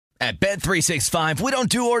At Bet365, we don't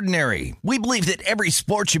do ordinary. We believe that every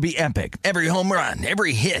sport should be epic. Every home run,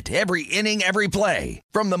 every hit, every inning, every play.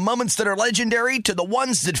 From the moments that are legendary to the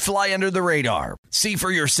ones that fly under the radar. See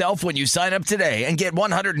for yourself when you sign up today and get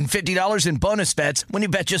 $150 in bonus bets when you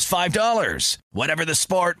bet just $5. Whatever the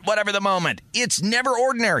sport, whatever the moment, it's never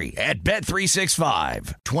ordinary at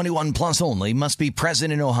Bet365. 21 plus only. Must be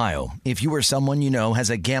present in Ohio. If you or someone you know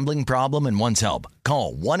has a gambling problem and wants help,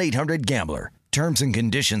 call 1-800-GAMBLER. Terms and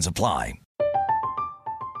conditions apply.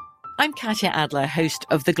 I'm Katya Adler, host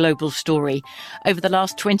of The Global Story. Over the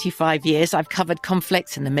last 25 years, I've covered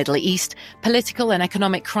conflicts in the Middle East, political and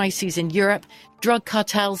economic crises in Europe, drug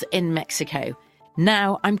cartels in Mexico.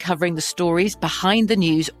 Now I'm covering the stories behind the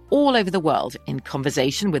news all over the world in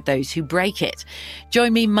conversation with those who break it.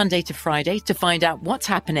 Join me Monday to Friday to find out what's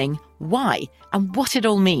happening, why, and what it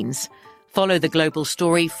all means. Follow The Global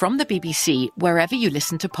Story from the BBC wherever you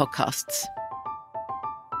listen to podcasts.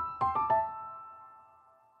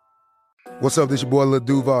 What's up, this your boy Lil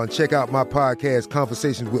Duval, and check out my podcast,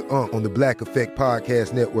 Conversations with Unc, on the Black Effect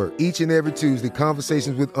Podcast Network. Each and every Tuesday,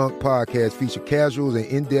 Conversations with Unc podcast feature casual and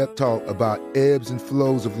in-depth talk about ebbs and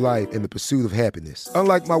flows of life and the pursuit of happiness.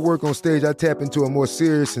 Unlike my work on stage, I tap into a more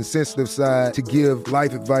serious and sensitive side to give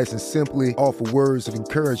life advice and simply offer words of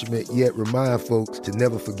encouragement, yet remind folks to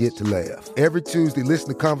never forget to laugh. Every Tuesday, listen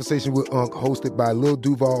to Conversation with Unc, hosted by Lil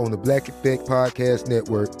Duval on the Black Effect Podcast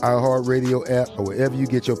Network, iHeartRadio app, or wherever you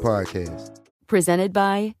get your podcasts. Presented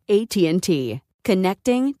by AT&T.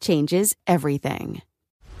 Connecting changes everything.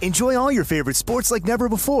 Enjoy all your favorite sports like never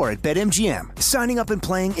before at BetMGM. Signing up and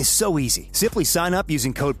playing is so easy. Simply sign up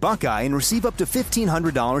using code Buckeye and receive up to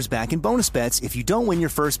 $1,500 back in bonus bets if you don't win your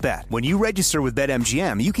first bet. When you register with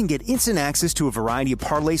BetMGM, you can get instant access to a variety of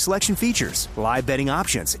parlay selection features, live betting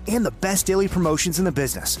options, and the best daily promotions in the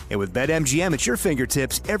business. And with BetMGM at your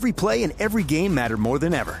fingertips, every play and every game matter more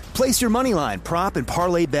than ever. Place your moneyline, prop, and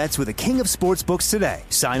parlay bets with the king of sportsbooks today.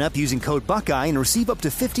 Sign up using code Buckeye and receive up to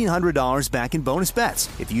 $1,500 back in bonus bets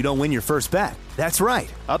if you don't win your first bet. That's right,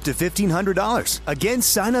 up to $1,500. Again,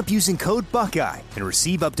 sign up using code Buckeye and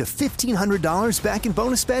receive up to $1,500 back in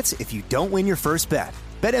bonus bets if you don't win your first bet.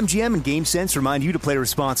 BetMGM and GameSense remind you to play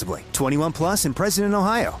responsibly. 21 plus and present in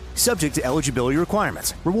Ohio. Subject to eligibility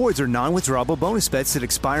requirements. Rewards are non-withdrawable bonus bets that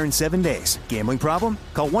expire in 7 days. Gambling problem?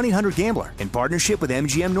 Call 1-800-GAMBLER in partnership with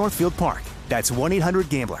MGM Northfield Park. That's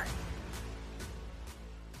 1-800-GAMBLER.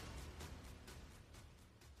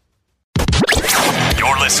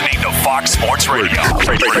 You're listening to Fox Sports Radio.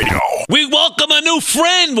 We welcome a new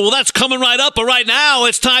friend. Well, that's coming right up. But right now,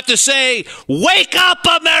 it's time to say, wake up,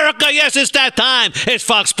 America. Yes, it's that time. It's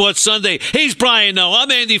Fox Sports Sunday. He's Brian Noe. I'm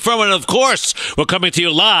Andy Furman. Of course, we're coming to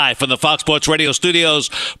you live from the Fox Sports Radio studios,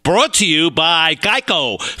 brought to you by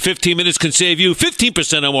Geico. 15 minutes can save you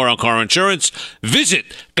 15% or more on car insurance. Visit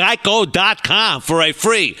geico.com for a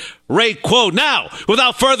free rate quote. Now,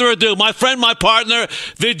 without further ado, my friend, my partner,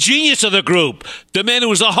 the genius of the group, the man who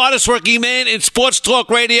was the hardest working man in sports talk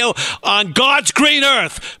radio on God's green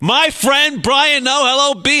earth, my friend Brian Noe.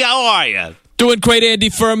 Hello, B. How are you? Doing great, Andy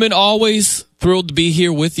Furman. Always thrilled to be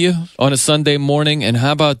here with you on a Sunday morning. And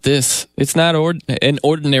how about this? It's not an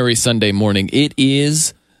ordinary Sunday morning. It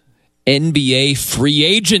is NBA free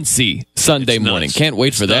agency Sunday morning. Can't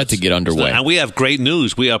wait for that to get underway. And we have great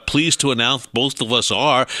news. We are pleased to announce, both of us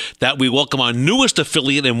are, that we welcome our newest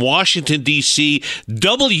affiliate in Washington, D.C.,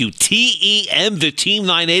 WTEM, the Team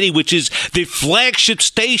 980, which is the flagship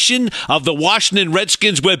station of the Washington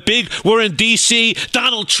Redskins. We're big. We're in D.C.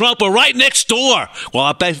 Donald Trump, we're right next door.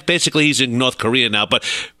 Well, basically, he's in North Korea now, but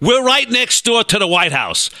we're right next door to the White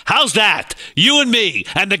House. How's that? You and me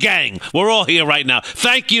and the gang. We're all here right now.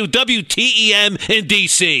 Thank you, WTEM in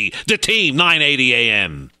D.C., the Team 980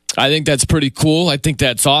 AM. I think that's pretty cool. I think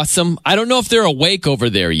that's awesome. I don't know if they're awake over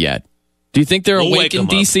there yet. Do you think they're awake in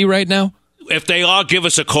D.C. right now? If they are, give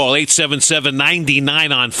us a call,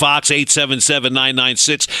 877-99 on Fox,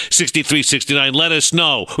 877-996-6369. Let us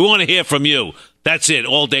know. We want to hear from you. That's it,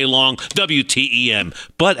 all day long, WTEM.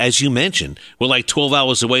 But as you mentioned, we're like 12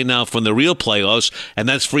 hours away now from the real playoffs, and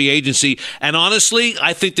that's free agency. And honestly,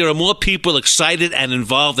 I think there are more people excited and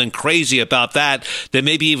involved and crazy about that than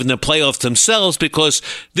maybe even the playoffs themselves, because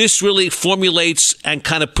this really formulates and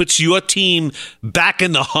kind of puts your team back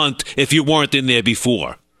in the hunt if you weren't in there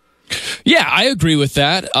before. Yeah, I agree with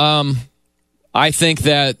that. I think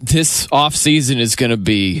that this offseason is going to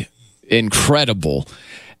be incredible.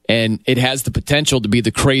 And it has the potential to be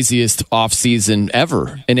the craziest offseason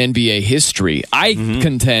ever in NBA history. I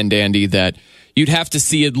contend, Andy, that you'd have to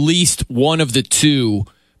see at least one of the two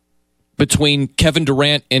between Kevin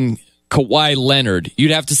Durant and Kawhi Leonard.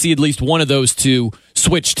 You'd have to see at least one of those two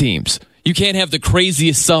switch teams. You can't have the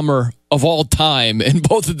craziest summer of all time, and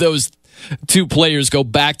both of those two players go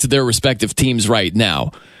back to their respective teams right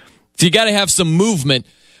now. So you got to have some movement.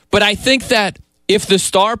 But I think that if the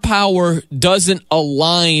star power doesn't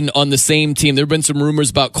align on the same team, there have been some rumors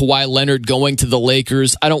about Kawhi Leonard going to the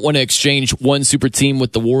Lakers. I don't want to exchange one super team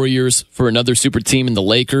with the Warriors for another super team in the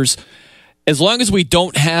Lakers. As long as we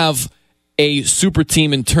don't have a super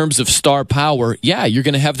team in terms of star power, yeah, you're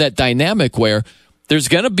going to have that dynamic where there's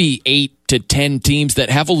going to be 8 to 10 teams that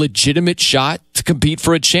have a legitimate shot to compete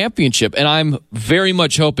for a championship. And I'm very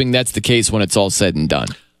much hoping that's the case when it's all said and done.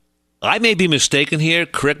 I may be mistaken here.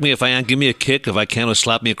 Correct me if I am. Give me a kick if I can, or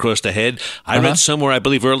slap me across the head. I read somewhere, I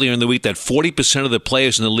believe earlier in the week, that 40% of the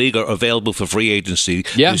players in the league are available for free agency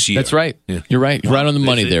this year. That's right. Yeah. You're right. You're right on the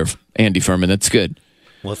money there, Andy Furman. That's good.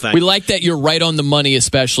 Well, thank we you. like that you're right on the money,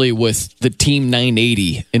 especially with the Team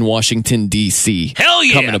 980 in Washington, D.C. Hell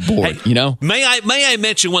yeah. coming aboard, Hey, May I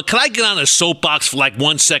mention one? Can I get on a soapbox for like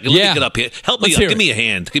 1 second? Let me get up here. Help me up. Give me a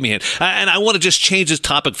hand. And I want to just change this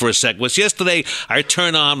topic for a second. Yesterday, I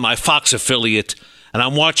turned on my Fox affiliate, and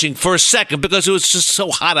I'm watching for a second because it was just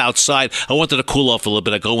so hot outside. I wanted to cool off a little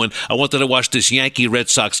bit. I wanted to watch this Yankee-Red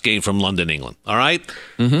Sox game from London, England. All right?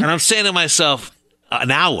 Mm-hmm. And I'm saying to myself, an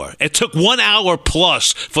hour. It took 1 hour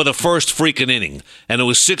plus for the first freaking inning. And it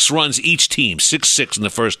was 6 runs each team, 6-6 in the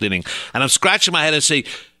first inning. And I'm scratching my head and say,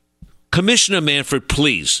 Commissioner Manfred,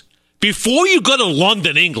 please, before you go to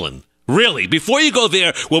London, England, really, before you go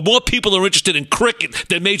there where more people are interested in cricket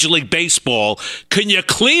than Major League Baseball, can you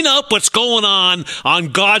clean up what's going on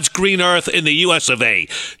God's green earth in the US of A?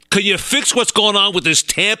 Can you fix what's going on with this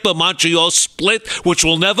Tampa-Montreal split, which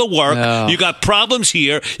will never work? No. You got problems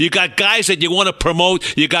here. You got guys that you want to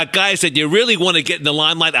promote. You got guys that you really want to get in the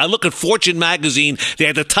limelight. I look at Fortune magazine. They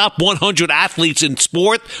had the top 100 athletes in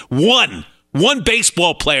sport. One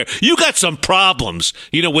baseball player. You got some problems,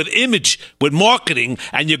 with image, with marketing,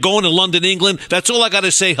 and you're going to London, England. That's all I got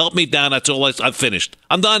to say. Help me down. That's all I've finished.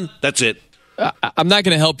 I'm done. That's it. I'm not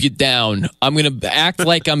going to help you down. I'm going to act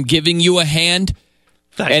like I'm giving you a hand.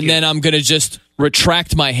 Then I'm going to just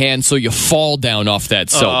retract my hand so you fall down off that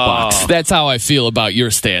soapbox. That's how I feel about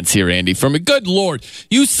your stance here, Andy Furman. Good Lord,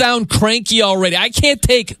 you sound cranky already. I can't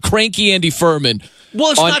take cranky Andy Furman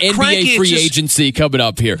on NBA cranky, free agency coming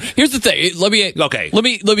up here. Here's the thing. Let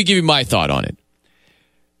me give you my thought on it.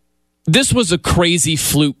 This was a crazy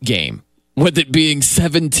fluke game, with it being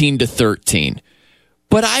 17-13.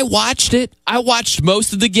 But I watched it. I watched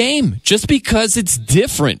most of the game just because it's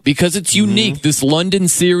different, because it's unique. Mm-hmm. This London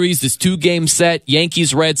series, this 2-game set,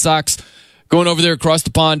 Yankees, Red Sox, going over there across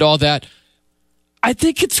the pond, all that. I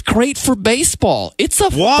think it's great for baseball. It's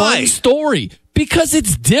a fun story because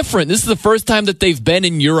it's different. This is the first time that they've been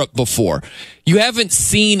in Europe before. You haven't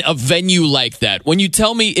seen a venue like that. When you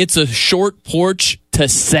tell me it's a short porch to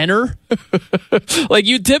center, like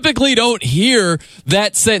you typically don't hear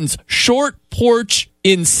that sentence. Short porch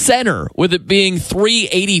in center, with it being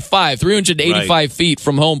 385 feet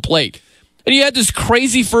from home plate. And you had this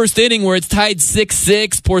crazy first inning where it's tied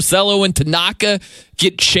 6-6. Porcello and Tanaka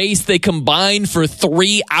get chased. They combine for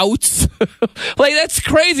 3 outs. Like, that's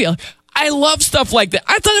crazy. I love stuff like that.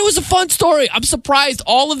 I thought it was a fun story. I'm surprised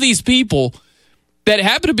all of these people that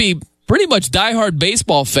happen to be pretty much diehard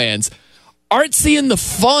baseball fans aren't seeing the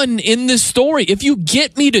fun in this story. If you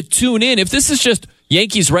get me to tune in, if this is just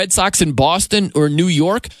Yankees, Red Sox in Boston or New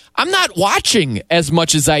York, I'm not watching as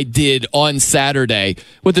much as I did on Saturday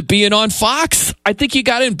with it being on Fox. I think you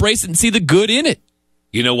got to embrace it and see the good in it.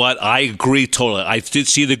 You know what? I agree totally. I did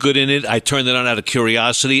see the good in it. I turned it on out of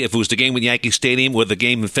curiosity. If it was the game with Yankee Stadium or the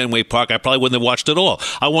game in Fenway Park, I probably wouldn't have watched it all.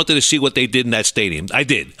 I wanted to see what they did in that stadium. I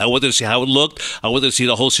did. I wanted to see how it looked. I wanted to see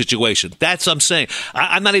the whole situation. That's what I'm saying.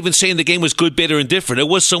 I'm not even saying the game was good, bad, or indifferent. It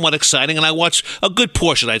was somewhat exciting, and I watched a good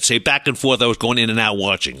portion, I'd say, back and forth. I was going in and out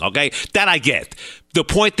watching, okay? That I get. The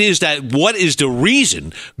point is that what is the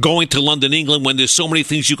reason going to London, England, when there's so many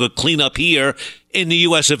things you could clean up here in the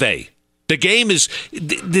US of A? The game is,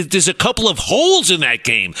 there's a couple of holes in that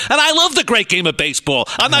game. And I love the great game of baseball.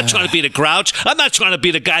 I'm not trying to be the grouch. I'm not trying to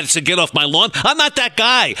be the guy that said, get off my lawn. I'm not that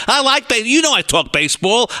guy. I like baseball. You know I talk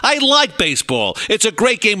baseball. I like baseball. It's a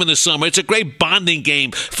great game in the summer. It's a great bonding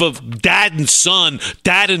game for dad and son,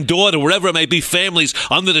 dad and daughter, wherever it may be, families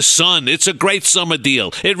under the sun. It's a great summer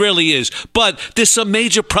deal. It really is. But there's some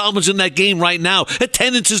major problems in that game right now.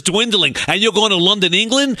 Attendance is dwindling. And you're going to London,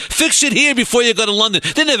 England? Fix it here before you go to London.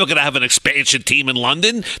 They're never going to have an expansion team in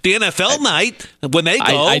London. The NFL might, when they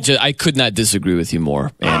go. I could not disagree with you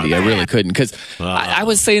more, Andy. I really couldn't. Because I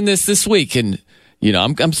was saying this week, and You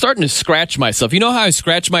know, I'm starting to scratch myself. You know how I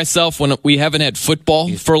scratch myself when we haven't had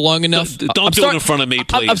football for long enough? Don't do it in front of me,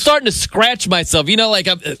 please. I'm starting to scratch myself. You know, like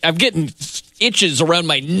I'm getting itches around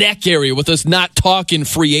my neck area with us not talking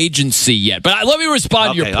free agency yet. But let me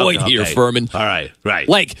respond to your point here, Furman. All right.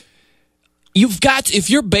 Like, if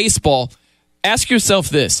you're baseball, ask yourself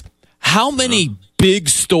this. How many big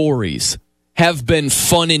stories have been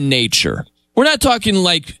fun in nature? We're not talking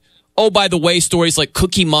like, oh, by the way, stories like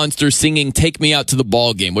Cookie Monster singing Take Me Out to the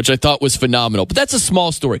Ball Game, which I thought was phenomenal. But that's a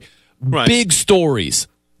small story. Right. Big stories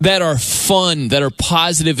that are fun, that are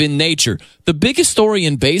positive in nature. The biggest story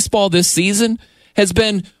in baseball this season has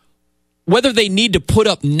been whether they need to put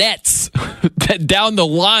up nets down the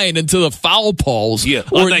line into the foul poles. Yeah,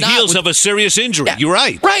 on the heels of a serious injury. Yeah, you're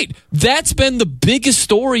right. Right. That's been the biggest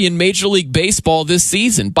story in Major League Baseball this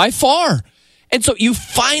season, by far. And so you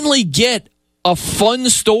finally get a fun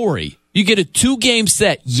story. You get a 2-game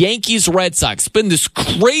set, Yankees-Red Sox. It's been this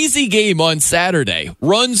crazy game on Saturday,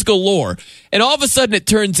 runs galore. And all of a sudden it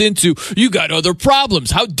turns into, you got other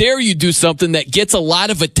problems. How dare you do something that gets a lot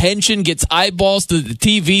of attention, gets eyeballs to the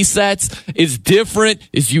TV sets, is different,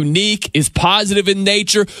 is unique, is positive in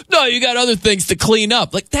nature. No, you got other things to clean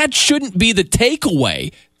up. Like, that shouldn't be the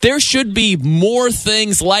takeaway. There should be more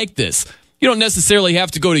things like this. You don't necessarily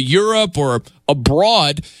have to go to Europe or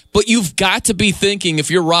abroad, but you've got to be thinking, if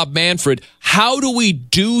you're Rob Manfred, how do we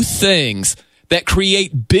do things that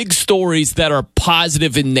create big stories that are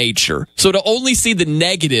positive in nature? So to only see the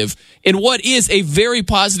negative in what is a very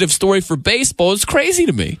positive story for baseball is crazy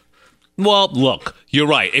to me. Well, look, you're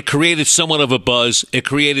right. It created somewhat of a buzz. It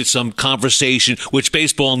created some conversation, which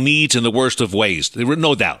baseball needs in the worst of ways. There were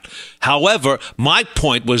no doubt. However, my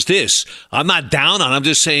point was this. I'm not down on it. I'm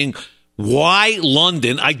just saying, why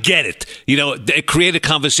London? I get it. You know, it created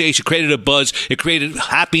conversation, created a buzz. It created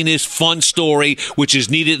happiness, fun story, which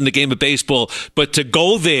is needed in the game of baseball. But to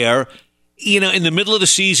go there, you know, in the middle of the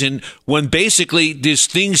season, when basically there's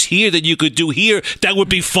things here that you could do here that would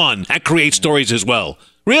be fun and create stories as well.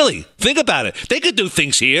 Really, think about it. They could do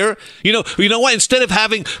things here. You know what? Instead of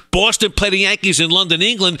having Boston play the Yankees in London,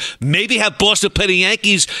 England, maybe have Boston play the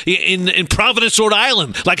Yankees in Providence, Rhode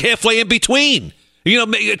Island, like halfway in between. You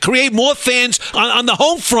know, create more fans on the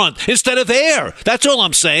home front instead of there. That's all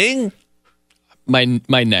I'm saying. My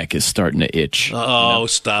neck is starting to itch. Oh, you know?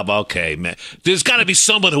 Stop. Okay, man. There's got to be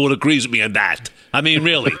someone who would agree with me on that. I mean,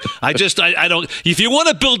 really. I don't. If you want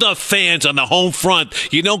to build up fans on the home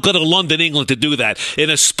front, you don't go to London, England to do that. In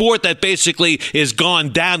a sport that basically is gone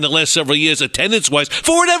down the last several years, attendance-wise,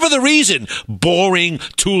 for whatever the reason, boring,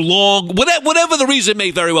 too long, whatever the reason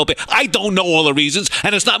may very well be. I don't know all the reasons,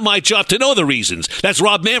 and it's not my job to know the reasons. That's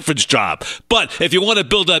Rob Manfred's job. But if you want to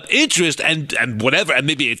build up interest and whatever, and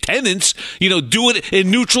maybe attendance, you know, do it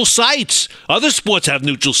in neutral sites. Other sports have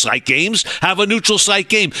neutral site games. Have a neutral site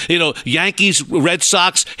game. You know, Yankees, Red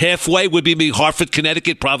Sox, halfway would be Hartford,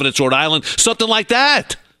 Connecticut, Providence, Rhode Island, something like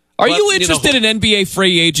that. Are you interested in NBA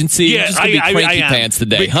free agency? Yeah, just gonna be cranky pants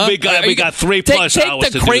today, huh? We got 3+ hours to do that.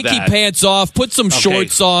 Take the cranky pants off. Put some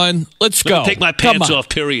shorts on. Let's go. Take my pants off,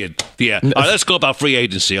 period. Yeah. All right, let's go about free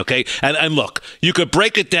agency, okay? And look, you could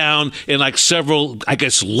break it down in like several, I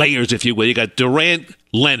guess, layers, if you will. You got Durant,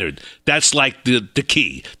 Leonard. That's like the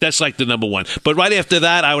key. That's like the number one. But right after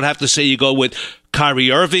that, I would have to say you go with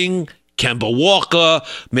Kyrie Irving, Kemba Walker,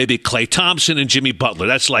 maybe Klay Thompson, and Jimmy Butler.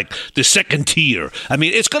 That's like the second tier. I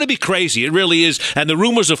mean, it's going to be crazy. It really is. And the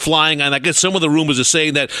rumors are flying, and I guess some of the rumors are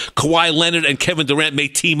saying that Kawhi Leonard and Kevin Durant may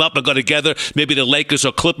team up and go together, maybe the Lakers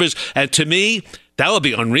or Clippers. And to me, that would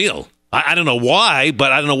be unreal. I don't know why,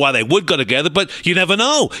 but I don't know why they would go together, but you never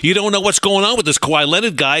know. You don't know what's going on with this Kawhi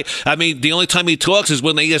Leonard guy. I mean, the only time he talks is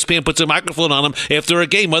when the ESPN puts a microphone on him after a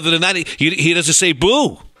game. Other than that, he doesn't say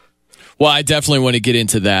boo. Well, I definitely want to get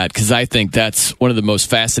into that because I think that's one of the most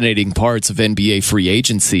fascinating parts of NBA free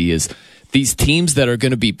agency is these teams that are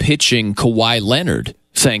going to be pitching Kawhi Leonard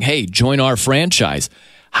saying, hey, join our franchise.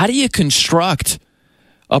 How do you construct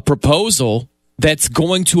a proposal that's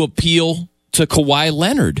going to appeal to Kawhi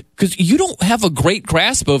Leonard? Because you don't have a great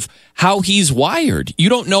grasp of how he's wired. You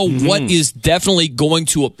don't know what is definitely going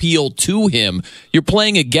to appeal to him. You're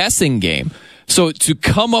playing a guessing game. So to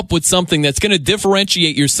come up with something that's going to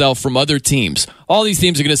differentiate yourself from other teams, all these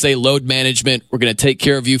teams are going to say load management, we're going to take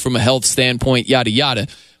care of you from a health standpoint, yada, yada.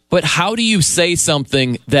 But how do you say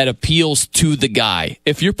something that appeals to the guy?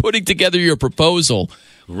 If you're putting together your proposal,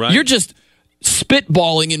 you're just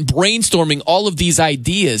spitballing and brainstorming all of these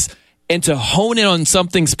ideas. And to hone in on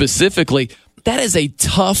something specifically, that is a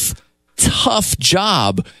tough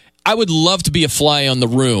job. I would love to be a fly on the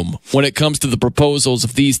room when it comes to the proposals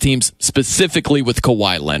of these teams, specifically with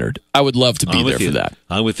Kawhi Leonard. I would love to be there for that.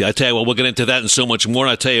 I'm with you. I tell you what, we'll get into that and so much more.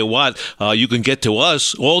 And I tell you what, you can get to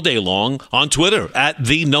us all day long on Twitter at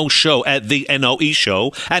The No Show, at The NOE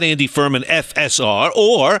Show, at Andy Furman FSR,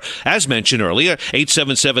 or, as mentioned earlier,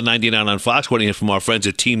 877-99 on Fox. We're here from our friends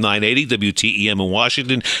at Team 980, WTEM in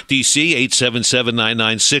Washington, D.C.,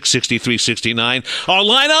 877-996-6369. Our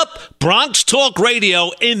lineup, Bronx Talk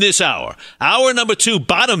Radio in this hour. Hour number 2,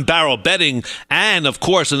 Bottom Barrel Betting. And, of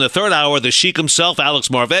course, in the third hour, the Sheik himself, Alex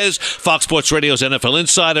Marvez, Fox Sports Radio's NFL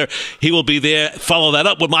Insider. He will be there. Follow that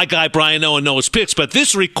up with my guy Brian Noah and Noah's Picks. But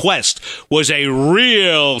this request was a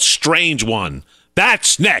real strange one.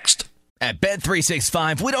 That's next. At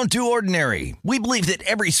Bet365, we don't do ordinary. We believe that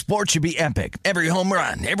every sport should be epic. Every home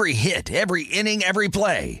run, every hit, every inning, every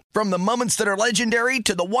play. From the moments that are legendary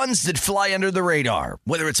to the ones that fly under the radar.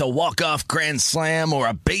 Whether it's a walk-off grand slam or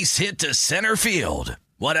a base hit to center field.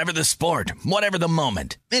 Whatever the sport, whatever the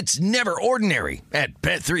moment, it's never ordinary at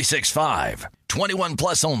Bet365. 21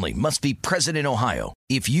 plus only. Must be present in Ohio.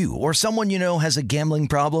 If you or someone you know has a gambling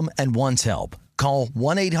problem and wants help, call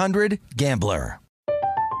 1-800-GAMBLER.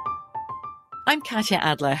 I'm Katya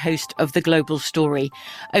Adler, host of The Global Story.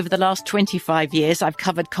 Over the last 25 years, I've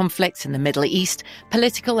covered conflicts in the Middle East,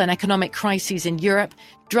 political and economic crises in Europe,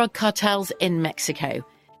 drug cartels in Mexico.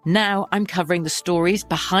 Now I'm covering the stories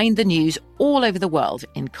behind the news all over the world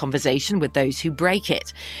in conversation with those who break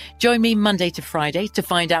it. Join me Monday to Friday to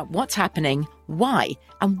find out what's happening, why,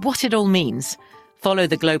 and what it all means. Follow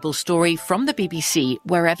The Global Story from the BBC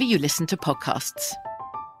wherever you listen to podcasts.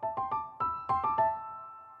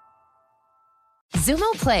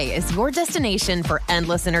 Xumo Play is your destination for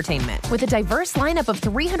endless entertainment. With a diverse lineup of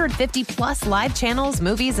 350-plus live channels,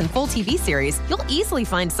 movies, and full TV series, you'll easily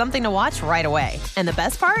find something to watch right away. And the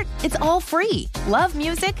best part? It's all free. Love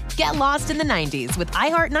music? Get lost in the 90s with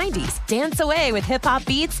iHeart 90s, dance away with hip-hop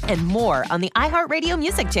beats, and more on the iHeartRadio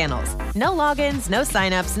music channels. No logins, no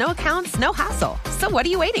signups, no accounts, no hassle. So what are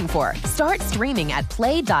you waiting for? Start streaming at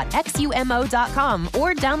play.xumo.com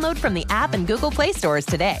or download from the app and Google Play stores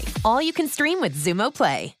today. All you can stream with Xumo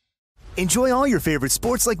Play. Enjoy all your favorite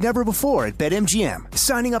sports like never before at BetMGM.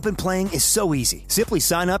 Signing up and playing is so easy. Simply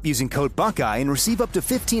sign up using code Buckeye and receive up to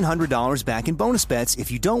 $1,500 back in bonus bets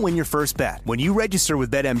if you don't win your first bet. When you register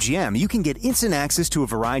with BetMGM, you can get instant access to a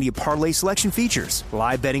variety of parlay selection features,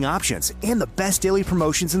 live betting options, and the best daily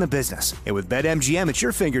promotions in the business. And with BetMGM at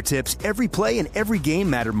your fingertips, every play and every game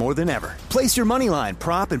matter more than ever. Place your moneyline,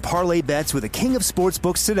 prop, and parlay bets with the king of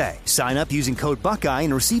sportsbooks today. Sign up using code Buckeye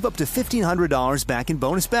and receive up to $1,500 back in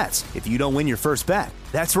bonus bets if you don't win your first bet.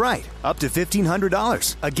 That's right, up to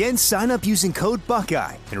 $1,500. Again, sign up using code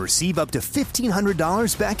Buckeye and receive up to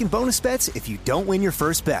 $1,500 back in bonus bets if you don't win your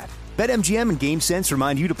first bet. BetMGM and GameSense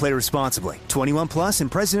remind you to play responsibly. 21 plus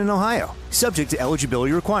and present in Ohio. Subject to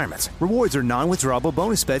eligibility requirements. Rewards are non-withdrawable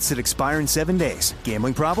bonus bets that expire in 7 days.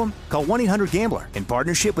 Gambling problem? Call 1-800-GAMBLER in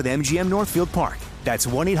partnership with MGM Northfield Park. That's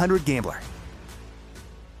 1-800-GAMBLER.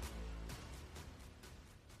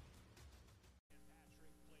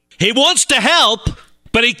 He wants to help,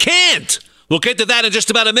 but he can't. We'll get to that in just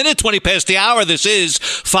about a minute, 20 past the hour. This is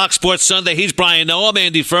Fox Sports Sunday. He's Brian Noah. I'm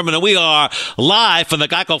Andy Furman, and we are live from the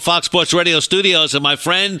Geico Fox Sports Radio studios. And my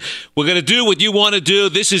friend, we're going to do what you want to do.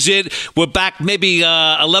 This is it. We're back maybe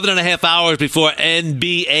 11 and a half hours before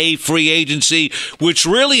NBA free agency, which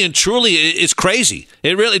really and truly is crazy.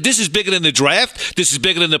 This is bigger than the draft. This is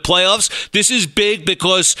bigger than the playoffs. This is big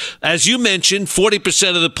because, as you mentioned,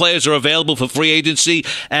 40% of the players are available for free agency,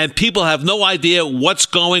 and people have no idea what's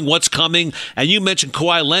coming. And you mentioned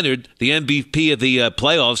Kawhi Leonard, the MVP of the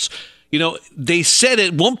playoffs. You know, they said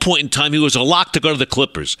at one point in time he was a lock to go to the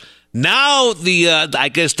Clippers. Now I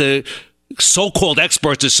guess the so-called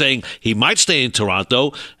experts are saying he might stay in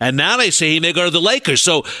Toronto, and now they say he may go to the Lakers.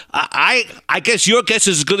 So I guess your guess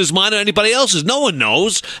is as good as mine or anybody else's. No one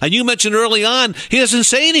knows. And you mentioned early on he doesn't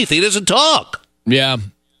say anything. He doesn't talk. Yeah,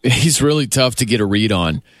 he's really tough to get a read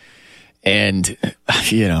on. And,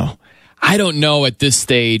 you know, I don't know at this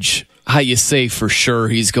stage how you say for sure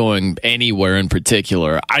he's going anywhere in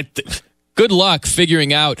particular. Good luck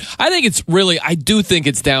figuring out. I do think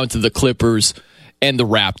it's down to the Clippers and the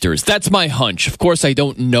Raptors. That's my hunch. Of course, I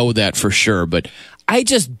don't know that for sure, but I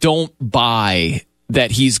just don't buy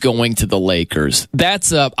that he's going to the Lakers.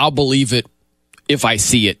 That's I'll believe it if I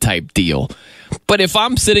see it type deal. But if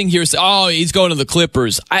I'm sitting here saying, oh, he's going to the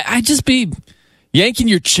Clippers, I just be yanking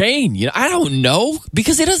your chain. You know, I don't know,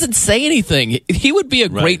 because he doesn't say anything. He would be a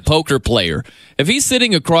great poker player. If he's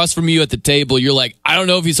sitting across from you at the table, you're like, I don't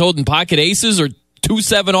know if he's holding pocket aces or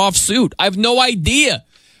 2-7 offsuit. I have no idea,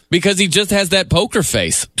 because he just has that poker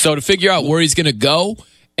face. So to figure out where he's going to go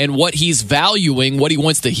and what he's valuing, what he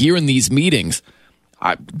wants to hear in these meetings,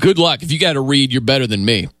 Good luck. If you got to read, you're better than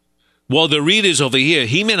me. Well, the read is over here.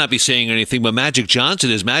 He may not be saying anything, but Magic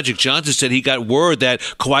Johnson is. Magic Johnson said he got word that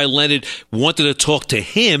Kawhi Leonard wanted to talk to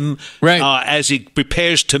him as he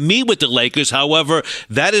prepares to meet with the Lakers. However,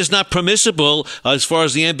 that is not permissible as far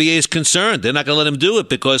as the NBA is concerned. They're not going to let him do it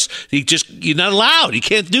because you're not allowed. He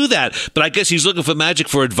can't do that. But I guess he's looking for Magic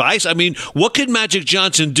for advice. I mean, what could Magic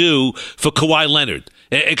Johnson do for Kawhi Leonard?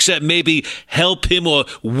 Except maybe help him or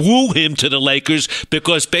woo him to the Lakers,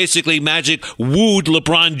 because basically Magic wooed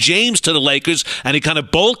LeBron James to the Lakers and he kind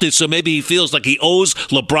of bolted, so maybe he feels like he owes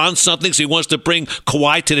LeBron something, so he wants to bring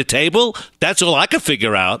Kawhi to the table. That's all I can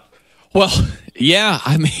figure out. Well, yeah,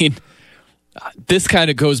 I mean, this kind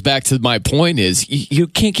of goes back to my point is you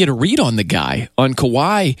can't get a read on the guy, on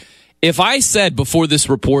Kawhi. If I said before this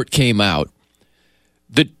report came out,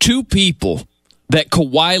 the two people that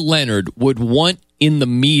Kawhi Leonard would want in the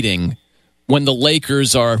meeting when the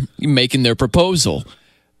Lakers are making their proposal,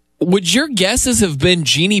 would your guesses have been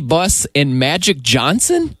Jeannie Buss and Magic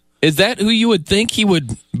Johnson? Is that who you would think he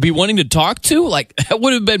would be wanting to talk to? Like, that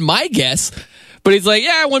would have been my guess. But he's like,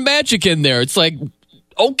 yeah, I want Magic in there. It's like,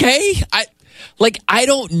 okay. I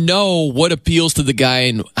don't know what appeals to the guy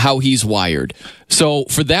and how he's wired. So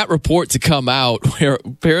for that report to come out where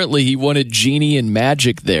apparently he wanted Jeannie and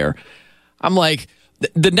Magic there, I'm like,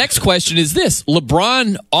 the next question is this.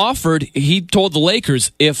 LeBron offered, he told the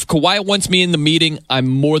Lakers, if Kawhi wants me in the meeting, I'm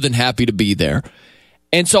more than happy to be there.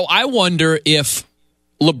 And so I wonder if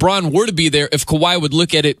LeBron were to be there, if Kawhi would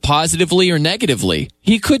look at it positively or negatively.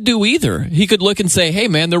 He could do either. He could look and say, hey,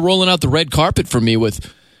 man, they're rolling out the red carpet for me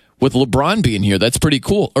with LeBron being here. That's pretty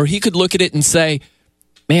cool. Or he could look at it and say,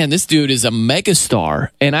 man, this dude is a megastar,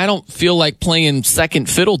 and I don't feel like playing second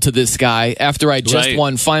fiddle to this guy after I just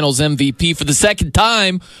won Finals MVP for the second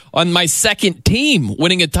time on my second team,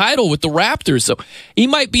 winning a title with the Raptors. So he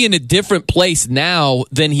might be in a different place now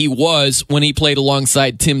than he was when he played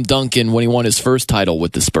alongside Tim Duncan when he won his first title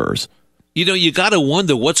with the Spurs. You know, you got to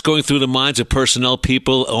wonder what's going through the minds of personnel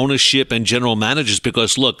people, ownership, and general managers,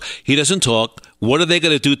 because, look, he doesn't talk. What are they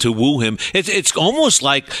going to do to woo him? It's almost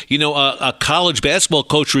like, a college basketball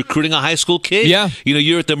coach recruiting a high school kid. Yeah.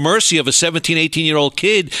 You're at the mercy of a 17, 18-year-old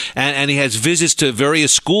kid, and he has visits to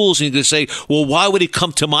various schools, and you can say, well, why would he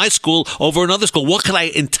come to my school over another school? What can I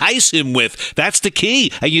entice him with? That's the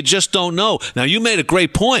key, and you just don't know. Now, you made a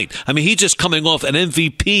great point. I mean, he's just coming off an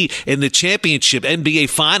MVP in the championship NBA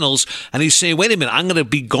Finals, and he's saying, wait a minute, I'm going to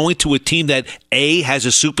be going to a team that, A, has a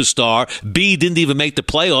superstar, B, didn't even make the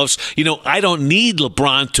playoffs. I don't need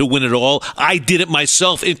LeBron to win it all. I did it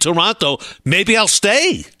myself in Toronto. Maybe I'll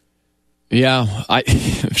stay. Yeah,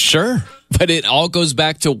 sure. But it all goes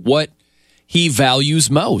back to what he values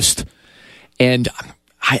most. And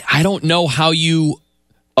I don't know how you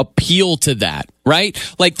appeal to that, right?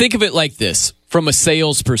 Like, think of it like this from a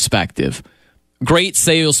sales perspective. Great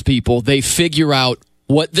salespeople, they figure out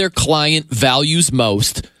what their client values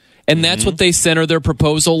most, and that's what they center their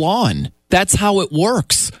proposal on. That's how it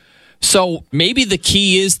works. So maybe the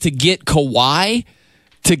key is to get Kawhi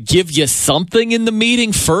to give you something in the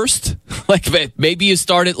meeting first. Like, maybe you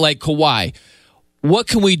start it like, Kawhi, what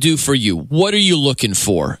can we do for you? What are you looking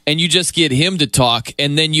for? And you just get him to talk,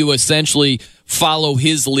 and then you essentially follow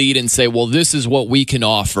his lead and say, well, this is what we can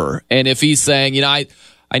offer. And if he's saying, I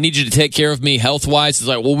need you to take care of me health-wise, it's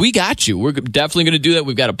like, well, we got you. We're definitely going to do that.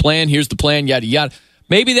 We've got a plan. Here's the plan, yada, yada.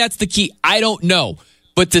 Maybe that's the key. I don't know.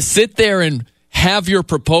 But to sit there and have your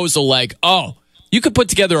proposal like, oh, you could put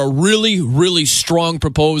together a really, really strong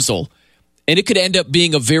proposal, and it could end up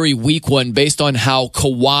being a very weak one based on how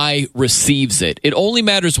Kawhi receives it. It only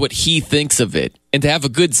matters what he thinks of it, and to have a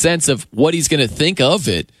good sense of what he's going to think of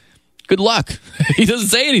it, good luck. He doesn't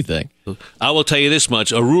say anything. I will tell you this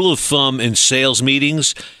much. A rule of thumb in sales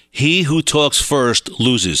meetings, he who talks first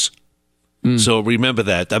loses. So remember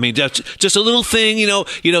that. I mean, just a little thing,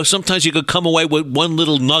 sometimes you could come away with one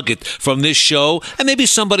little nugget from this show, and maybe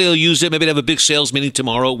somebody will use it. Maybe they have a big sales meeting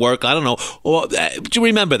tomorrow at work. I don't know. Or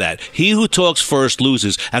remember that. He who talks first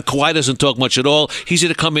loses. And Kawhi doesn't talk much at all. He's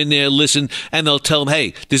going to come in there, listen, and they'll tell him,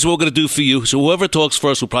 hey, this is what we're going to do for you. So whoever talks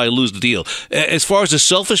first will probably lose the deal. As far as a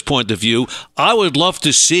selfish point of view, I would love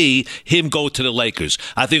to see him go to the Lakers.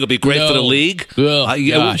 I think it would be great for the league.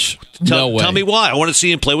 Gosh. No way. Tell me why. I want to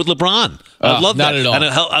see him play with LeBron. I love that. Not at all. And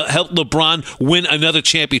I'll help LeBron win another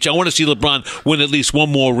championship. I want to see LeBron win at least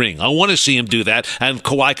one more ring. I want to see him do that, and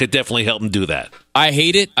Kawhi could definitely help him do that. I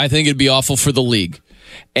hate it. I think it'd be awful for the league.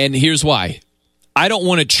 And here's why. I don't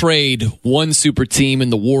want to trade one super team in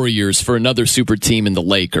the Warriors for another super team in the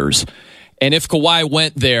Lakers. And if Kawhi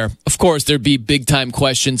went there, of course, there'd be big-time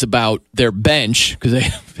questions about their bench because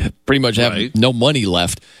they pretty much have no money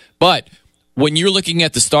left. But when you're looking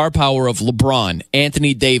at the star power of LeBron,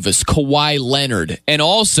 Anthony Davis, Kawhi Leonard, and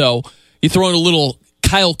also you throw in a little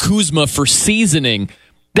Kyle Kuzma for seasoning,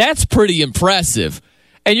 that's pretty impressive.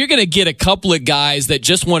 And you're going to get a couple of guys that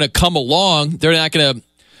just want to come along. They're not going to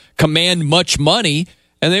command much money,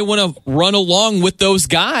 and they want to run along with those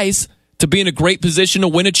guys to be in a great position to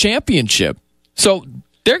win a championship. So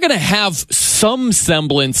they're going to have some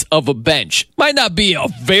semblance of a bench. Might not be a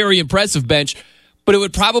very impressive bench, but it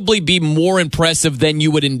would probably be more impressive than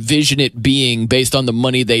you would envision it being based on the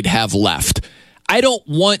money they'd have left. I don't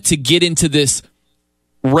want to get into this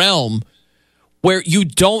realm where you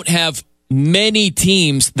don't have many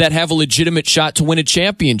teams that have a legitimate shot to win a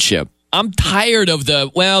championship. I'm tired of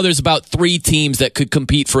there's about 3 teams that could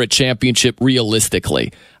compete for a championship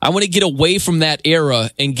realistically. I want to get away from that era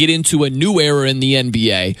and get into a new era in the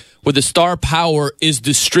NBA where the star power is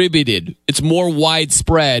distributed. It's more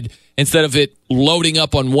widespread instead of it loading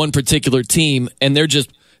up on one particular team and they're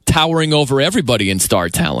just towering over everybody in star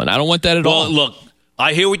talent. I don't want that at all. Well, look,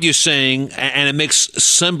 I hear what you're saying, and it makes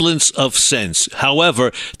semblance of sense.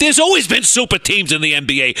 However, there's always been super teams in the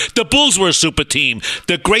NBA. The Bulls were a super team.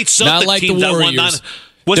 The great Celtics not like team the that Warriors. won.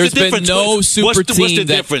 What's There's the difference? been no super team. What's the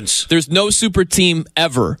difference? There's no super team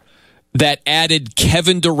ever that added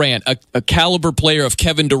Kevin Durant, a caliber player of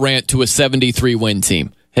Kevin Durant, to a 73-win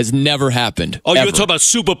team. Has never happened. Oh, ever. you're talking about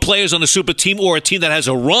super players on a super team or a team that has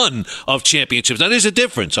a run of championships. Now, there's a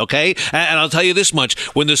difference, okay? And I'll tell you this much.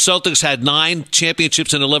 When the Celtics had 9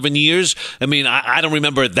 championships in 11 years, I mean, I don't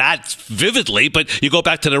remember that vividly, but you go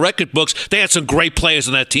back to the record books, they had some great players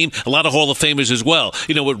on that team, a lot of Hall of Famers as well.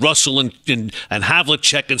 You know, with Russell and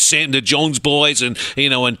Havlicek and Sam, the Jones boys, and, you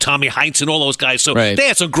know, and Tommy Heinz and all those guys. So They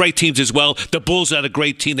had some great teams as well. The Bulls had a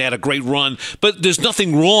great team. They had a great run. But there's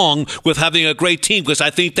nothing wrong with having a great team because I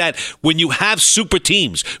think that when you have super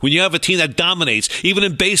teams, when you have a team that dominates, even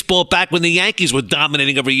in baseball back when the Yankees were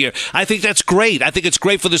dominating every year, I think that's great. I think it's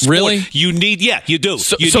great for the sport. Really? You need, you do.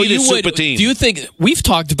 So you need a super team. Do you think, we've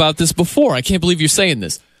talked about this before, I can't believe you're saying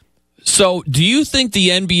this. So do you think the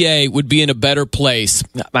NBA would be in a better place?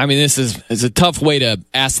 I mean, this is a tough way to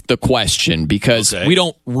ask the question because we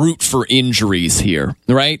don't root for injuries here,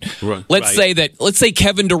 right? Let's say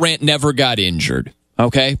Kevin Durant never got injured,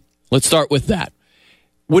 okay? Let's start with that.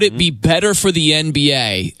 Would it be better for the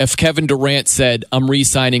NBA if Kevin Durant said, I'm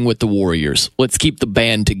re-signing with the Warriors, let's keep the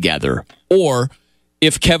band together? Or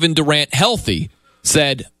if Kevin Durant, healthy,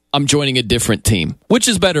 said, I'm joining a different team? Which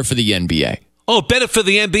is better for the NBA? Oh, better for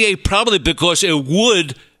the NBA probably because it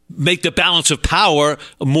would make the balance of power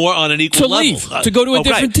more on an equal level. To go to a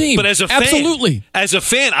different team. But as a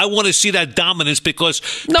fan, I want to see that dominance because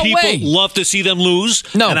people love to see them lose.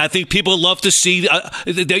 And I think people love to see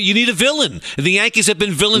you need a villain. The Yankees have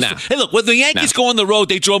been villains. Hey, look, when the Yankees go on the road,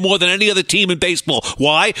 they draw more than any other team in baseball.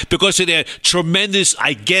 Why? Because of their tremendous,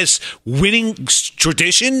 I guess, winning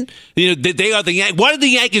tradition. You know, they are the Yankees. Why did the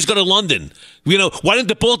Yankees go to London? You know, why didn't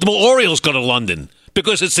the Baltimore Orioles go to London?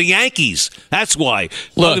 Because it's the Yankees. That's why.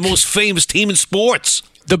 One of the most famous team in sports.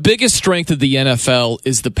 The biggest strength of the NFL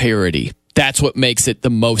is the parity. That's what makes it the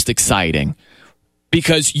most exciting.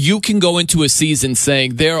 Because you can go into a season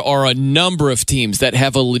saying there are a number of teams that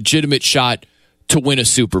have a legitimate shot to win a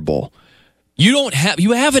Super Bowl. You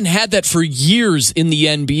haven't had that for years in the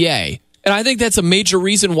NBA. And I think that's a major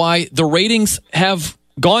reason why the ratings have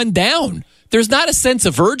gone down. There's not a sense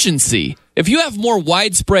of urgency. If you have more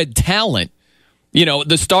widespread talent, you know,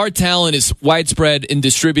 the star talent is widespread and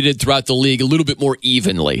distributed throughout the league a little bit more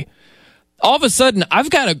evenly. All of a sudden, I've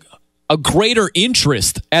got a greater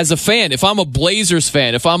interest as a fan. If I'm a Blazers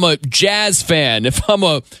fan, if I'm a Jazz fan, if I'm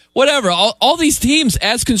a whatever, all these teams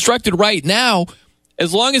as constructed right now,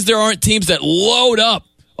 as long as there aren't teams that load up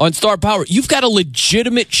on star power, you've got a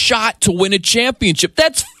legitimate shot to win a championship.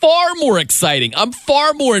 That's far more exciting. I'm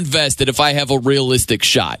far more invested if I have a realistic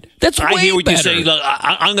shot. That's way better. I hear what you're saying. Look,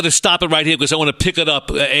 I'm going to stop it right here because I want to pick it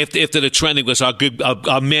up after the trending because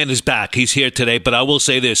our man is back. He's here today. But I will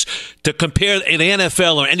say this. To compare an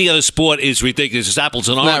NFL or any other sport is ridiculous. It's apples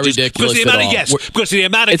and oranges. Not ridiculous because the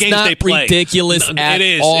amount of games they play. It's not ridiculous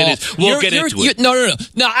at all. It is. We'll get into it. No.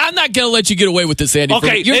 No, I'm not going to let you get away with this, Andy.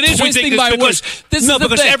 Okay, you're it is twisting ridiculous my words.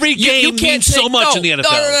 Because every game means so much in the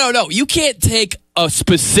NFL. No. You can't take a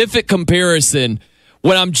specific comparison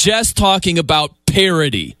when I'm just talking about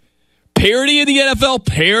parity. Parity in the NFL,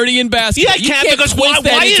 parity in basketball. Yeah, I can't because why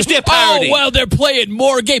is there parity? Oh, well, they're playing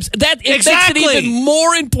more games. That makes it even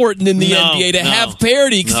more important in the NBA to have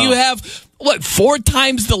parity because you have, 4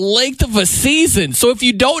 times the length of a season. So if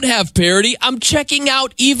you don't have parity, I'm checking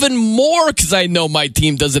out even more because I know my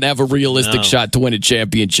team doesn't have a realistic shot to win a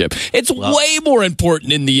championship. It's way more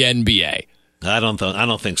important in the NBA. I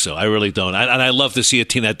don't think so. I really don't. And I love to see a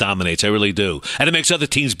team that dominates. I really do. And it makes other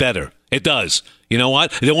teams better. It does. You know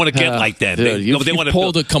what? They don't want to get like that. You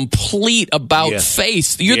pulled a complete about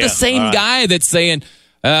face. You're the same guy that's saying,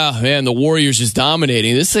 oh, man, the Warriors just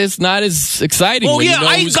dominating. This is not as exciting when you know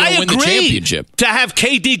who's going to win the championship. To have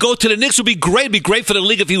KD go to the Knicks would be great. It'd be great for the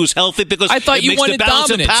league if he was healthy because I thought you wanted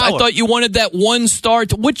dominance. I thought you wanted that one star.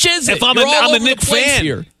 Which is it? If I'm a Knicks fan.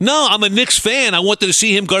 Here. No, I'm a Knicks fan. I wanted to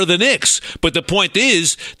see him go to the Knicks. But the point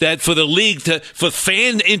is that for the league, for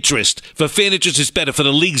fan interest it's better. For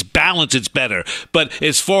the league's balance, it's better. But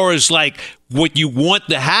as far as like what you want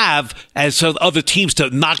to have as other teams to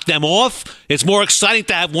knock them off, it's more exciting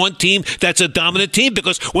to have one team that's a dominant team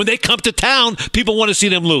because when they come to town, people want to see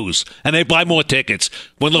them lose and they buy more tickets.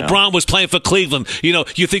 When LeBron was playing for Cleveland, you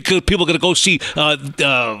think people are going to go see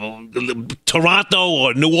Toronto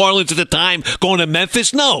or New Orleans at the time going to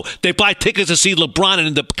Memphis? No, they buy tickets to see LeBron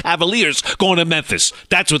and the Cavaliers going to Memphis.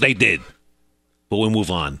 That's what they did. But we'll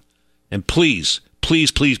move on. And please,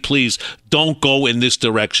 don't go in this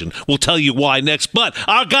direction. We'll tell you why next. But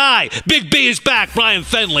our guy, Big B, is back. Brian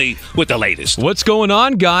Fenley with the latest. What's going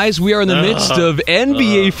on, guys? We are in the midst of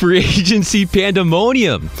NBA free agency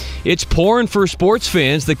pandemonium. It's pouring for sports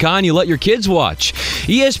fans, the kind you let your kids watch.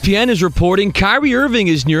 ESPN is reporting Kyrie Irving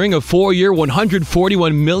is nearing a 4-year,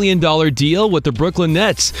 $141 million deal with the Brooklyn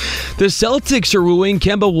Nets. The Celtics are wooing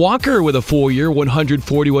Kemba Walker with a 4-year,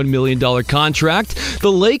 $141 million contract.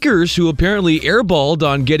 The Lakers, who apparently airballed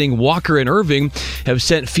on getting Walker and Irving, have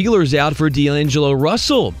sent feelers out for D'Angelo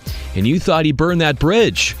Russell. And you thought he burned that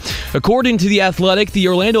bridge. According to The Athletic, the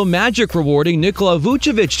Orlando Magic rewarding Nikola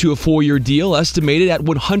Vucevic to a 4-year deal estimated at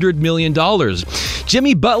 $100 million.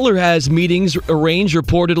 Jimmy Butler has meetings arranged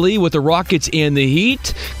reportedly with the Rockets and the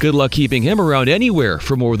Heat. Good luck keeping him around anywhere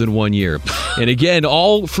for more than 1 year. And again,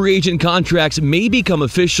 all free agent contracts may become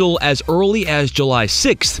official as early as July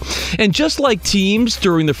 6th. And just like teams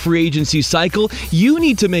during the free agency cycle, you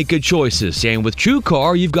need to make good choices. And with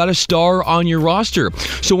TrueCar, you've got a star on your roster.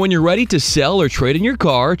 So when you're ready to sell or trade in your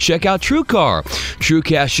car, check out TrueCar. True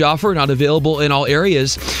cash offer, not available in all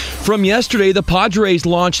areas. From yesterday, the Padres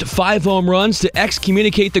launched 5 home runs to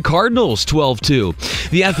excommunicate the Cardinals 12-2.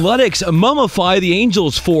 The Athletics mummify the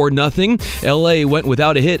Angels 4-0. LA went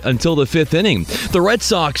without a hit until the 5th inning. The Red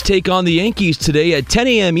Sox take on the Yankees today at 10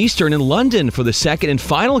 a.m. Eastern in London for the second and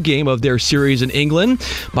final game of their series in England.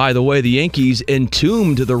 By the way, the Yankees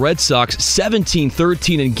entombed the Red Sox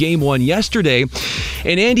 17-13 in Game 1 yesterday.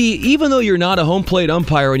 And Andy, even though you're not a home plate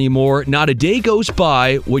umpire anymore, not a day goes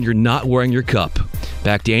by when you're not wearing your cup.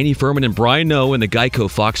 Back to Andy Furman and Brian Noe in the Geico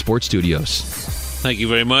Fox Sports Studios. Thank you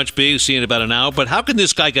very much, B. See you in about an hour. But how can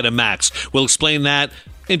this guy get a max? We'll explain that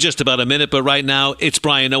in just about a minute. But right now, it's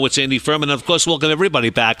Brian Noe. It's Andy Furman. And, of course, welcome everybody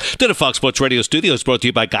back to the Fox Sports Radio Studios, brought to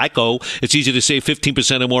you by Geico. It's easy to save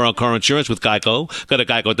 15% or more on car insurance with Geico. Go to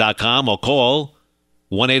geico.com or call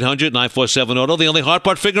 1-800-947-AUTO. The only hard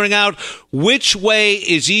part, figuring out which way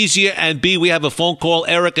is easier. And B, we have a phone call.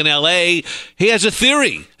 Eric in L.A., he has a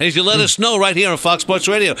theory, and he's going to let us know right here on Fox Sports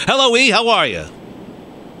Radio. Hello, E. How are you?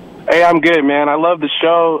 Hey, I'm good, man. I love the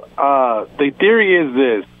show. The theory is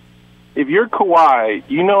this. If you're Kawhi,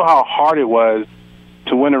 you know how hard it was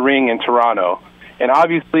to win a ring in Toronto. And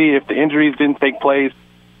obviously, if the injuries didn't take place,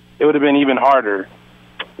 it would have been even harder.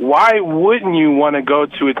 Why wouldn't you want to go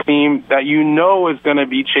to a team that you know is going to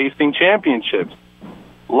be chasing championships,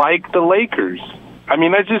 like the Lakers? I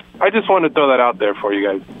mean, I just want to throw that out there for you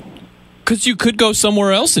guys. Because you could go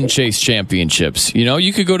somewhere else and chase championships. You know,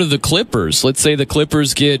 you could go to the Clippers. Let's say the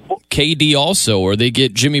Clippers get KD also, or they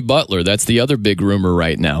get Jimmy Butler. That's the other big rumor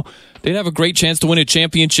right now. They'd have a great chance to win a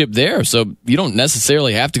championship there. So you don't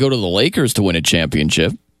necessarily have to go to the Lakers to win a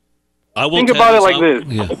championship. Think about it like this.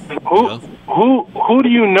 Yeah. Who do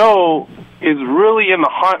you know is really in the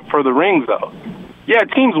hunt for the rings, though? Yeah,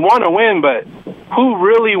 teams want to win, but who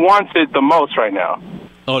really wants it the most right now?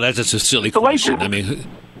 Oh, that's just a silly question. I mean,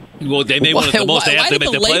 well, they may want it the most. They have to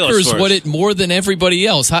make the playoffs first. Why do the Lakers want it more than everybody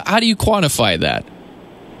else? How do you quantify that?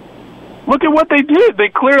 Look at what they did. They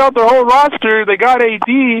cleared out their whole roster. They got AD,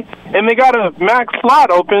 and they got a max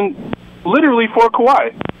slot open literally for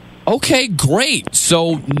Kawhi. Okay, great.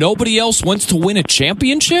 So nobody else wants to win a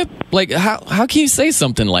championship? Like, how can you say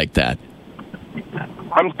something like that?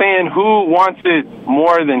 I'm saying who wants it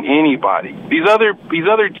more than anybody. These other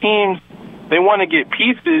teams, they want to get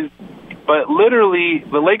pieces, but literally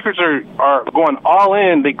the Lakers are going all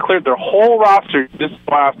in. They cleared their whole roster just to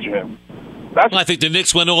go after him. I think the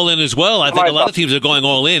Knicks went all in as well. I think a lot of teams are going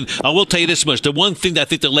all in. I will tell you this much. The one thing that I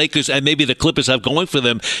think the Lakers and maybe the Clippers have going for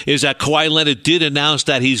them is that Kawhi Leonard did announce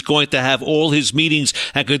that he's going to have all his meetings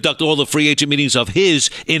and conduct all the free agent meetings of his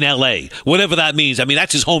in L.A., whatever that means. I mean,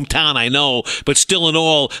 that's his hometown, I know, but still in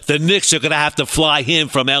all, the Knicks are going to have to fly him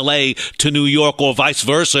from L.A. to New York or vice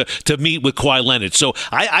versa to meet with Kawhi Leonard. So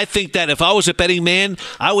I think that if I was a betting man,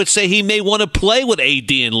 I would say he may want to play with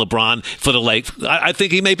AD and LeBron for the Lakers. I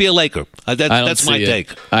think he may be a Laker. That's my take.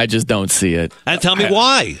 I just don't see it. And tell me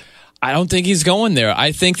why. I don't think he's going there.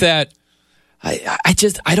 I think that I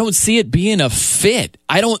don't see it being a fit.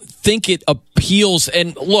 I don't think it appeals.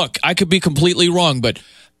 And look, I could be completely wrong, but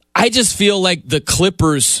I just feel like the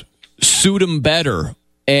Clippers suit him better.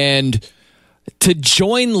 And to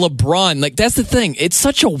join LeBron, like that's the thing. It's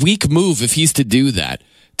such a weak move if he's to do that.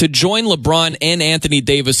 To join LeBron and Anthony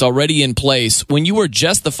Davis already in place when you were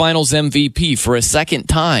just the Finals MVP for a second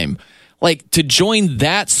time. Like, to join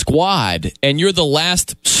that squad and you're the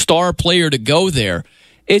last star player to go there,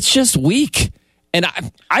 it's just weak. And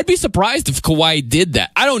I'd be surprised if Kawhi did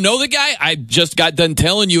that. I don't know the guy. I just got done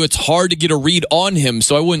telling you it's hard to get a read on him,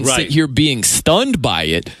 so I wouldn't sit here being stunned by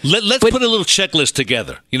it. Let's put a little checklist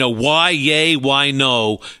together. You know, why yay, why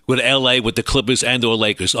no with L.A., with the Clippers and or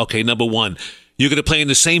Lakers. Okay, number one. You're going to play in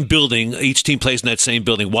the same building. Each team plays in that same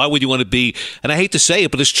building. Why would you want to be, and I hate to say it,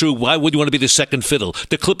 but it's true, why would you want to be the second fiddle?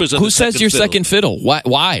 The Clippers are Who says you're second fiddle? Why?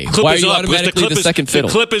 Why are you automatically the second fiddle?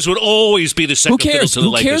 The Clippers would always be the second fiddle to the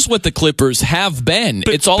Lakers. Who cares what the Clippers have been?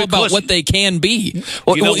 It's all about what they can be.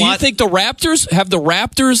 You think the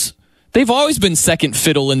Raptors... They've always been second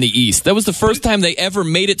fiddle in the East. That was the first time they ever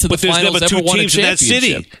made it to the finals, ever won a championship. In that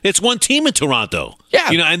city. It's one team in Toronto. Yeah.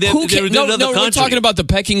 You know, and they're in another country. We're talking about the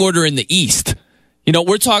pecking order in the East. You know,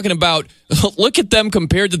 we're talking about, look at them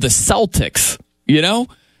compared to the Celtics, you know?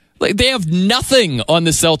 Like, they have nothing on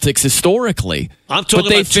the Celtics historically. I'm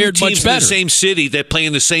talking about two teams in the same city that play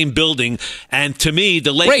in the same building, and to me,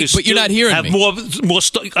 the Lakers but you're not hearing have me. more.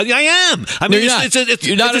 I am. I mean, you're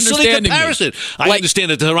not it's a silly comparison. Me. I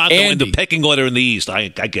understand the Toronto and the pecking order in the East. I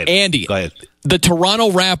get it. Andy, go ahead. The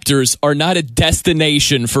Toronto Raptors are not a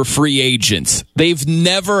destination for free agents. They've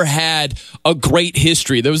never had a great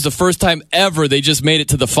history. That was the first time ever they just made it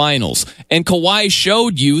to the finals. And Kawhi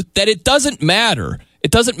showed you that it doesn't matter.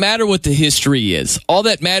 It doesn't matter what the history is. All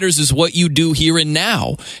that matters is what you do here and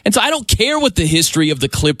now. And so I don't care what the history of the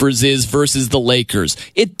Clippers is versus the Lakers.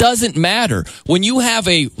 It doesn't matter. When you have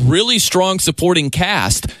a really strong supporting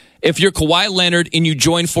cast, if you're Kawhi Leonard and you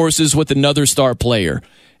join forces with another star player,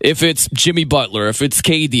 if it's Jimmy Butler, if it's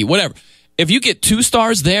KD, whatever, if you get two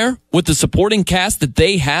stars there with the supporting cast that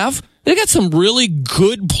they have, they got some really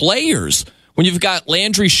good players. When you've got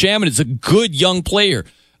Landry Shamet, it's a good young player.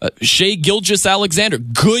 Shai Gilgeous-Alexander,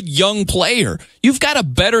 good young player. You've got a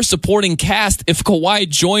better supporting cast if Kawhi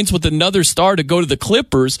joins with another star to go to the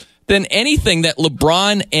Clippers than anything that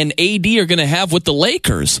LeBron and AD are going to have with the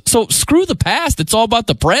Lakers. So screw the past. It's all about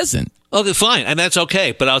the present. Okay, fine, and that's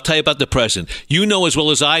okay, but I'll tell you about the present. You know as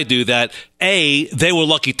well as I do that, A, they were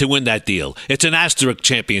lucky to win that deal. It's an asterisk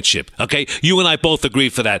championship, okay? You and I both agree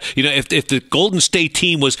for that. You know, if the Golden State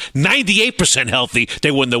team was 98% healthy,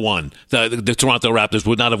 they wouldn't have won. The Toronto Raptors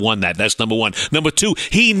would not have won that. That's number one. Number two,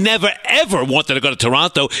 he never, ever wanted to go to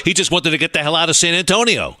Toronto. He just wanted to get the hell out of San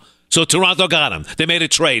Antonio. So Toronto got him. They made a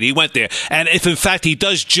trade. He went there. And if, in fact, he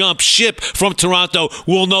does jump ship from Toronto,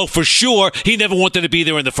 we'll know for sure he never wanted to be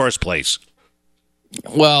there in the first place.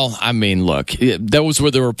 Well, I mean, look, those were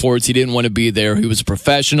the reports. He didn't want to be there. He was a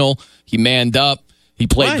professional. He manned up. He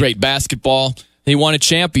played great basketball. He won a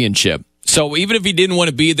championship. So even if he didn't want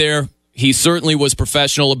to be there, he certainly was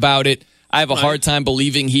professional about it. I have a hard time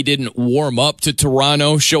believing he didn't warm up to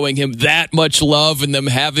Toronto, showing him that much love and them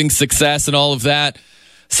having success and all of that.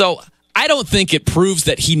 So I don't think it proves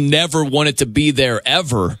that he never wanted to be there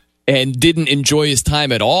ever and didn't enjoy his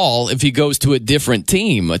time at all if he goes to a different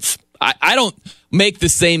team. I don't make the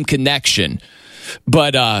same connection.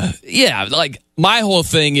 But, yeah, like my whole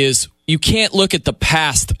thing is you can't look at the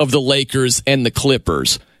past of the Lakers and the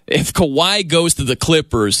Clippers. If Kawhi goes to the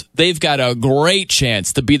Clippers, they've got a great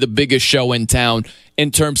chance to be the biggest show in town in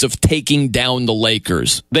terms of taking down the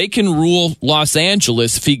Lakers. They can rule Los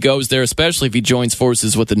Angeles if he goes there, especially if he joins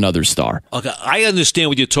forces with another star. Okay, I understand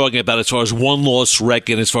what you're talking about as far as one-loss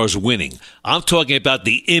record, as far as winning. I'm talking about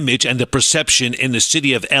the image and the perception in the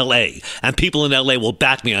city of L.A., and people in L.A. will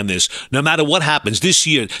back me on this. No matter what happens this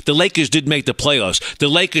year, the Lakers did make the playoffs. The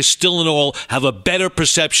Lakers still in all have a better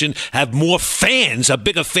perception, have more fans, a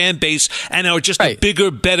bigger fan base, and are just a bigger,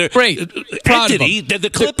 better entity than the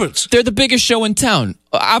Clippers. They're the biggest show in town. down.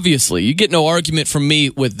 Obviously, you get no argument from me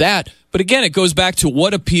with that. But again, it goes back to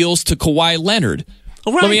what appeals to Kawhi Leonard.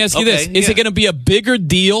 Right. Let me ask you this. Is it going to be a bigger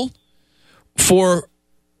deal for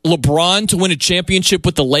LeBron to win a championship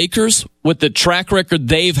with the Lakers with the track record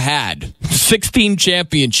they've had, 16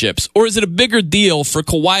 championships? Or is it a bigger deal for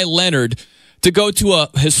Kawhi Leonard to go to a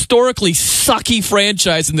historically sucky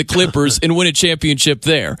franchise in the Clippers and win a championship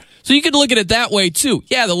there? So you could look at it that way, too.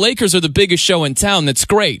 Yeah, the Lakers are the biggest show in town. That's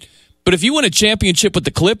great. But if you win a championship with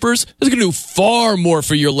the Clippers, it's going to do far more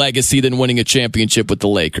for your legacy than winning a championship with the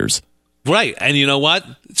Lakers. Right. And you know what?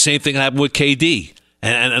 Same thing happened with KD.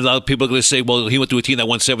 And a lot of people are going to say, well, he went to a team that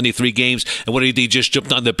won 73 games, and what did he do? Just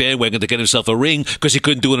jumped on the bandwagon to get himself a ring because he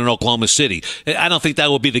couldn't do it in Oklahoma City. I don't think that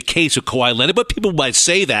will be the case with Kawhi Leonard, but people might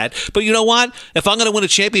say that. But you know what? If I'm going to win a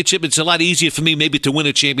championship, it's a lot easier for me maybe to win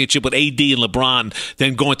a championship with AD and LeBron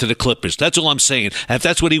than going to the Clippers. That's all I'm saying. And if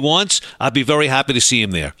that's what he wants, I'd be very happy to see him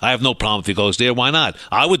there. I have no problem if he goes there. Why not?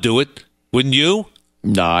 I would do it. Wouldn't you?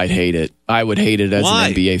 No, I'd hate it. I would hate it as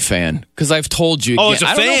an NBA fan. Because I've told you. Oh, as a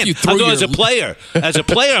fan? I'm talking as a player. As a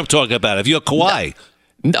player, I'm talking about. If you're Kawhi.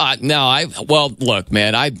 Well, look,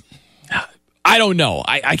 man, I don't know.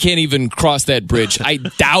 I can't even cross that bridge. I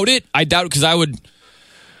doubt it. I doubt it because I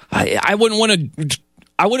wouldn't want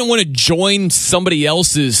to join somebody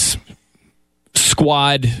else's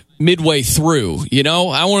squad midway through. You know,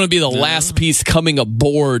 I want to be the last piece coming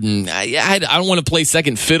aboard, and I don't want to play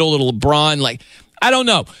second fiddle to LeBron. Like, I don't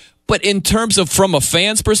know. But in terms of from a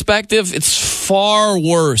fan's perspective, it's far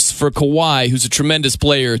worse for Kawhi, who's a tremendous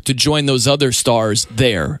player, to join those other stars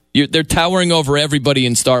there. They're towering over everybody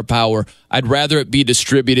in star power. I'd rather it be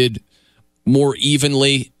distributed more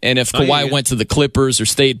evenly. And if Kawhi went to the Clippers or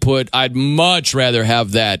stayed put, I'd much rather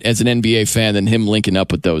have that as an NBA fan than him linking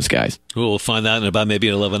up with those guys. We'll find out in about maybe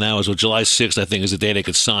 11 hours. Well, July 6th, I think, is the day they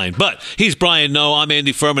could sign. But he's Brian Noe. I'm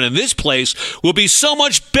Andy Furman. And this place will be so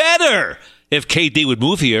much better if KD would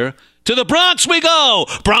move here. To the Bronx we go.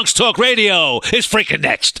 Bronx Talk Radio is freaking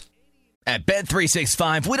next. At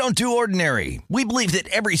Bet365, we don't do ordinary. We believe that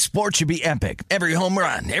every sport should be epic. Every home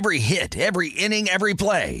run, every hit, every inning, every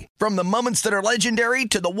play. From the moments that are legendary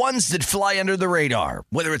to the ones that fly under the radar.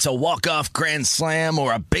 Whether it's a walk-off grand slam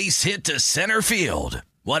or a base hit to center field.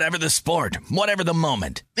 Whatever the sport, whatever the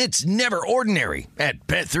moment. It's never ordinary at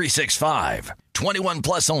Bet365. 21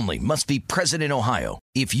 plus only. Must be present in Ohio.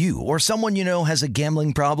 If you or someone you know has a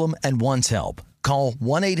gambling problem and wants help, call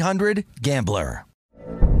 1-800-GAMBLER.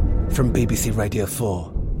 From BBC Radio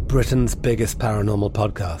 4, Britain's biggest paranormal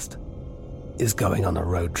podcast is going on a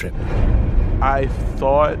road trip. I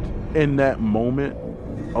thought in that moment,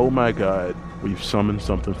 oh my God, we've summoned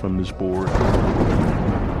something from this board.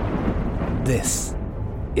 This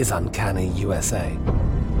is Uncanny USA.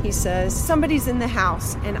 He says, somebody's in the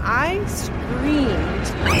house, and I screamed.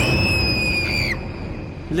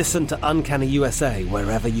 Listen to Uncanny USA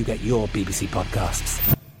wherever you get your BBC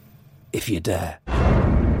podcasts, if you dare.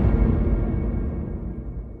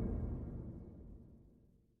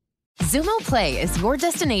 Xumo Play is your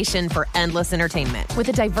destination for endless entertainment. With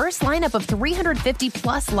a diverse lineup of 350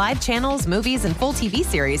 plus live channels, movies, and full TV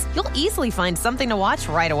series, you'll easily find something to watch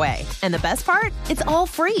right away. And the best part? It's all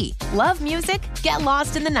free. Love music? Get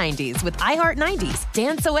lost in the 90s with iHeart 90s,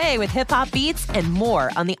 dance away with hip-hop beats, and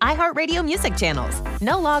more on the iHeartRadio music channels.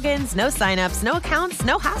 No logins, no signups, no accounts,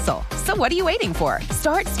 no hassle. So what are you waiting for?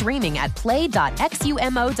 Start streaming at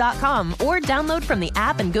play.xumo.com or download from the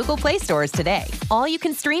app and Google Play stores today. All you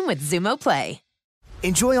can stream with Xumo Play.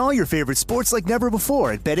 Enjoy all your favorite sports like never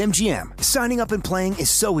before at BetMGM. Signing up and playing is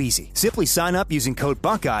so easy. Simply sign up using code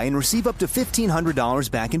Buckeye and receive up to $1,500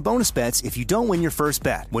 back in bonus bets if you don't win your first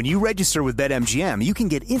bet. When you register with BetMGM, you can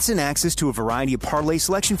get instant access to a variety of parlay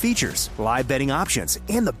selection features, live betting options,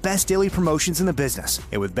 and the best daily promotions in the business.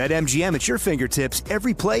 And with BetMGM at your fingertips,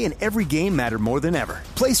 every play and every game matter more than ever.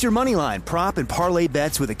 Place your moneyline, prop, and parlay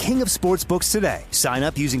bets with the king of sportsbooks today. Sign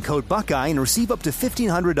up using code Buckeye and receive up to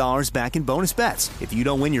 $1,500 back in bonus bets if you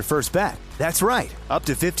don't win your first bet. That's right, up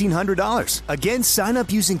to $1,500. Again, sign up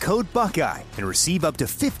using code Buckeye and receive up to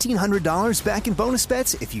 $1,500 back in bonus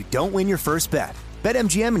bets if you don't win your first bet.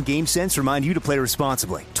 BetMGM and GameSense remind you to play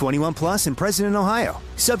responsibly. 21 plus and present in Ohio.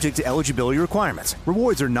 Subject to eligibility requirements.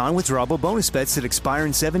 Rewards are non-withdrawable bonus bets that expire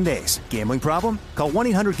in 7 days. Gambling problem? Call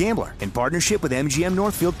 1-800-GAMBLER in partnership with MGM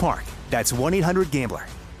Northfield Park. That's 1-800-GAMBLER.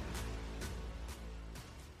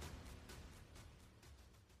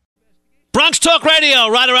 Bronx Talk Radio,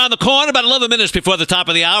 right around the corner, about 11 minutes before the top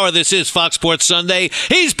of the hour. This is Fox Sports Sunday.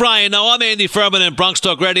 He's Brian Noah. I'm Andy Furman, and Bronx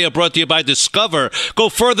Talk Radio brought to you by Discover. Go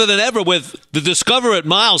further than ever with the Discover at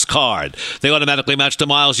Miles card. They automatically match the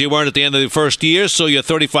miles you earn at the end of the first year, so your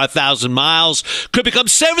 35,000 miles could become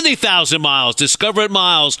 70,000 miles. Discover at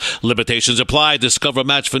Miles. Limitations apply. Discover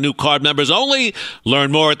match for new card members only.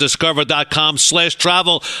 Learn more at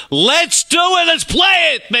discover.com/travel. Let's do it. Let's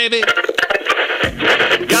play it, baby.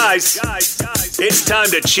 Guys, it's time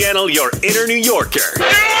to channel your inner New Yorker.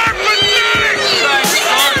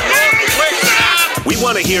 We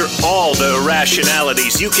want to hear all the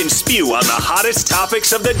irrationalities you can spew on the hottest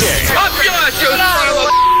topics of the day. Up yours, you son of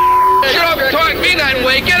a... Shut up, talk me that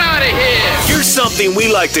way. Get out of here. Here's something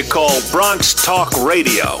we like to call Bronx Talk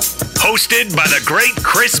Radio. Hosted by the great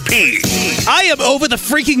Chris P. I am over the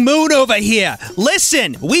freaking moon over here.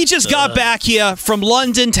 Listen, we just got back here from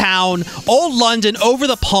London town, old London, over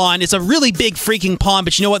the pond. It's a really big freaking pond,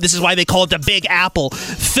 but you know what? This is why they call it the Big Apple.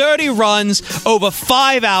 30 runs over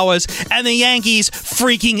 5 hours, and the Yankees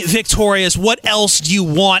freaking victorious. What else do you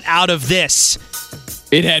want out of this?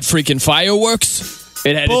 It had freaking fireworks.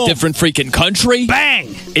 It had Boom. a different freaking country.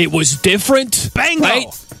 Bang! It was different. Bango! Right?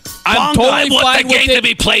 I'm Bongo. totally I want fine the game with to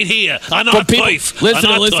be played here on our turf.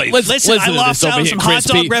 Listen, Listen, I lost out on some hot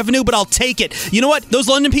dog revenue, but I'll take it. You know what? Those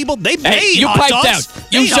London people, they made you hot pipe dogs. down.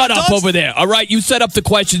 You shut up over there, all right? You set up the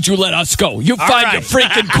questions. You let us go. You find your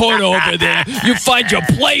freaking corner over there. You find your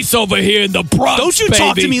place over here in the Bronx, Don't you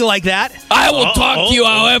talk to me like that. I will talk to you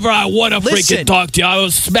however I want to Listen. freaking talk to you. I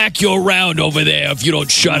will smack you around over there if you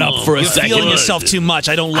don't shut up for a second. You're feeling yourself too much.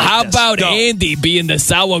 I don't like How this. about Go. Andy being the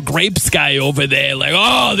sour grapes guy over there? Like,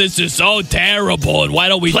 oh, this is so terrible, and why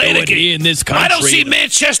don't we do it here in this country? I don't see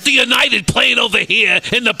Manchester United playing over here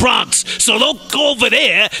in the Bronx, so don't go over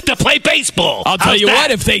there to play baseball. I'll tell you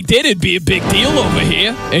what, if they did, it'd be a big deal over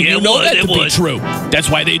here, and Yeah, you know that it to be would. true. That's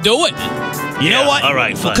why they do it. You know what? All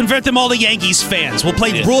right, we'll fine. convert them all to Yankees fans. We'll play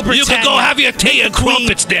Yeah. Rule Britannia. You can go have your tea and Queen.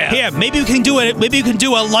 crumpets there. Here, maybe we can do it. Maybe you can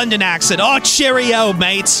do a London accent. Oh, cheerio,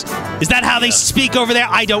 mates. Is that how they speak over there?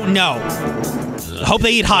 I don't know. Hope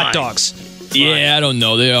they eat hot dogs. Yeah, I don't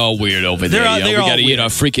know. They're all weird over there. They're We all got to eat weird. our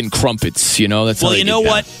freaking crumpets, you know? That's how Well, they you get know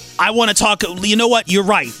down. what? I want to talk. You know what? You're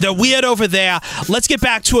right. They're weird over there. Let's get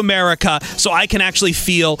back to America so I can actually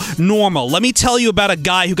feel normal. Let me tell you about a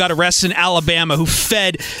guy who got arrested in Alabama who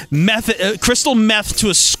fed crystal meth to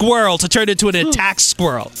a squirrel to turn it into an attack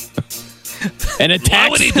squirrel. An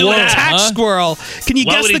attack would he do squirrel, that? Attack huh? squirrel. Can you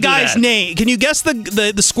Why guess would he the do guy's that? name? Can you guess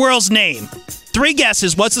the squirrel's name? 3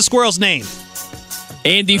 guesses. What's the squirrel's name?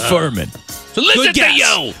 Andy Furman. So listen Good to guess.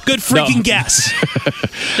 you. Good freaking No. guess.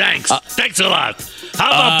 Thanks. Thanks a lot. How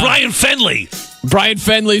about Brian Fenley? Brian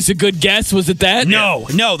Fenley's a good guess. Was it that? No.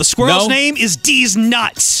 The squirrel's No? name is D's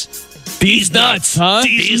Nuts. These nuts, huh?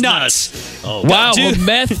 D's Nuts. Oh, Wow, Dude. a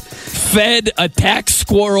meth-fed attack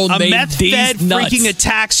squirrel A named meth-fed D's Nuts. freaking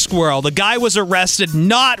attack squirrel. The guy was arrested,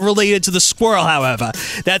 not related to the squirrel, however.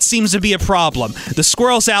 That seems to be a problem. The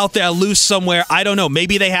squirrel's out there loose somewhere. I don't know.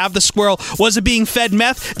 Maybe they have the squirrel. Was it being fed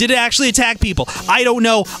meth? Did it actually attack people? I don't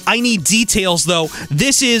know. I need details, though.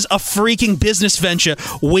 This is a freaking business venture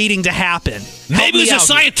waiting to happen. Help Maybe it me was a out here.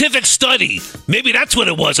 scientific study. Maybe that's what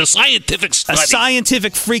it was, a scientific A study.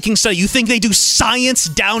 scientific freaking study. You think they do science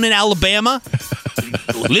down in Alabama?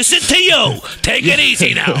 Listen to you. Take it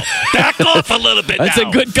easy now. Back off a little bit That's now.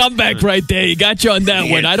 a good comeback right there. You got you on that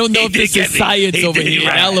Yeah, one. I don't know he if did this get is me. science He over did, here in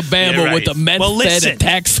right. Alabama You're right. with a meth-fed listen.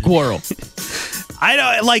 attack squirrel. I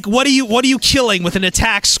don't like. What are you killing with an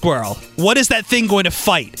attack squirrel? What is that thing going to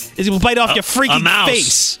fight? Is it will bite off your freaking a mouse.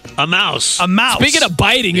 face? A mouse. A mouse. Speaking of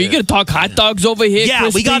biting, are you going to talk hot dogs over here? Yeah,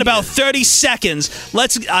 we Christy? got about 30 seconds.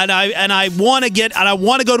 Let's and I want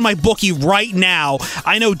to go to my bookie right now.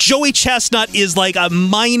 I know Joey Chestnut is like a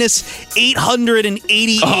minus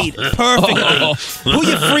 888 perfectly. Who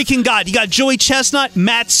you freaking got? You got Joey Chestnut,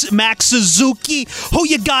 Max Suzuki. Who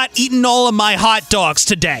you got eating all of my hot dogs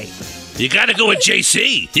today? You got to go with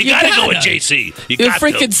JC. You got to go with JC. You You're a got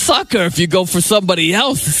freaking to. sucker if you go for somebody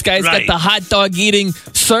else. This guy's Right. got the hot dog eating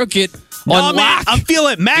circuit No, on man, lock. I'm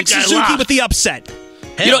feeling it. Max You got Suzuki lock. with the upset.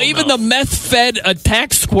 You know, Hell even no. the meth-fed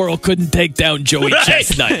attack squirrel couldn't take down Joey Right.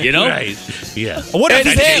 Chestnut, you know? Right. Yeah. What if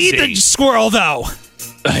And he him. eat the squirrel though?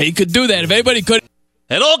 He could do that. If anybody could.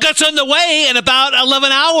 It all gets underway in about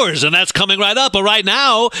 11 hours, and that's coming right up. But right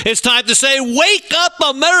now, it's time to say, wake up,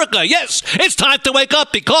 America. Yes, it's time to wake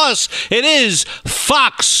up because it is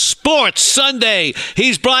Fox Sports Sunday.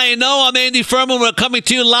 He's Brian Noah. I'm Andy Furman. We're coming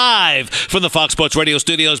to you live from the Fox Sports Radio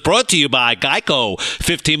studios, brought to you by Geico.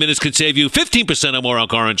 15 minutes can save you 15% or more on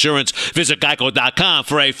car insurance. Visit geico.com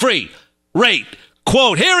for a free rate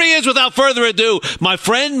Quote, here he is without further ado, my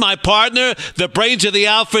friend, my partner, the brains of the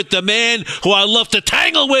outfit, the man who I love to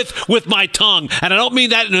tangle with my tongue. And I don't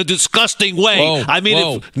mean that in a disgusting way. Whoa, I mean,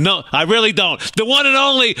 whoa. No, I really don't. The one and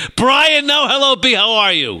only Brian No. Hello, B. How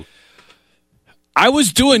are you? I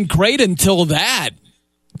was doing great until that.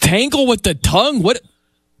 Tangle with the tongue? What?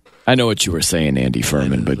 I know what you were saying, Andy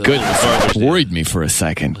Furman, but goodness, worried me for a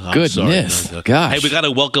second. Goodness. Sorry. Gosh. Hey, we got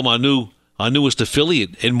to welcome our newest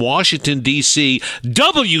affiliate in Washington, D.C.,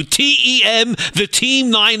 WTEM, the Team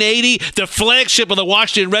 980, the flagship of the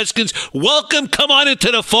Washington Redskins. Welcome. Come on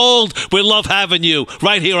into the fold. We love having you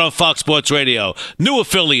right here on Fox Sports Radio. New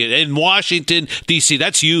affiliate in Washington, D.C.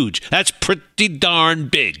 That's huge. That's pretty darn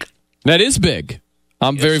big. That is big.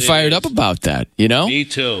 I'm very fired up about that, you know? Me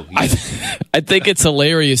too. I think it's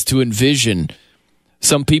hilarious to envision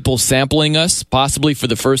some people sampling us, possibly for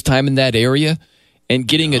the first time in that area, and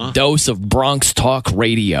getting a dose of Bronx Talk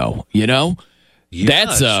Radio, you know? Yeah,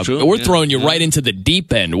 That's true. we're throwing you right into the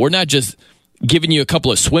deep end. We're not just giving you a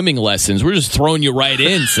couple of swimming lessons. We're just throwing you right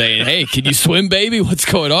in saying, hey, can you swim, baby? What's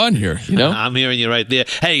going on here? You know? I'm hearing you right there.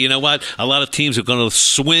 Hey, you know what? A lot of teams are going to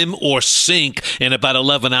swim or sink in about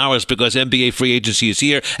 11 hours because NBA free agency is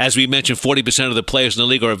here. As we mentioned, 40% of the players in the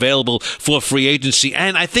league are available for free agency.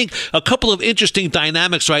 And I think a couple of interesting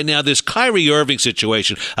dynamics right now. This Kyrie Irving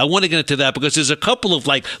situation. I want to get into that because there's a couple of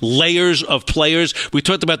layers of players. We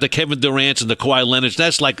talked about the Kevin Durant's and the Kawhi Leonard's.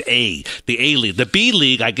 That's like the A league. The B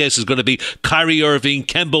league, I guess, is going to be Kyrie Irving,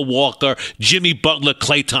 Kemba Walker, Jimmy Butler,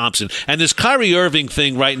 Klay Thompson. And this Kyrie Irving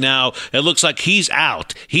thing right now, it looks like he's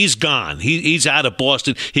out. He's gone. He's out of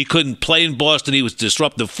Boston. He couldn't play in Boston. He was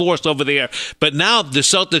disruptive force over there. But now the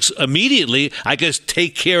Celtics immediately, I guess,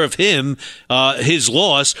 take care of him, his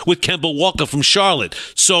loss, with Kemba Walker from Charlotte.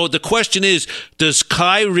 So the question is, does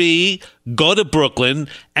Kyrie go to Brooklyn,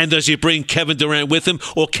 and does he bring Kevin Durant with him,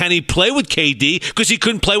 or can he play with KD because he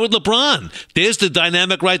couldn't play with LeBron? There's the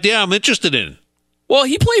dynamic right there I'm interested in. Well,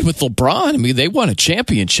 he played with LeBron. I mean, they won a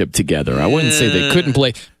championship together. I wouldn't say they couldn't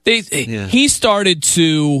play. He started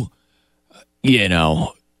to,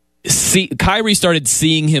 Kyrie started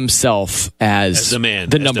seeing himself as the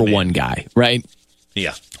man, the number one guy, right?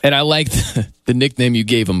 Yeah. And I liked the nickname you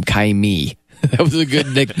gave him, Kai-Me. That was a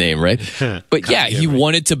good nickname, right? But yeah, he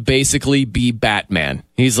wanted to basically be Batman.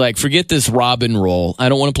 He's like, forget this Robin role. I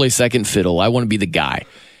don't want to play second fiddle. I want to be the guy.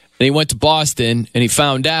 And he went to Boston, and he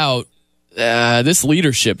found out this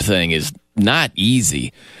leadership thing is not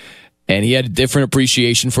easy. And he had a different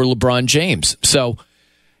appreciation for LeBron James. So,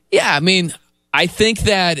 yeah, I mean, I think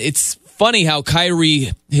that it's funny how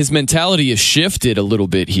Kyrie, his mentality has shifted a little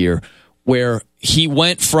bit here, where he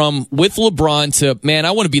went from with LeBron to, man,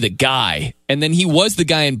 I want to be the guy. And then he was the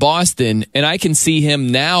guy in Boston, and I can see him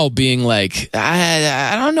now being like,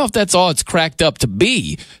 I don't know if that's all it's cracked up to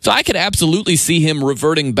be. So I could absolutely see him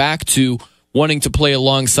reverting back to wanting to play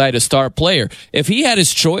alongside a star player. If he had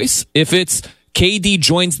his choice, if it's KD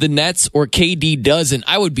joins the Nets or KD doesn't,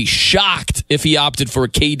 I would be shocked if he opted for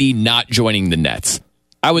KD not joining the Nets.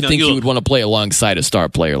 I would think he would want to play alongside a star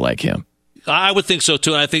player like him. I would think so,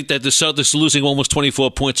 too. And I think that the Celtics are losing almost 24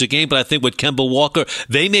 points a game. But I think with Kemba Walker,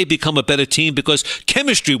 they may become a better team because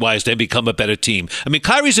chemistry-wise, they become a better team. I mean,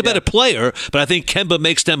 Kyrie's a better player, but I think Kemba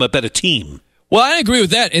makes them a better team. Well, I agree with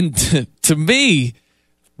that. And to me,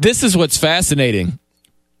 this is what's fascinating.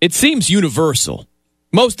 It seems universal.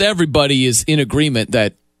 Most everybody is in agreement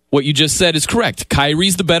that what you just said is correct.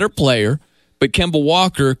 Kyrie's the better player, but Kemba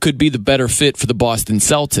Walker could be the better fit for the Boston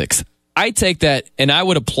Celtics. I take that and I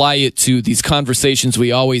would apply it to these conversations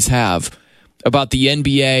we always have about the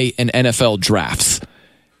NBA and NFL drafts.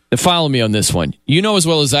 Now follow me on this one. You know as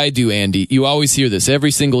well as I do, Andy, you always hear this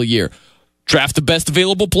every single year. Draft the best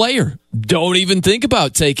available player. Don't even think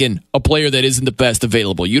about taking a player that isn't the best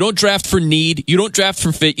available. You don't draft for need. You don't draft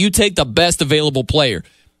for fit. You take the best available player.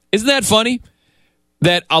 Isn't that funny?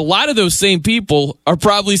 That a lot of those same people are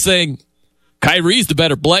probably saying, Kyrie's the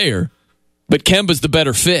better player, but Kemba's the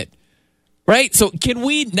better fit. Right? So can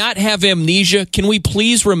we not have amnesia? Can we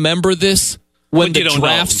please remember this when the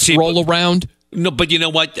drafts roll around? No, but you know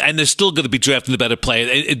what? And they're still going to be drafting the better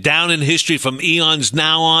player. Down in history from eons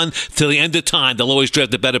now on till the end of time, they'll always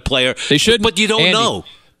draft the better player. They should. But you don't know.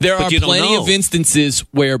 There are plenty of instances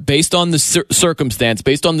where, based on the circumstance,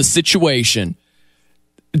 based on the situation,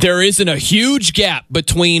 there isn't a huge gap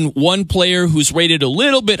between one player who's rated a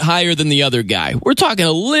little bit higher than the other guy. We're talking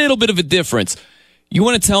a little bit of a difference. You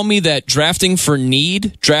want to tell me that drafting for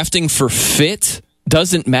need, drafting for fit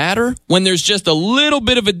doesn't matter when there's just a little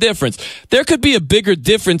bit of a difference? There could be a bigger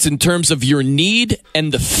difference in terms of your need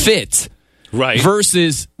and the fit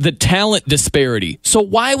versus the talent disparity. So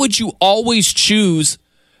why would you always choose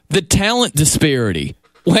the talent disparity.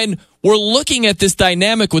 When we're looking at this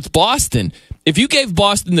dynamic with Boston, if you gave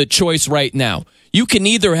Boston the choice right now, you can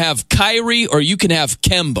either have Kyrie or you can have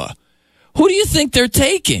Kemba. Who do you think they're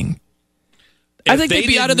taking? I think they'd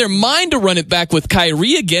be out of their mind to run it back with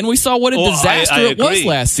Kyrie again. We saw what a disaster it was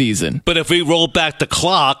last season. But if we roll back the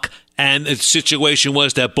clock and the situation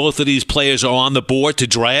was that both of these players are on the board to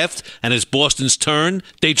draft and it's Boston's turn,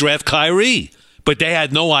 they draft Kyrie. But they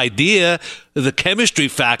had no idea the chemistry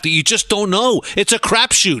factor. You just don't know. It's a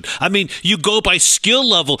crapshoot. I mean, you go by skill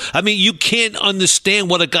level. I mean, you can't understand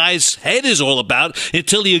what a guy's head is all about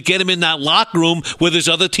until you get him in that locker room with his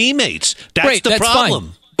other teammates. That's the problem.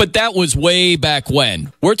 Fine. But that was way back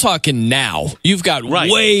when. We're talking now. You've got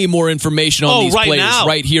way more information on these players now.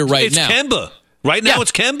 Right here, right now. It's Kemba. Right now,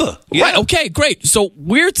 it's Kemba. Yeah. Right. Okay, great. So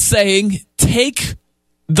we're saying take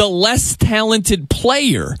the less talented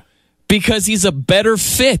player because he's a better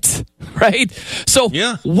fit, right? So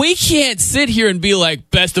we can't sit here and be like,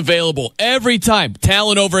 best available every time,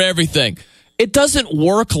 talent over everything. It doesn't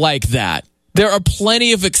work like that. There are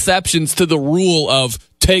plenty of exceptions to the rule of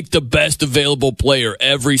take the best available player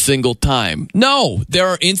every single time. No, there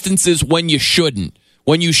are instances when you shouldn't,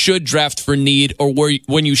 when you should draft for need or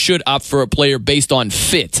when you should opt for a player based on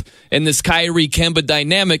fit. And this Kyrie-Kemba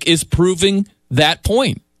dynamic is proving that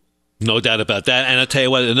point. No doubt about that. And I'll tell you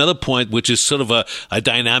what, another point, which is sort of a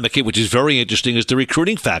dynamic, which is very interesting, is the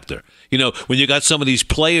recruiting factor. You know, when you got some of these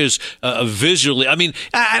players visually, I mean,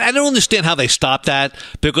 I don't understand how they stop that,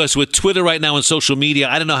 because with Twitter right now and social media,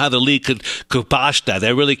 I don't know how the league could kibosh that.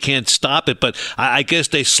 They really can't stop it, but I guess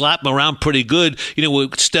they slap them around pretty good. You know,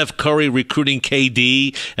 with Steph Curry recruiting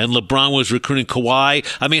KD and LeBron was recruiting Kawhi.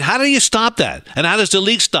 I mean, how do you stop that? And how does the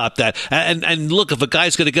league stop that? And look, if a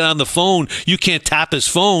guy's going to get on the phone, you can't tap his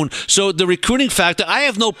phone. So the recruiting factor, I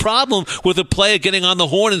have no problem with a player getting on the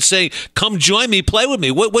horn and saying, come join me, play with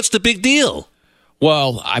me. What's the big deal?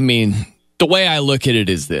 Well, I mean, the way I look at it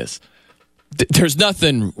is this. There's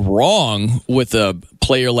nothing wrong with a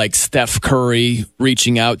player like Steph Curry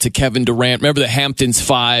reaching out to Kevin Durant. Remember the Hamptons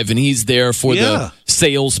 5, and he's there for the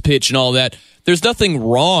sales pitch and all that. There's nothing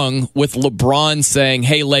wrong with LeBron saying,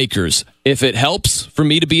 hey, Lakers, if it helps for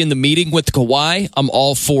me to be in the meeting with Kawhi, I'm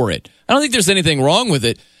all for it. I don't think there's anything wrong with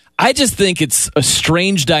it. I just think it's a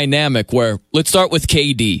strange dynamic where, let's start with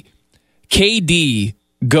KD. KD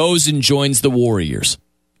goes and joins the Warriors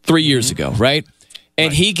 3 years ago, right?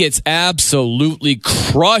 And he gets absolutely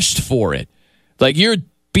crushed for it. Like you're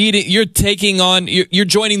joining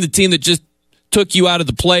the team that just took you out of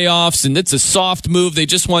the playoffs, and it's a soft move. They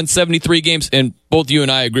just won 73 games, and both you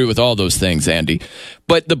and I agree with all those things, Andy.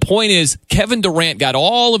 But the point is, Kevin Durant got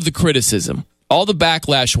all of the criticism. All the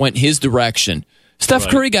backlash went his direction. Steph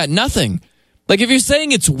Curry got nothing. Like, if you're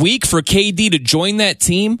saying it's weak for KD to join that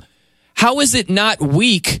team, how is it not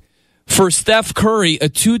weak for Steph Curry, a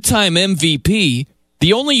two-time MVP,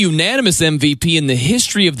 the only unanimous MVP in the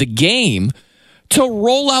history of the game, to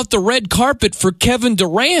roll out the red carpet for Kevin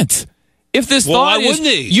Durant? If this thought is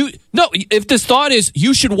if this thought is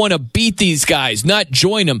you should want to beat these guys, not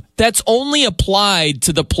join them, that's only applied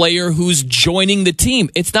to the player who's joining the team.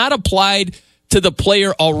 It's not applied to the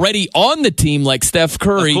player already on the team like Steph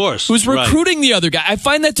Curry, who's recruiting the other guy. I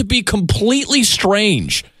find that to be completely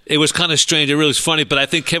strange. It was kind of strange. It really was funny, but I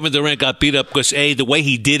think Kevin Durant got beat up because, A, the way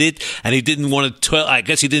he did it, and he didn't want to tell, I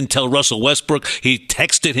guess he didn't tell Russell Westbrook. He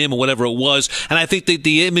texted him or whatever it was. And I think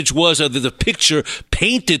the image was, or the picture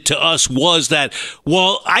painted to us was that,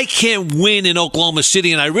 well, I can't win in Oklahoma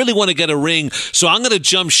City, and I really want to get a ring, so I'm going to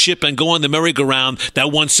jump ship and go on the merry-go-round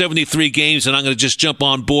that won 73 games, and I'm going to just jump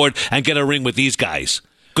on board and get a ring with these guys.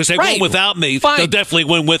 Because they won without me, they'll definitely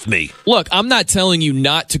win with me. Look, I'm not telling you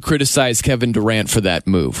not to criticize Kevin Durant for that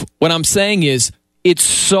move. What I'm saying is it's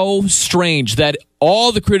so strange that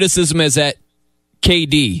all the criticism is at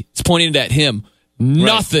KD. It's pointed at him.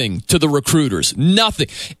 Nothing to the recruiters. Nothing.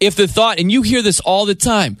 If the thought, and you hear this all the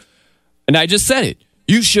time, and I just said it,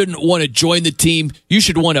 you shouldn't want to join the team. You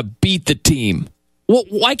should want to beat the team. Well,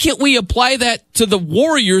 why can't we apply that to the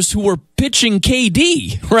Warriors who were pitching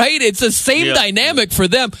KD, right? It's the same dynamic for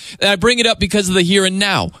them. And I bring it up because of the here and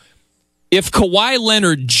now. If Kawhi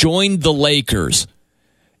Leonard joined the Lakers,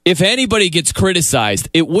 if anybody gets criticized,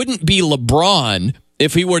 it wouldn't be LeBron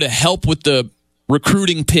if he were to help with the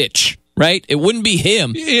recruiting pitch, right? It wouldn't be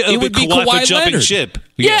him. It would be Kawhi Leonard. Ship.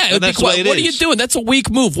 Yeah, it would be Kawhi. What are you doing? That's a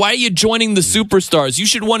weak move. Why are you joining the superstars? You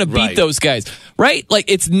should want to beat those guys, right?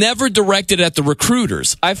 Like, it's never directed at the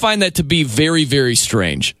recruiters. I find that to be very, very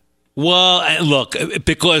strange. Well, look,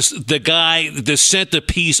 because the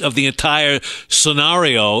centerpiece of the entire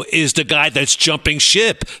scenario is the guy that's jumping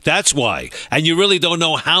ship. That's why. And you really don't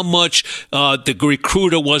know how much the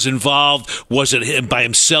recruiter was involved. Was it him by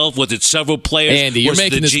himself? Was it several players? Andy, you're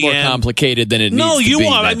making this more complicated than it needs to be. No, you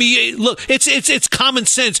are. Man. I mean, look, it's common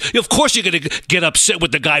sense. Of course you're going to get upset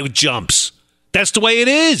with the guy who jumps. That's the way it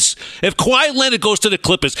is. If Kawhi Leonard goes to the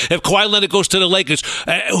Clippers, if Kawhi Leonard goes to the Lakers,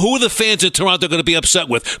 who are the fans in Toronto going to be upset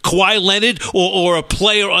with? Kawhi Leonard or a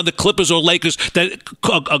player on the Clippers or Lakers that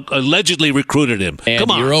allegedly recruited him? Andy,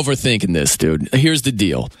 come on. You're overthinking this, dude. Here's the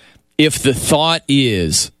deal. If the thought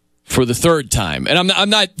is for the third time, and I'm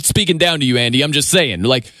not speaking down to you, Andy, I'm just saying,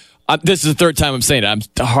 this is the third time I'm saying it.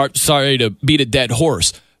 I'm sorry to beat a dead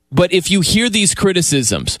horse. But if you hear these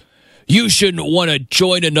criticisms, you shouldn't want to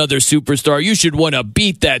join another superstar. You should want to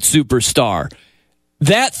beat that superstar.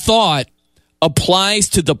 That thought applies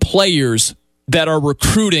to the players that are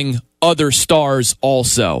recruiting other stars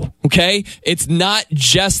also, okay? It's not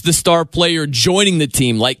just the star player joining the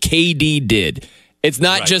team like KD did. It's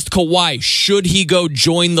not just Kawhi. Should he go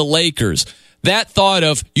join the Lakers? That thought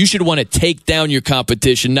of you should want to take down your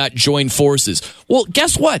competition, not join forces. Well,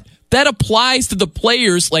 guess what? That applies to the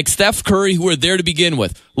players like Steph Curry, who are there to begin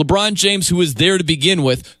with, LeBron James, who is there to begin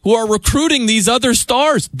with, who are recruiting these other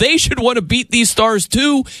stars. They should want to beat these stars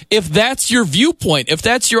too, if that's your viewpoint, if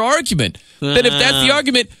that's your argument. Then if that's the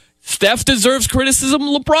argument, Steph deserves criticism,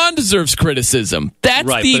 LeBron deserves criticism. That's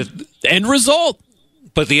the end result.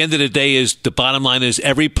 But the end of the day is the bottom line is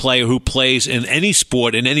every player who plays in any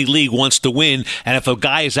sport, in any league, wants to win. And if a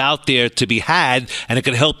guy is out there to be had and it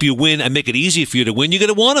can help you win and make it easy for you to win, you're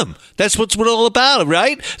going to want him. That's what it's all about,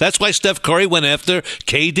 right? That's why Steph Curry went after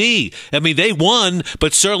KD. I mean, they won,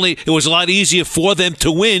 but certainly it was a lot easier for them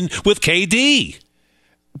to win with KD.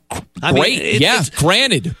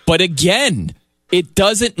 Granted. But again, it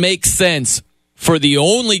doesn't make sense for the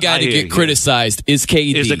only guy to get criticized is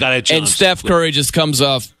KD. Is the guy that and Steph Curry just comes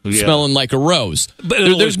off smelling like a rose. But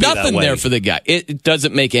there's nothing there for the guy. It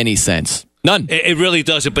doesn't make any sense. None. It really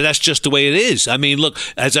doesn't, but that's just the way it is. I mean, look,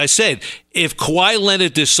 as I said, if Kawhi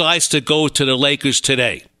Leonard decides to go to the Lakers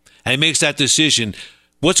today and makes that decision,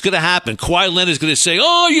 what's going to happen? Kawhi Leonard's going to say,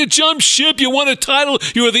 oh, you jumped ship, you won a title,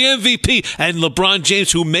 you were the MVP. And LeBron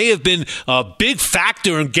James, who may have been a big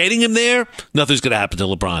factor in getting him there, nothing's going to happen to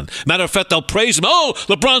LeBron. Matter of fact, they'll praise him. Oh,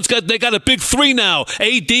 they got a big three now.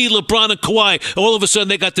 AD, LeBron, and Kawhi. All of a sudden,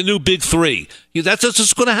 they got the new big three. That's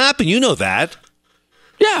what's going to happen. You know that.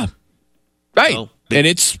 Yeah. Right. So, and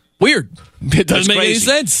it's weird. It doesn't make any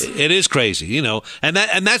sense. It is crazy, and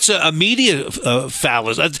that's a media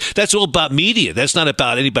fallacy. That's all about media. That's not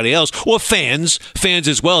about anybody else or fans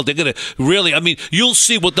as well. They're gonna really. I mean, you'll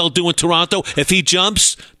see what they'll do in Toronto. If he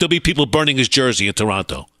jumps, there'll be people burning his jersey in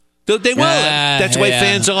Toronto. They will. That's the way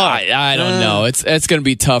fans are. I don't know. It's going to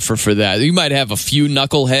be tougher for that. You might have a few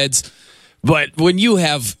knuckleheads, but when you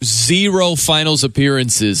have 0 finals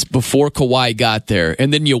appearances before Kawhi got there,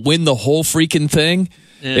 and then you win the whole freaking thing.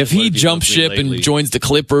 If he jumps ship and joins the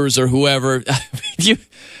Clippers or whoever,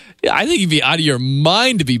 I think you'd be out of your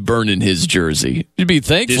mind to be burning his jersey. You'd be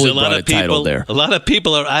thankful he brought a title there. A lot of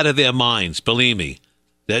people are out of their minds, believe me.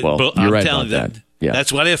 You're right about that. Yeah.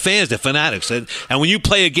 That's why they're fans. They're fanatics. And when you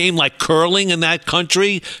play a game like curling in that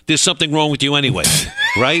country, there's something wrong with you anyway,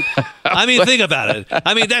 right? I mean, think about it.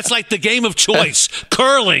 I mean, that's like the game of choice.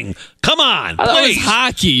 Curling. Come on, please.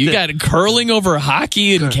 Hockey. You got curling over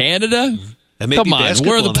hockey in Canada? Come on,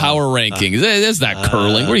 where are the power rankings? That's not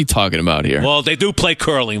curling. What are you talking about here? Well, they do play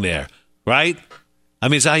curling there, right? I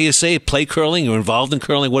mean, is that how you say it? Play curling? You're involved in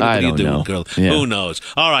curling? What do you do in curling? Yeah. Who knows?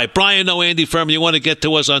 All right, Brian No, Andy Furman. You want to get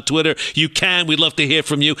to us on Twitter? You can. We'd love to hear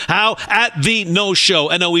from you. How? At The No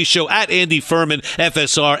Show, NOE Show, at Andy Furman,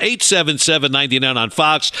 FSR, 877-99 on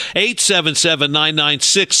Fox,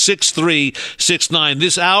 877-996-6369.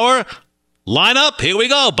 This hour... Line up. Here we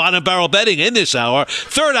go. Bottom barrel betting in this hour.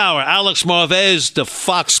 Third hour, Alex Marvez, the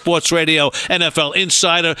Fox Sports Radio NFL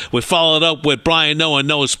Insider. We followed up with Brian Noah,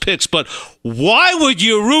 Noah's picks. But why would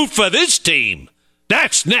you root for this team?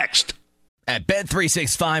 That's next. At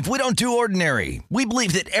Bet365, we don't do ordinary. We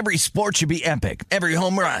believe that every sport should be epic. Every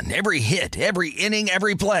home run, every hit, every inning,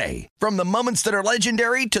 every play. From the moments that are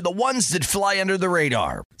legendary to the ones that fly under the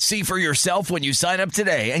radar. See for yourself when you sign up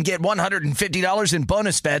today and get $150 in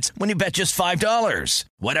bonus bets when you bet just $5.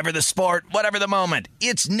 Whatever the sport, whatever the moment,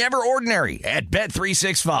 it's never ordinary at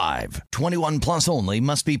Bet365. 21 plus only.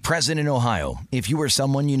 Must be present in Ohio. If you or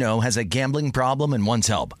someone you know has a gambling problem and wants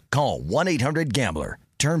help, call 1-800-GAMBLER.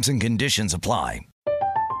 Terms and conditions apply.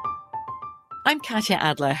 I'm Katya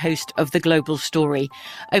Adler, host of The Global Story.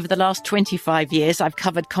 Over the last 25 years, I've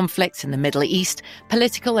covered conflicts in the Middle East,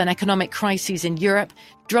 political and economic crises in Europe,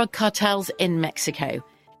 drug cartels in Mexico.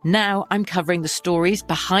 Now I'm covering the stories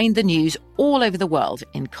behind the news all over the world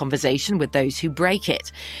in conversation with those who break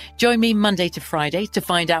it. Join me Monday to Friday to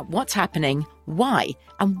find out what's happening, why,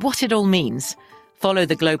 and what it all means. Follow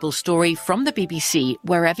The Global Story from the BBC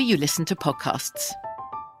wherever you listen to podcasts.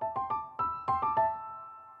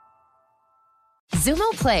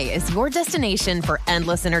 Xumo Play is your destination for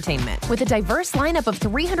endless entertainment. With a diverse lineup of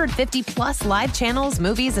 350 plus live channels,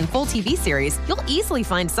 movies, and full TV series, you'll easily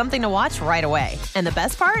find something to watch right away. And the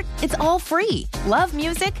best part? It's all free. Love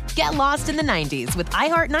music? Get lost in the 90s with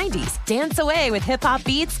iHeart 90s, dance away with hip-hop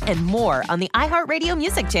beats, and more on the iHeartRadio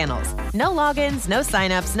music channels. No logins, no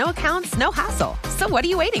signups, no accounts, no hassle. So what are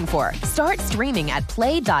you waiting for? Start streaming at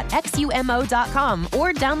play.xumo.com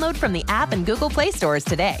or download from the app and Google Play stores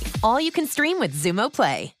today. All you can stream with Xumo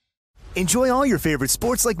Play. Enjoy all your favorite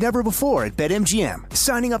sports like never before at BetMGM.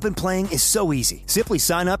 Signing up and playing is so easy. Simply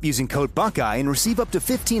sign up using code Buckeye and receive up to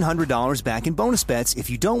 $1,500 back in bonus bets if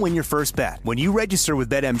you don't win your first bet. When you register with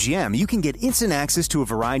BetMGM, you can get instant access to a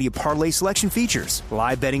variety of parlay selection features,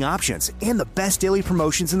 live betting options, and the best daily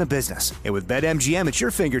promotions in the business. And with BetMGM at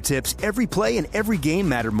your fingertips, every play and every game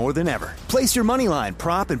matter more than ever. Place your moneyline,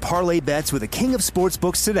 prop, and parlay bets with the king of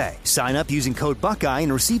sportsbooks today. Sign up using code Buckeye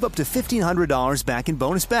and receive up to $1,500 back in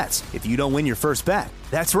bonus bets if you don't win your first bet.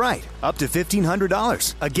 That's right, up to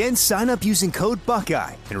 $1,500. Again, sign up using code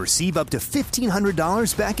Buckeye and receive up to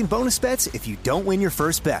 $1,500 back in bonus bets if you don't win your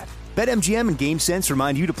first bet. BetMGM and GameSense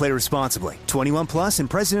remind you to play responsibly. 21 plus and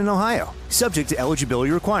present in Ohio. Subject to eligibility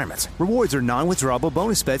requirements. Rewards are non-withdrawable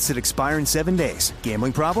bonus bets that expire in 7 days.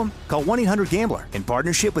 Gambling problem? Call 1-800-GAMBLER in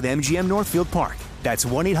partnership with MGM Northfield Park. That's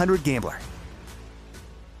 1-800-GAMBLER.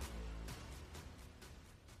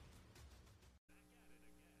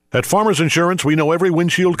 At Farmers Insurance, we know every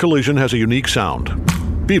windshield collision has a unique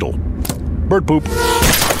sound. Beetle. Bird poop.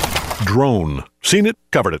 Drone. Seen it,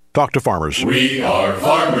 covered it. Talk to Farmers. We are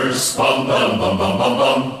Farmers. Bum, bum, bum, bum, bum,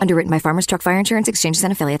 bum. Underwritten by Farmers Truck Fire Insurance Exchanges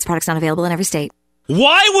and Affiliates. Products not available in every state.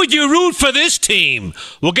 Why would you root for this team?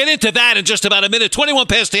 We'll get into that in just about a minute. 21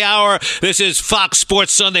 past the hour. This is Fox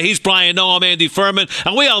Sports Sunday. He's Brian Noah. I'm Andy Furman.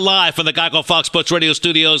 And we are live from the Geico Fox Sports Radio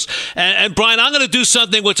studios. And Brian, I'm going to do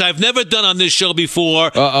something which I've never done on this show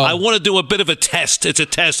before. I want to do a bit of a test. It's a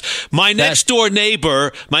test. My next door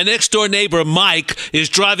neighbor, Mike, is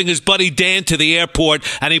driving his buddy Dan to the airport,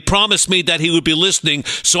 and he promised me that he would be listening.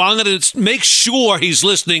 So I'm going to make sure he's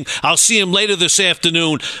listening. I'll see him later this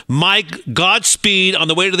afternoon. Mike, Godspeed on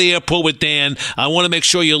the way to the airport with Dan. I want to make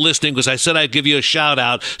sure you're listening because I said I'd give you a shout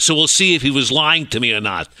out. So we'll see if he was lying to me or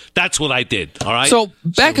not. That's what I did. All right. So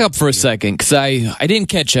back up for a second because I didn't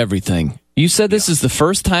catch everything. You said this is the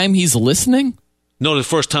first time he's listening? No, the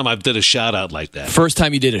first time I've did a shout out like that. First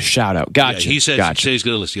time you did a shout out. Gotcha. Yeah, he said he's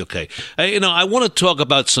going to listen. Okay. I want to talk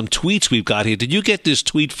about some tweets we've got here. Did you get this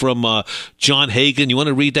tweet from John Hagan? You want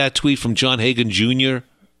to read that tweet from John Hagan Jr.?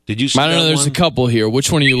 Did you see that one? I don't know. There's a couple here.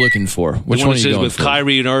 Which one are you looking for? Which one are you going with for?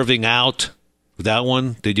 Kyrie and Irving out. That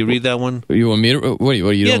one? Did you read that one? You want me to? What?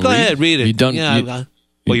 You yeah, don't go read ahead. Read it. You don't? Yeah.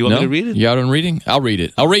 You want me to read it? You out on reading? I'll read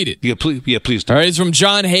it. Yeah, please do. All right, it's from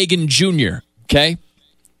John Hagan Jr., okay?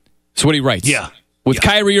 That's what he writes. Yeah. With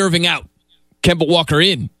Kyrie Irving out, Kemba Walker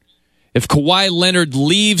in, if Kawhi Leonard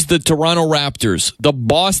leaves the Toronto Raptors, the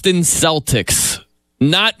Boston Celtics,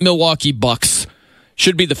 not Milwaukee Bucks,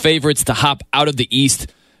 should be the favorites to hop out of the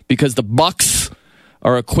East because the Bucks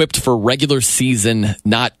are equipped for regular season,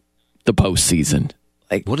 not the postseason.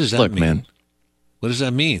 Like, what does that mean? Man, what does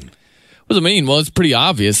that mean? What does it mean? Well, it's pretty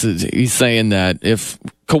obvious. He's saying that if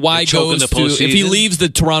Kawhi if he leaves the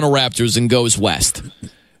Toronto Raptors and goes west,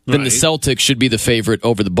 then the Celtics should be the favorite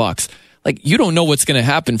over the Bucks. Like, you don't know what's going to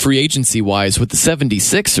happen free agency-wise with the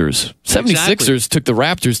 76ers. 76ers took the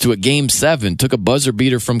Raptors to a Game 7, took a buzzer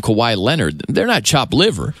beater from Kawhi Leonard. They're not chopped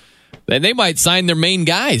liver. And they might sign their main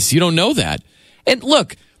guys. You don't know that. And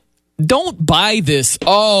look, don't buy this,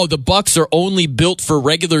 the Bucks are only built for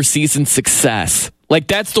regular season success. Like,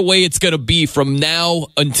 that's the way it's going to be from now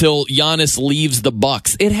until Giannis leaves the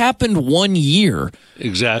Bucks. It happened 1 year.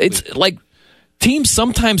 Exactly. It's like teams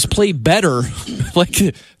sometimes play better like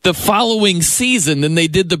the following season than they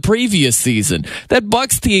did the previous season. That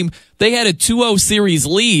Bucks team, they had a 2-0 series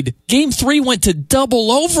lead. Game 3 went to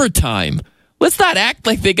double overtime. Let's not act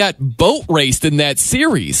like they got boat raced in that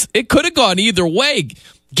series. It could have gone either way.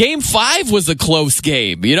 Game 5 was a close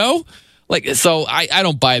game, you know? So I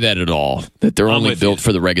don't buy that at all, that they're only built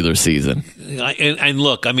for the regular season. And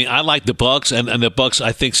look, I mean, I like the Bucks, and the Bucks,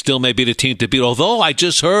 I think, still may be the team to beat. Although I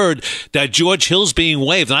just heard that George Hill's being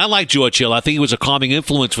waived, and I like George Hill. I think he was a calming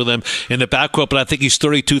influence for them in the backcourt, but I think he's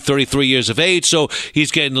 32, 33 years of age, so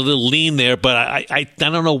he's getting a little lean there. But I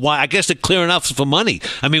don't know why. I guess they're clear enough for money.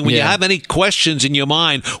 I mean, when you have any questions in your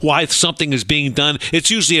mind why something is being done, it's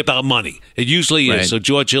usually about money. It usually is. So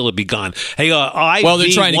George Hill would be gone. Hey, well, they're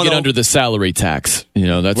trying to get under the salary tax.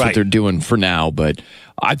 That's what they're doing for now. But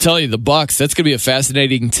I tell you, the Bucks, that's going to be a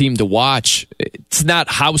fascinating team to watch. It's not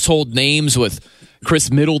household names with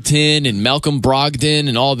Chris Middleton and Malcolm Brogdon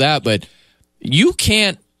and all that, but you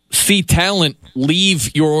can't see talent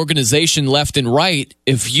leave your organization left and right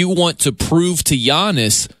if you want to prove to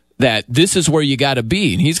Giannis that this is where you got to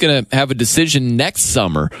be. And he's going to have a decision next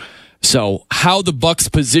summer. So how the Bucks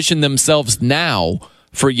position themselves now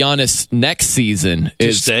for Giannis next season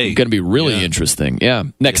is going to be really interesting. Yeah,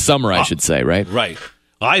 next summer, I should say, right? Right.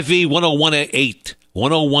 IV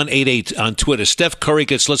 10188 on Twitter. Steph Curry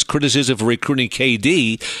gets less criticism for recruiting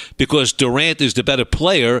KD because Durant is the better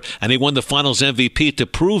player, and he won the Finals MVP to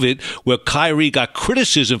prove it, where Kyrie got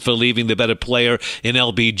criticism for leaving the better player in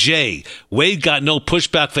LBJ. Wade got no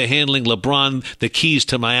pushback for handling LeBron the keys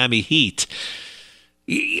to Miami Heat.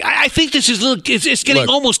 I think this is it's getting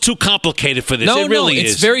almost too complicated for this. No, it really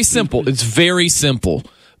is. It's very simple. It's very simple.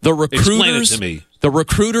 The recruiters, explain it to me. The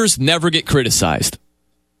recruiters never get criticized.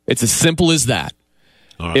 It's as simple as that.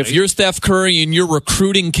 Right. If you're Steph Curry and you're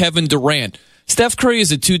recruiting Kevin Durant, Steph Curry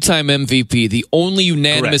is a 2-time MVP, the only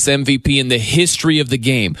unanimous MVP in the history of the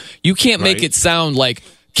game. You can't make it sound like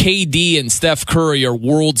KD and Steph Curry are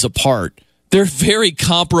worlds apart. They're very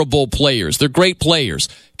comparable players. They're great players.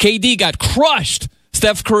 KD got crushed.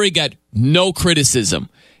 Steph Curry got no criticism.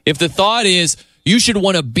 If the thought is you should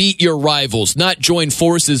want to beat your rivals, not join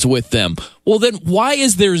forces with them, well, then why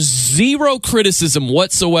is there zero criticism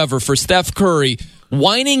whatsoever for Steph Curry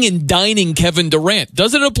whining and dining Kevin Durant?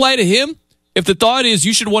 Doesn't it apply to him? If the thought is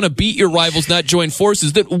you should want to beat your rivals, not join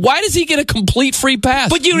forces, then why does he get a complete free pass?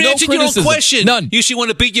 But you answered your own question. None. You should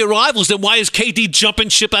want to beat your rivals, then why is KD jumping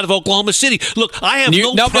ship out of Oklahoma City? Look, I have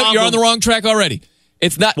no problem. No, you're on the wrong track already.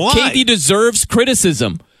 It's not. Why? KD deserves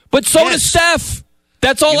criticism, but so does Steph.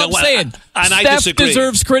 That's all I'm saying. And I Steph disagree.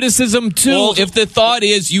 deserves criticism too. If the thought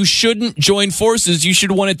is you shouldn't join forces, you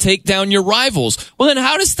should want to take down your rivals. Well, then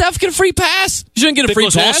how does Steph get a free pass? You shouldn't get a free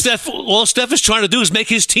pass. All Steph is trying to do is make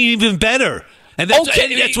his team even better. And that's what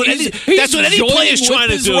any player is trying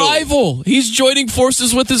to do. Rival. He's joining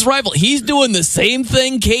forces with his rival. He's doing the same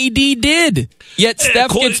thing KD did. Yet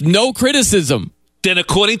Steph gets no criticism. Then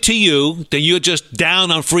according to you, then you're just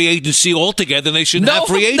down on free agency altogether, and they shouldn't have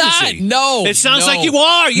free agency. No. It sounds like you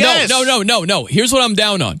are, yes. No. Here's what I'm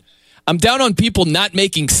down on. I'm down on people not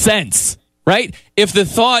making sense, right? If the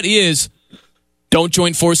thought is, don't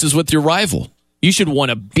join forces with your rival, you should want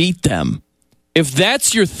to beat them. If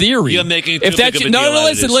that's your theory, you're making too big of a deal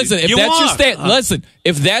out of this. Listen. If that's your stance, listen.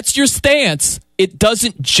 If that's your stance, it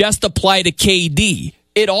doesn't just apply to KD.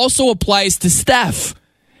 It also applies to Steph.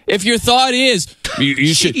 If your thought is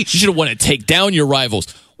you should want to take down your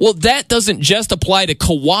rivals, well, that doesn't just apply to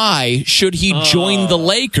Kawhi should he join the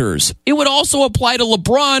Lakers. It would also apply to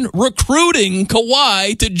LeBron recruiting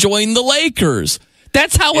Kawhi to join the Lakers.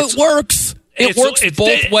 That's how it works. It works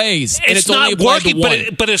both ways, and it's only applied to one.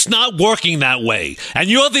 But it's not working that way. And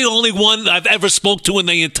you're the only one I've ever spoke to in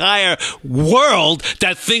the entire world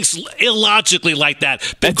that thinks illogically like that.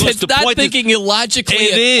 It's not thinking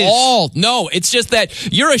illogically at all. No, it's just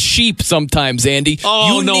that you're a sheep sometimes, Andy.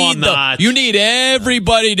 I'm not. You need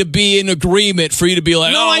everybody to be in agreement for you to be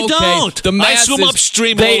like, no, I don't. The masses, I swim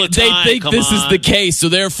upstream all the time. They think this is the case, so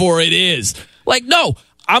therefore it is. Like, no.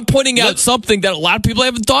 I'm pointing out something that a lot of people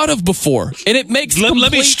haven't thought of before, and it makes complete sense.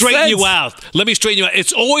 Let me straighten you out.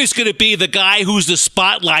 It's always going to be the guy who's the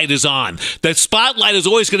spotlight is on. The spotlight is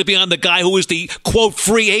always going to be on the guy who is the, quote,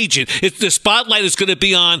 free agent. The spotlight is going to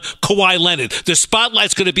be on Kawhi Leonard. The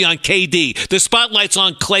spotlight's going to be on KD. The spotlight's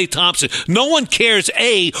on Klay Thompson. No one cares,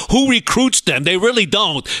 A, who recruits them. They really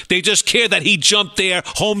don't. They just care that he jumped their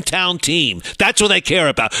hometown team. That's what they care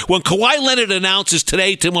about. When Kawhi Leonard announces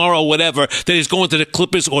today, tomorrow, whatever, that he's going to the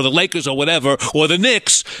Clippers or the Lakers or whatever, or the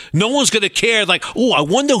Knicks, no one's going to care like, oh, I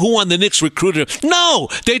wonder who on the Knicks recruited him. No,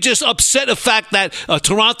 they just upset the fact that a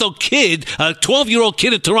Toronto kid, a 12-year-old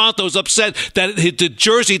kid in Toronto is upset that the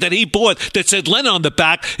jersey that he bought that said Leonard on the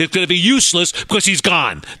back is going to be useless because he's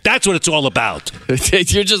gone. That's what it's all about.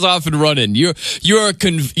 You're just off and running. You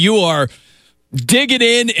are digging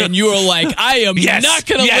in, and you are like, I am not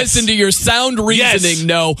going to listen to your sound reasoning.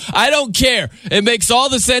 No, I don't care. It makes all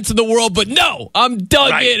the sense in the world, but no, I'm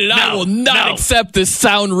dug in, and I will not accept this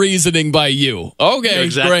sound reasoning by you. Okay, You're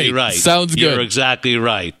exactly great. right. Sounds good. You're exactly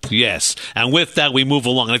right. Yes. And with that, we move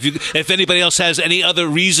along. And if anybody else has any other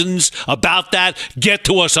reasons about that, get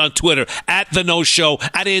to us on Twitter, at The No Show,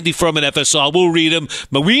 at Andy Furman FSR. We'll read them.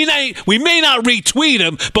 But we may not retweet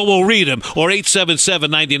them, but we'll read them. Or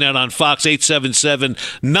 877-99 on Fox,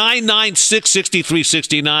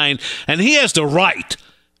 877-996-6369. And he has the right.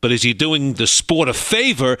 But is he doing the sport a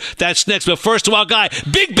favor? That's next. But first to our guy,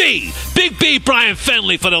 Big B, Brian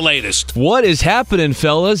Fenley for the latest. What is happening,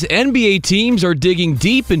 fellas? NBA teams are digging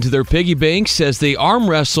deep into their piggy banks as they arm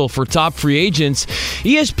wrestle for top free agents.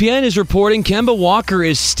 ESPN is reporting Kemba Walker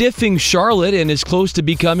is stiffing Charlotte and is close to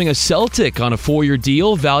becoming a Celtic on a 4-year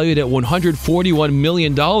deal valued at $141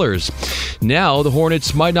 million. Now, the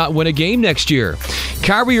Hornets might not win a game next year.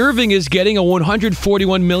 Kyrie Irving is getting a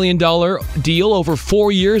 $141 million deal over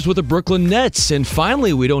 4 years with the Brooklyn Nets. And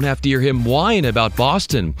finally, we don't have to hear him whine about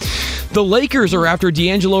Boston. The Lakers are after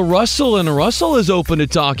D'Angelo Russell, and Russell is open to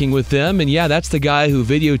talking with them. And yeah, that's the guy who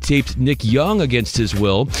videotaped Nick Young against his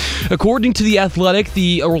will. According to The Athletic,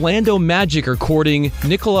 the Orlando Magic are courting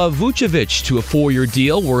Nikola Vucevic to a 4-year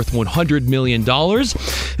deal worth $100 million.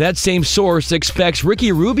 That same source expects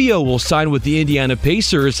Ricky Rubio will sign with the Indiana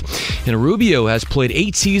Pacers. And Rubio has played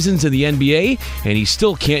 8 seasons in the NBA, and he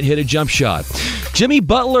still can't hit a jump shot. Jimmy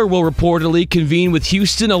Butler will reportedly convene with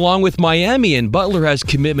Houston along with Miami, and Butler has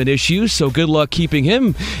commitment issues, so good luck keeping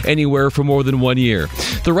him anywhere for more than 1 year.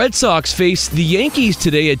 The Red Sox face the Yankees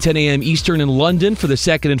today at 10 a.m. Eastern in London for the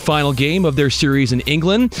second and final game of their series in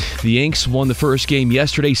England. The Yanks won the first game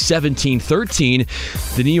yesterday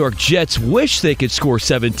 17-13. The New York Jets wish they could score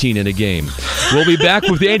 17 in a game. We'll be back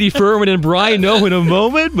with Andy Furman and Brian Noe in a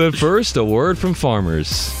moment, but first, a word from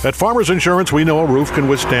Farmers. At Farmers Insurance, we know a roof can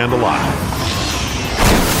withstand a lot.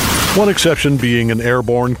 One exception being an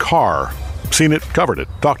airborne car. Seen it, covered it.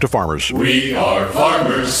 Talk to Farmers. We are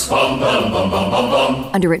Farmers. Bum, bum, bum, bum, bum, bum.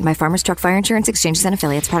 Underwritten by Farmers Truck Fire Insurance Exchanges and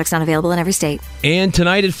Affiliates. Products not available in every state. And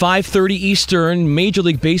tonight at 5:30 Eastern, Major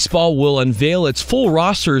League Baseball will unveil its full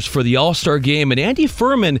rosters for the All-Star Game. And Andy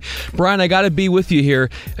Furman, Brian, I got to be with you here.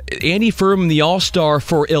 Andy Furman, the All-Star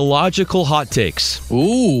for illogical hot takes.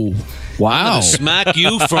 Ooh. Wow. I'm going to smack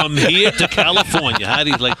you from here to California. How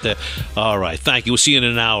do you like that? All right. Thank you. We'll see you in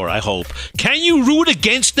an hour, I hope. Can you root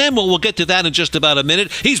against them? Well, we'll get to that in just about a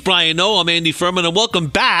minute. He's Brian Noe. I'm Andy Furman, and welcome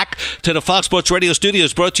back to the Fox Sports Radio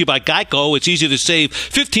Studios, brought to you by Geico. It's easy to save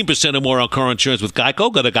 15% or more on car insurance with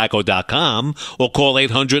Geico. Go to geico.com or call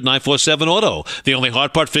 800-947-AUTO. The only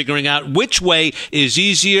hard part, figuring out which way is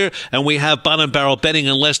easier, and we have bottom barrel betting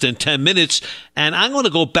in less than 10 minutes. And I'm going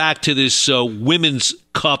to go back to this women's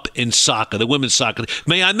cup in soccer, the women's soccer.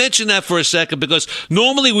 May I mention that for a second? Because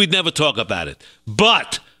normally we'd never talk about it.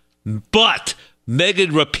 But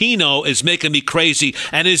Megan Rapinoe is making me crazy.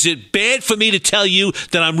 And is it bad for me to tell you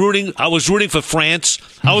that I was rooting for France?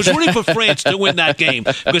 I was rooting for France to win that game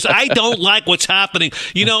because I don't like what's happening.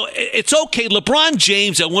 You know, it's okay. LeBron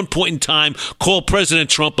James at one point in time called President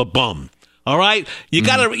Trump a bum. All right? You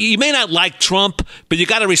may not like Trump, but you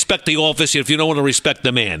got to respect the office if you don't want to respect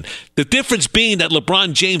the man. The difference being that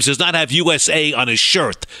LeBron James does not have USA on his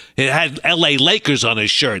shirt. It had LA Lakers on his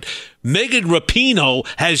shirt. Megan Rapinoe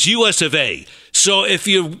has US of A. So if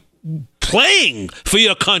you're playing for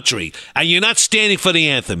your country and you're not standing for the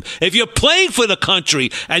anthem, if you're playing for the country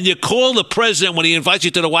and you call the president when he invites you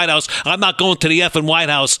to the White House, I'm not going to the effing White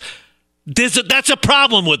House, that's a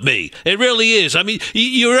problem with me. It really is. I mean,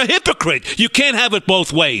 you're a hypocrite. You can't have it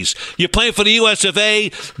both ways. You're playing for the US of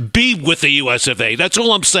A, be with the US of A. That's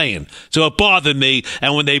all I'm saying. So it bothered me.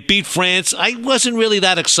 And when they beat France, I wasn't really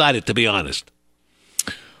that excited, to be honest.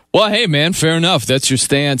 Well, hey, man, fair enough. That's your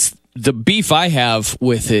stance. The beef I have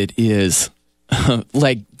with it is,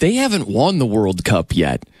 like, they haven't won the World Cup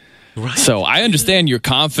yet. Right. So I understand you're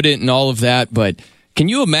confident in all of that, but can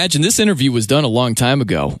you imagine, this interview was done a long time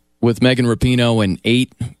ago with Megan Rapinoe and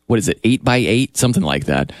 8x8, something like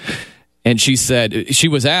that. And she said, she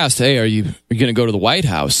was asked, hey, are you going to go to the White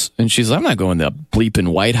House? And she's like, I'm not going to the bleeping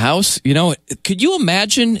White House. You know, could you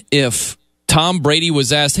imagine if Tom Brady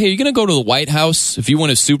was asked, hey, are you going to go to the White House if you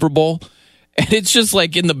win a Super Bowl? And it's just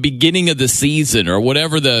like in the beginning of the season or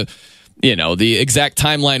whatever the exact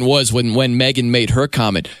timeline was when Megan made her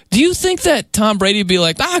comment. Do you think that Tom Brady would be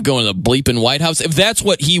like, going to the bleeping White House if that's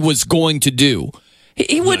what he was going to do?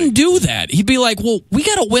 He wouldn't do that. He'd be like, well, we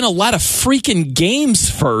got to win a lot of freaking games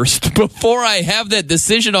first before I have that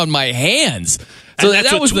decision on my hands. So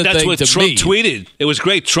that was the thing that's what to Trump me. tweeted. It was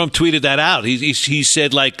great. Trump tweeted that out. He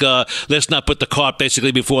said, like, let's not put the cart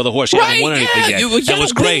basically before the horse. You haven't won anything yet. That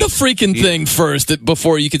was great. Win the freaking thing first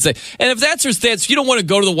before you could say. And if that's your stance, if you don't want to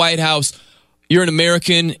go to the White House, you're an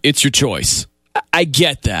American, it's your choice. I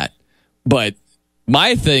get that. But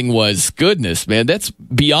my thing was, goodness, man, that's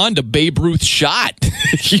beyond a Babe Ruth shot.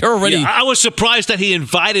 You're already. Yeah, I was surprised that he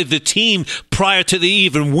invited the team prior to the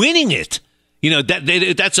even winning it. You know,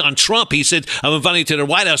 that's on Trump. He said, I'm inviting you to the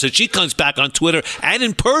White House. And she comes back on Twitter and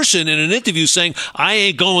in person in an interview saying, I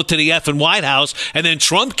ain't going to the effing White House. And then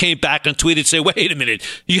Trump came back and tweeted, say, wait a minute,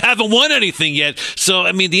 you haven't won anything yet. So,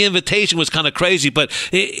 I mean, the invitation was kind of crazy, but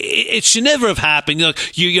it should never have happened. You know,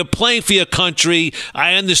 you're playing for your country.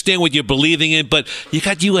 I understand what you're believing in, but you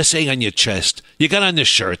got USA on your chest. You got on your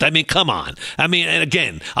shirt. I mean, come on. I mean, and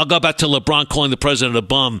again, I'll go back to LeBron calling the president a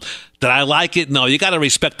bum. Did I like it? No, you got to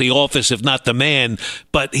respect the office, if not the man.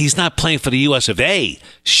 But he's not playing for the U.S. of A.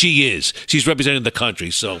 She is. She's representing the country.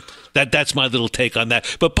 So that's my little take on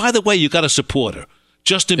that. But by the way, you got a supporter.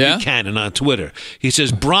 Justin Buchanan on Twitter. He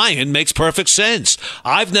says, Brian makes perfect sense.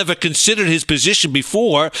 I've never considered his position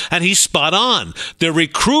before, and he's spot on. The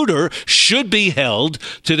recruiter should be held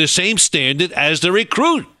to the same standard as the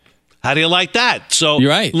recruit. How do you like that? So, you're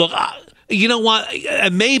right. Look, you know what?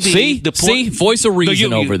 Maybe the point. Voice of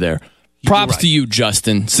reason over there. Props to you,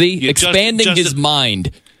 Justin. See, expanding his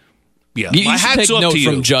mind. Yeah, you my should hat's take off note to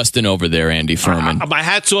you. from Justin over there, Andy Furman. My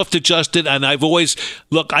hat's off to Justin, and I've always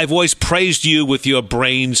praised you with your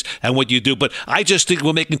brains and what you do, but I just think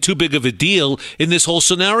we're making too big of a deal in this whole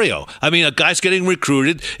scenario. I mean, a guy's getting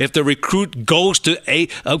recruited. If the recruit goes to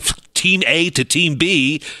Team A to Team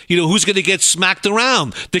B, you know, who's going to get smacked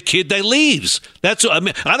around? The kid that leaves. That's. I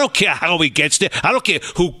mean, I don't care how he gets there. I don't care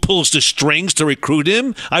who pulls the strings to recruit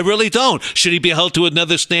him. I really don't. Should he be held to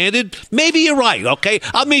another standard? Maybe you're right. Okay,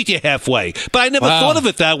 I'll meet you halfway. But I never thought of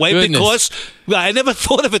it that way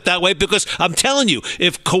because I'm telling you,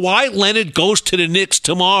 if Kawhi Leonard goes to the Knicks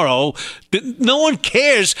tomorrow, no one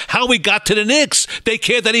cares how he got to the Knicks. They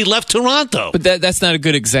care that he left Toronto. But that's not a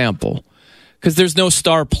good example. Because there's no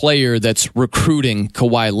star player that's recruiting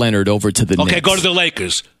Kawhi Leonard over to the Knicks. Okay, go to the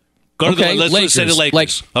Lakers. Let's say the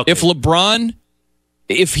Lakers. Like, if LeBron,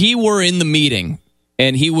 if he were in the meeting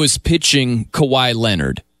and he was pitching Kawhi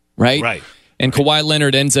Leonard, right? Right. And Kawhi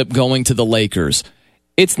Leonard ends up going to the Lakers,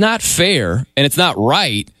 it's not fair and it's not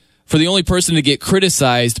right for the only person to get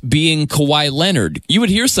criticized being Kawhi Leonard. You would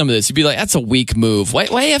hear some of this. You'd be like, that's a weak move. Why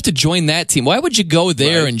do you have to join that team? Why would you go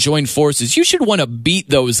there and join forces? You should want to beat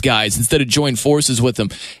those guys instead of join forces with them.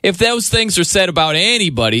 If those things are said about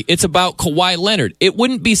anybody, it's about Kawhi Leonard. It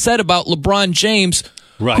wouldn't be said about LeBron James,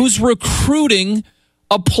 who's recruiting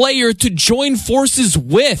a player to join forces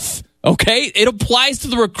with. Okay? It applies to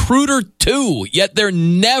the recruiter too, yet they're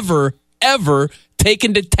never, ever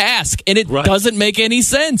taken to task, and it doesn't make any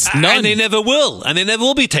sense. None. And they never will. And they never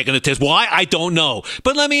will be taken to task. Why? I don't know.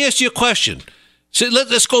 But let me ask you a question. So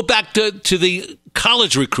let's go back to the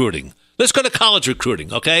college recruiting. Let's go to college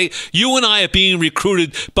recruiting, okay? You and I are being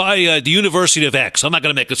recruited by the University of X. I'm not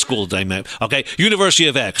going to make a school name, okay? University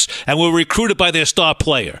of X. And we're recruited by their star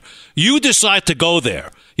player. You decide to go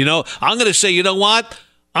there. You know, I'm going to say, you know what?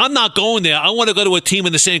 I'm not going there. I want to go to a team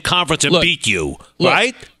in the same conference and beat you,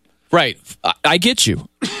 right? Right. I get you.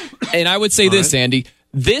 And I would say this, Andy.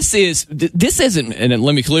 This isn't, and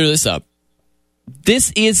let me clear this up.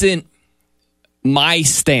 This isn't my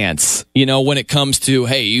stance, you know, when it comes to,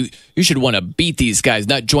 hey, you should want to beat these guys,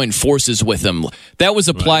 not join forces with them. That was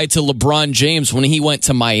applied to LeBron James when he went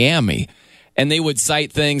to Miami. And they would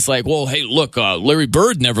cite things like, well, hey, look, Larry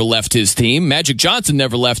Bird never left his team. Magic Johnson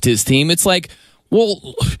never left his team. It's like,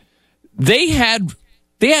 well, they had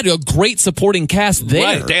a great supporting cast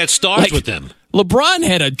there. Right, they had stars with them. LeBron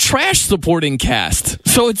had a trash supporting cast.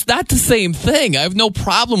 So it's not the same thing. I have no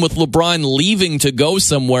problem with LeBron leaving to go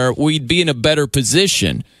somewhere where he'd be in a better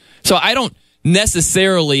position. So I don't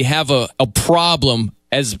necessarily have a problem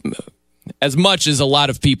as much as a lot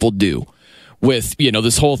of people do with, you know,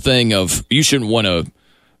 this whole thing of you shouldn't want to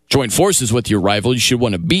join forces with your rival. You should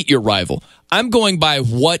want to beat your rival. I'm going by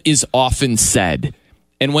what is often said.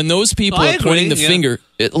 And when those people are pointing the finger,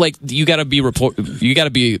 like you got to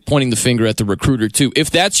be pointing the finger at the recruiter too.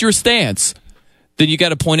 If that's your stance, then you got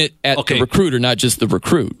to point it at the recruiter, not just the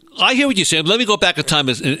recruit. I hear what you're saying. Let me go back in time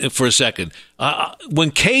for a second.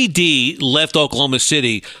 When KD left Oklahoma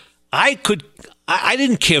City, I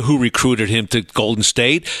didn't care who recruited him to Golden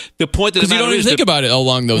State. The point that you don't even think about it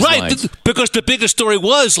along those lines. Right, because the biggest story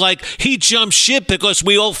was like he jumped ship because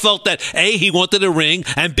we all felt that A, he wanted a ring,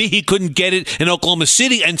 and B, he couldn't get it in Oklahoma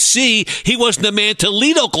City, and C, he wasn't the man to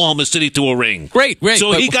lead Oklahoma City to a ring. Great.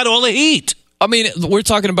 So he got all the heat. I mean, we're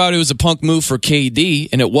talking about it was a punk move for KD,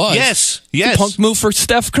 and it was. Yes. It's a punk move for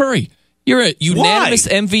Steph Curry. You're a unanimous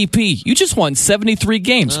MVP. You just won 73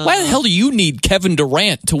 games. Why the hell do you need Kevin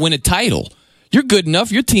Durant to win a title? You're good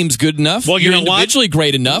enough. Your team's good enough. Well, you're individually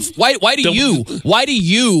great enough. Why do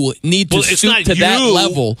you need to stoop to that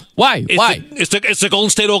level? Why? It's the Golden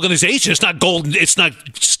State organization. It's not Golden. It's not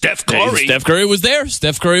Steph Curry. Hey, Steph Curry was there.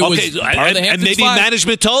 Steph Curry was part of the Hamptons and maybe Five.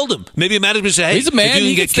 Management told him. Maybe management said, "Hey, he's a man.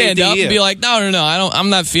 He can stand up and be like, no, I'm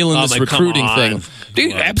not feeling this recruiting thing."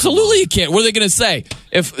 Dude, absolutely you can't. What are they going to say?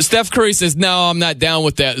 If Steph Curry says, no, I'm not down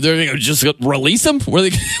with that, they're going to just release him? What are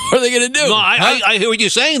they going to do? No, I hear what you're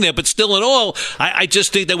saying there, but still in all, I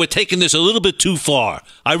just think that we're taking this a little bit too far.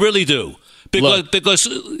 I really do. Because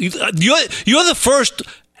you're the first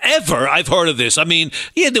ever I've heard of this. I mean,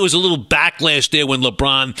 there was a little backlash there when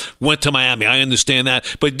LeBron went to Miami. I understand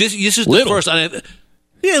that. But this is the first...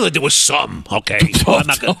 Yeah, there was some, okay? I'm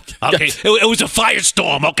not gonna, okay, it was a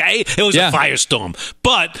firestorm, okay? It was a firestorm.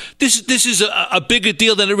 But this is a bigger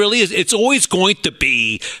deal than it really is. It's always going to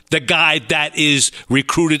be the guy that is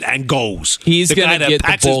recruited and goes. He's going to get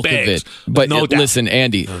the bulk of it. But listen,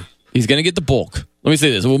 Andy, he's going to get the bulk. Let me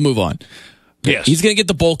say this, and we'll move on. Yes. He's going to get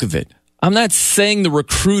the bulk of it. I'm not saying the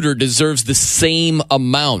recruiter deserves the same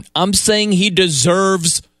amount. I'm saying he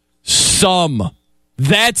deserves some.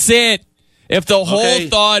 That's it. If the whole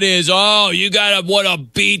thought is, you got to want to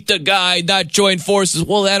beat the guy, not join forces,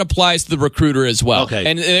 well, that applies to the recruiter as well. Okay.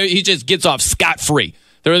 And he just gets off scot-free.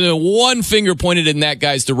 There's one finger pointed in that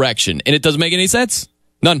guy's direction, and it doesn't make any sense.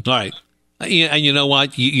 None. All right. And you know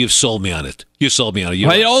what? You've sold me on it. You sold me on it.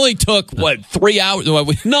 It only took, 3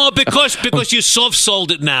 hours? No, because you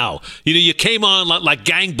sold it now. You came on like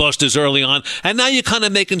gangbusters early on, and now you're kind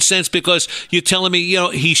of making sense because you're telling me,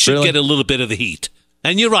 he should get a little bit of the heat.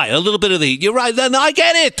 And you're right, a little bit of the heat. You're right. No, I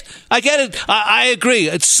get it. I agree.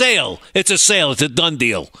 It's sale. It's a sale. It's a done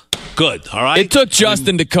deal. Good. All right. It took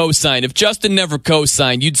Justin to co-sign. If Justin never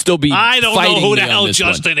co-signed, you'd still be. I don't know who the hell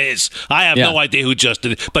Justin is. I have no idea who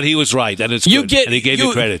Justin is, but he was right, and it's good. And he gave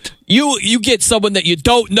you credit. You get someone that you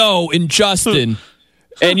don't know in Justin.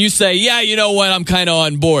 And you say, you know what, I'm kind of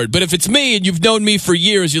on board. But if it's me and you've known me for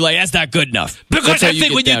years, you're like, that's not good enough. Because I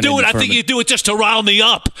think when you do it, I think you do it just to rile me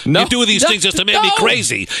up. No, you do these things just to make me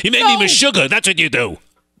crazy. You make me sugar. That's what you do.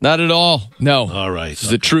 Not at all. No. All right. It's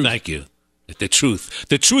the truth. Thank you. The truth.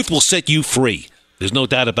 The truth will set you free. There's no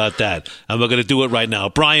doubt about that. And we're going to do it right now.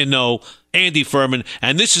 Brian Noe, Andy Furman,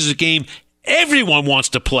 and this is a game everyone wants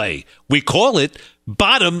to play. We call it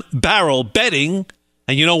bottom barrel betting.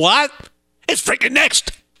 And you know what? It's freaking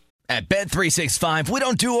next. At Bet365, we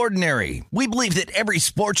don't do ordinary. We believe that every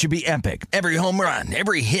sport should be epic. Every home run,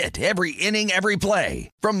 every hit, every inning, every play.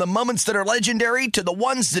 From the moments that are legendary to the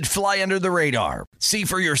ones that fly under the radar. See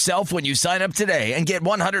for yourself when you sign up today and get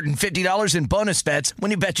 $150 in bonus bets when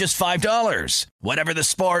you bet just $5. Whatever the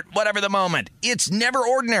sport, whatever the moment, it's never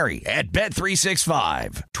ordinary at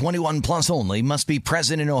Bet365. 21 plus only. Must be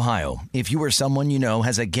present in Ohio. If you or someone you know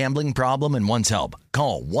has a gambling problem and wants help,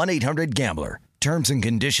 call 1-800-GAMBLER. Terms and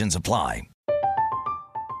conditions apply.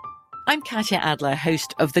 I'm Katya Adler,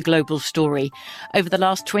 host of The Global Story. Over the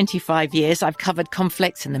last 25 years, I've covered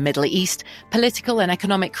conflicts in the Middle East, political and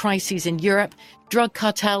economic crises in Europe, drug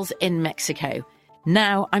cartels in Mexico.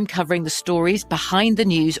 Now I'm covering the stories behind the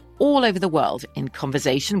news all over the world in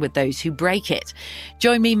conversation with those who break it.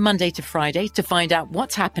 Join me Monday to Friday to find out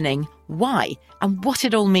what's happening, why, and what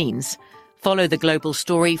it all means. Follow The Global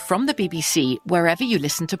Story from the BBC wherever you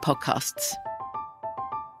listen to podcasts.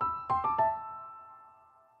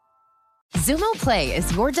 Xumo Play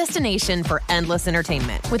is your destination for endless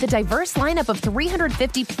entertainment. With a diverse lineup of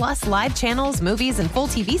 350 plus live channels, movies, and full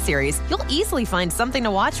TV series, you'll easily find something to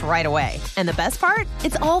watch right away. And the best part?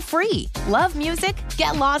 It's all free. Love music?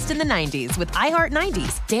 Get lost in the 90s with iHeart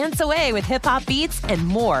 90s, dance away with hip-hop beats, and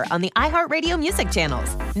more on the iHeartRadio music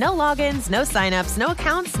channels. No logins, no signups, no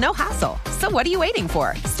accounts, no hassle. So what are you waiting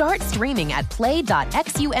for? Start streaming at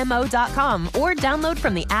play.xumo.com or download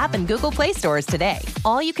from the app and Google Play stores today.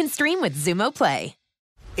 All you can stream with Xumo Play.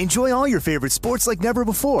 Enjoy all your favorite sports like never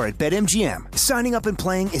before at BetMGM. Signing up and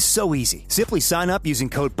playing is so easy. Simply sign up using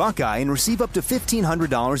code Buckeye and receive up to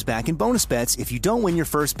 $1,500 back in bonus bets if you don't win your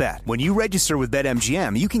first bet. When you register with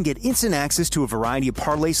BetMGM, you can get instant access to a variety of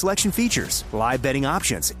parlay selection features, live betting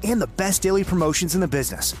options, and the best daily promotions in the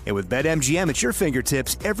business. And with BetMGM at your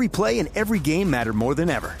fingertips, every play and every game matter more than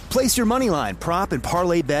ever. Place your moneyline, prop, and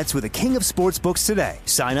parlay bets with the king of sportsbooks today.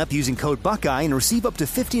 Sign up using code Buckeye and receive up to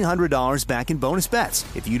 $1,500 back in bonus bets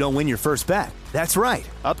if you don't win your first bet. That's right,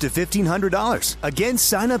 up to $1,500. Again,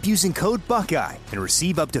 sign up using code Buckeye and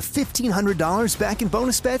receive up to $1,500 back in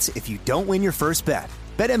bonus bets if you don't win your first bet.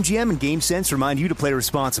 BetMGM and GameSense remind you to play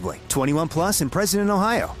responsibly. 21 plus and present in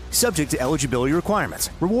Ohio. Subject to eligibility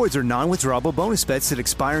requirements. Rewards are non-withdrawable bonus bets that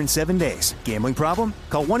expire in 7 days. Gambling problem?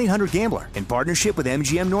 Call 1-800-GAMBLER in partnership with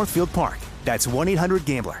MGM Northfield Park. That's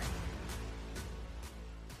 1-800-GAMBLER.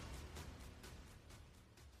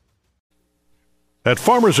 At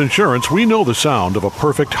Farmers Insurance, we know the sound of a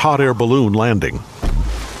perfect hot air balloon landing.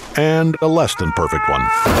 And a less than perfect one.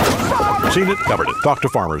 Seen it, covered it. Talk to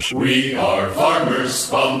Farmers. We are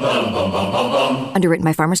Farmers. Bum, bum, bum, bum, bum, bum. Underwritten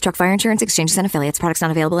by Farmers Truck Fire Insurance Exchanges and Affiliates. Products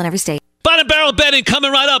not available in every state. Bottom barrel betting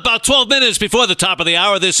coming right up about 12 minutes before the top of the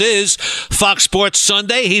hour. This is Fox Sports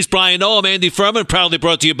Sunday. He's Brian Noah. I'm Andy Furman, proudly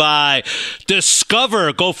brought to you by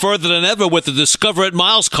Discover. Go further than ever with the Discover at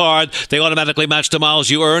Miles card. They automatically match the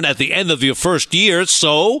miles you earn at the end of your first year.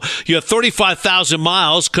 So your 35,000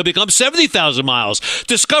 miles could become 70,000 miles.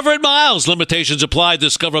 Discover at Miles. Limitations apply.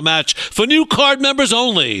 Discover match for new card members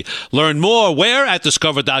only. Learn more where at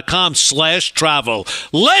discover.com/travel.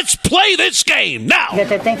 Let's play this game now. You got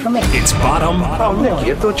that thing for me? It's bottom. Oh,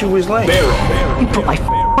 Nicky, I thought you was late. Barrel. You put my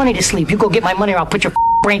money to sleep. You go get my money or I'll put your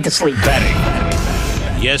brain to sleep.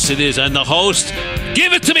 Betting. Yes, it is. And the host,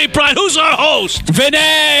 give it to me, Brian. Who's our host?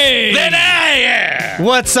 Vinay! Yeah.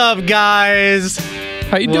 What's up, guys?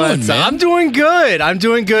 How you doing, man? I'm doing good.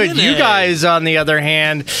 Vinay. You guys, on the other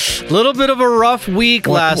hand, a little bit of a rough week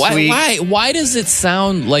last week. Why does it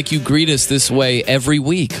sound like you greet us this way every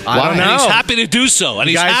week? I don't know. And he's happy to do so, and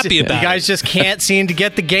he's happy about it. You guys just can't seem to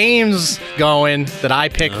get the games going that I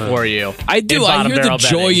pick for you. I do. I hear the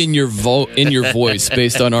joy in your voice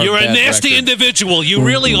based on our. You're a nasty record. individual. You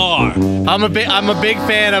really are. I'm a big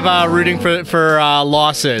fan of rooting for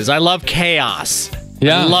losses. I love chaos.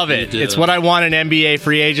 Yeah. I love it. It's what I want in NBA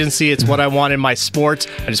free agency. It's what I want in my sports.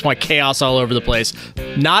 I just want chaos all over the place.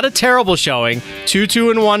 Not a terrible showing.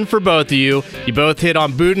 2-2-1 for both of you. You both hit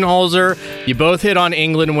on Budenholzer. You both hit on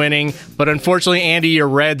England winning. But unfortunately, Andy, your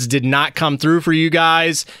Reds did not come through for you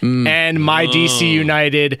guys. And my DC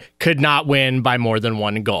United could not win by more than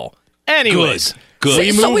one goal. Anyways, Good.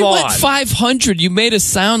 we So move we on. went 500. You made us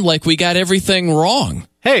sound like we got everything wrong.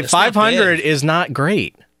 Hey, 500 is not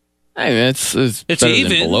great. I mean, it's better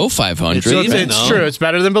even. than below 500. It's true. It's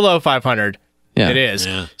better than below 500. Yeah. It is.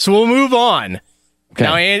 Yeah. So we'll move on.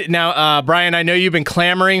 Okay. Now, Brian, I know you've been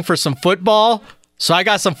clamoring for some football, so I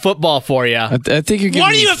got some football for you. I think you're giving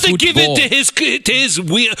Why do you me have to give football. it to his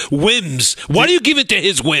whims? Why do you give it to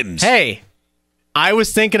his whims? Hey, I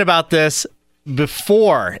was thinking about this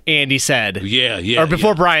before Andy said. Yeah. Or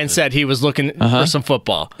before Brian said he was looking for some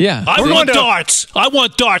football. Yeah. I want darts. I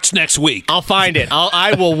want darts next week. I'll find it.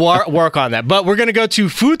 I will work on that. But we're going to go to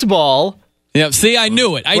football. Yeah, see, I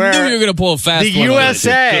knew it. I knew you were going to pull a fast The one on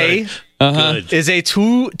USA is a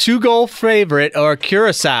two-goal favorite, or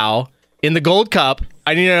Curacao, in the Gold Cup.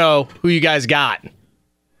 I need to know who you guys got.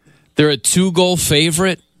 They're a 2-goal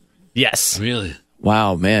favorite? Yes. Really?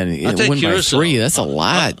 Wow, man. I'll take win by Curacao. 3. That's a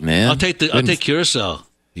lot, man. I'll take Curacao.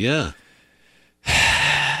 Yeah.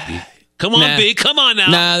 Come on, B. Come on now.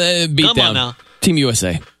 Nah, beat Come down. on now. Team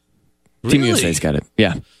USA. Really? Team USA's got it.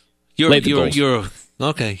 Yeah. Lay the goals.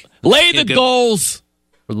 Okay. Lay the goals.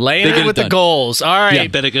 Laying it with the goals. All right. Yeah,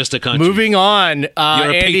 bet against the country. Moving on. You're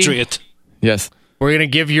a Andy, patriot. Yes. We're going to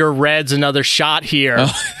give your Reds another shot here.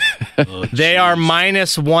 They are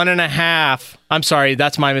minus 1.5. I'm sorry,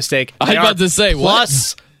 that's my mistake. I was about to say,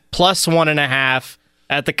 plus 1.5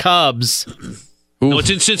 at the Cubs. No,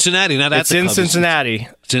 it's in Cincinnati, not at the Cubs. It's in Cincinnati.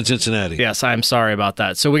 It's in Cincinnati. Yes, I'm sorry about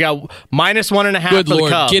that. So we got minus 1.5 Good for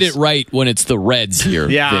Lord, the Cubs. get it right when it's the Reds here.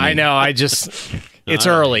 Yeah, Vinny. I know. It's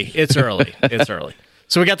early. It's early. It's early.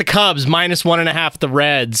 So we got the Cubs minus 1.5. The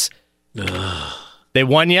Reds. They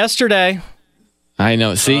won yesterday. I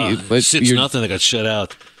know. See, 6-0. They got shut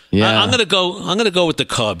out. Yeah. I'm gonna go with the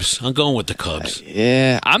Cubs. I'm going with the Cubs.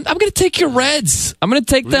 Yeah, I'm going to take your Reds. I'm going to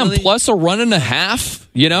take them plus a 1.5.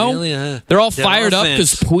 You know, Really? they're all Their fired up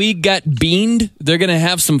offense. because Puig got beaned. They're going to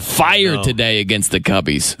have some fire today against the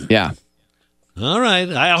Cubbies. Yeah. All right.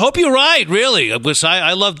 I hope you're right. Really, because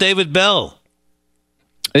I love David Bell.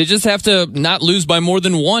 They just have to not lose by more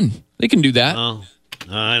than 1. They can do that. Oh,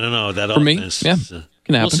 I don't know that For me, offense. yeah,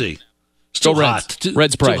 can happen. We'll see. It's Go too Reds. hot.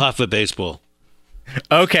 Reds too pride. hot for baseball.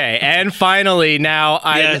 Okay, and finally, now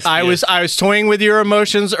I Yes. was toying with your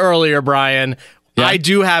emotions earlier, Brian. Yeah. I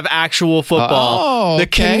do have actual football. Oh, The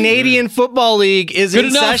okay. Canadian Football League is Good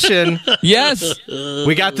in enough. session. Yes.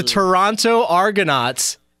 We got the Toronto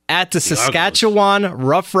Argonauts at the Saskatchewan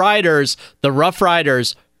Roughriders. The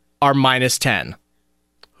Roughriders are minus 10.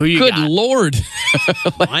 Who you Good got? Lord.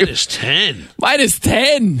 Minus 10. Minus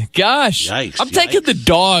 10. Gosh. Yikes, I'm taking yikes. the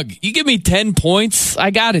dog. You give me 10 points,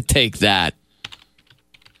 I got to take that.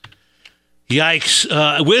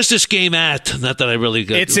 Yikes. Where's this game at? Not that I really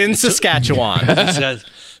got It's in Saskatchewan.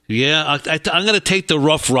 Yeah, I'm going to take the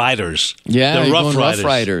Rough Riders. Yeah, the Rough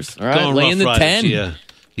Riders. All right, laying the 10. Yeah.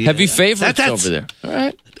 Heavy favorites over there. All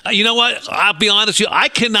right. You know what? I'll be honest with you. I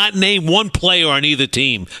cannot name one player on either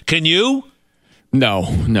team. Can you? No,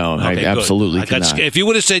 Okay, I absolutely cannot. If you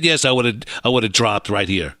would have said yes, I would have dropped right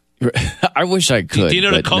here. I wish I could. Do you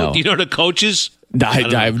know no. Do you know the coaches? I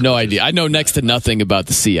have no idea. I know next to nothing about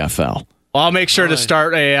the CFL. Well, I'll make sure to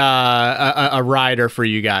start a rider for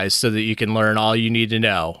you guys so that you can learn all you need to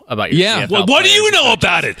know about your CFL. Well, what do you know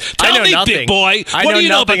about it? Tell me, nothing. Big boy. What do you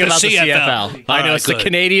know about the CFL? I know it's the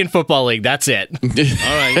Canadian Football League. That's it.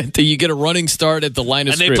 All right. You get a running start at the line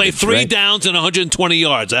of scrimmage. And they play 3 right? downs and 120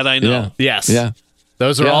 yards. That I know. Yeah. Yes. Yeah.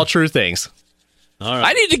 Those are all true things. All right.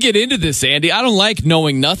 I need to get into this, Andy. I don't like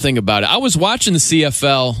knowing nothing about it. I was watching the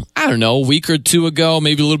CFL, I don't know, a week or two ago,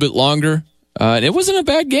 maybe a little bit longer. And it wasn't a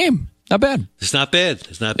bad game. Not bad. It's not bad.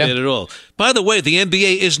 It's not bad at all. By the way, the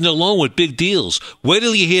NBA isn't alone with big deals. Wait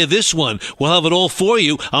till you hear this one. We'll have it all for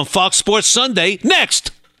you on Fox Sports Sunday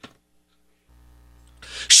next.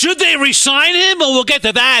 Should they re-sign him? Well, we'll get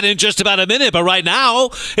to that in just about a minute. But right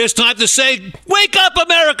now, it's time to say, wake up,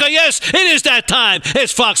 America. Yes, it is that time.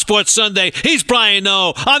 It's Fox Sports Sunday. He's Brian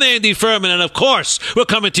Noe. I'm Andy Furman. And, of course, we're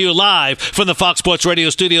coming to you live from the Fox Sports Radio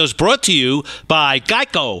studios, brought to you by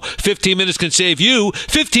Geico. 15 minutes can save you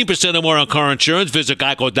 15% or more on car insurance. Visit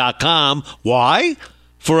geico.com. Why?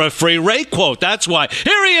 For a free rate quote. That's why.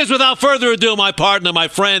 Here he is, without further ado, my partner, my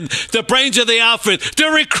friend, the brains of the outfit,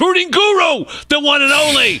 the recruiting guru, the one and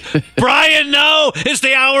only, Brian Noe. It's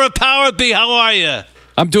the hour of power. B, how are you?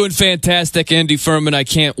 I'm doing fantastic, Andy Furman. I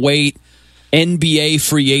can't wait. NBA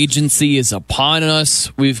free agency is upon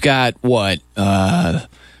us. We've got, what,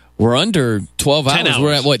 we're under 12 hours. 10 hours.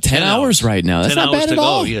 We're at, what, 10 hours right now? That's not bad at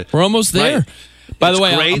all. Yeah. We're almost there. Right. By the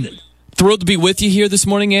way, great. I'm thrilled to be with you here this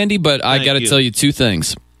morning, Andy, but I got to tell you 2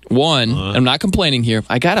 things. One, I'm not complaining here.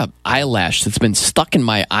 I got an eyelash that's been stuck in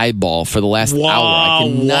my eyeball for the last hour. I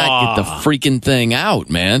cannot get the freaking thing out,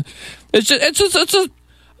 man. I'm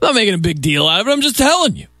not making a big deal out of it. I'm just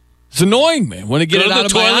telling you. It's annoying, man. When I get it out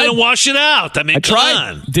of my eye. Go to the toilet and wash it out. I mean, I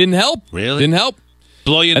tried. Didn't help. Really? Didn't help.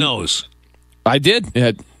 Blow your nose. I did.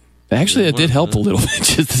 Actually, that did help a little bit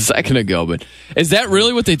just a second ago. But is that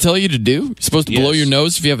really what they tell you to do? You're supposed to blow your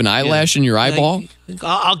nose if you have an eyelash in your eyeball?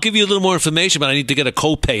 I'll give you a little more information, but I need to get a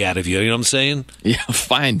copay out of you. You know what I'm saying? Yeah,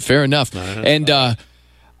 fine. Fair enough. And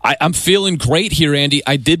I'm feeling great here, Andy.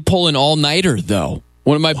 I did pull an all-nighter, though.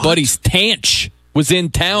 One of my buddies, Tanch, was in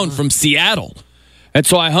town from Seattle. And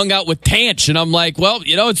so I hung out with Tanch, and I'm like, well,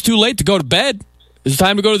 it's too late to go to bed. It's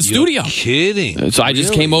time to go to the studio. Kidding. So I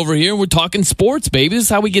just came over here and we're talking sports, baby. This is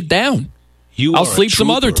how we get down. I'll sleep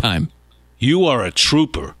some other time. You are a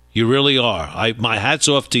trooper. You really are. My hat's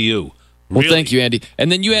off to you. Well, thank you, Andy.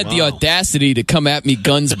 And then you had the audacity to come at me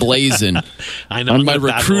guns blazing I know, on my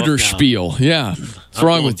recruiter spiel. Yeah. What's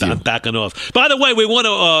wrong with you? I'm backing off. By the way, we want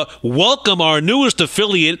to welcome our newest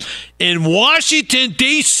affiliate in Washington,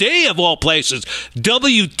 D.C., of all places.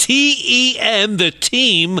 WTEM, the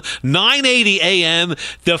team, 980 AM,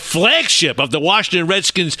 the flagship of the Washington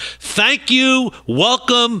Redskins. Thank you.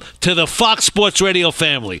 Welcome to the Fox Sports Radio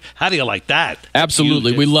family. How do you like that?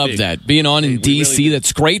 Absolutely. We love that. Being on in D.C.,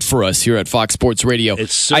 that's great for us here at Fox Sports Radio.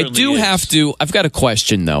 I do have to, I've got a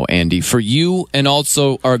question, though, Andy, for you and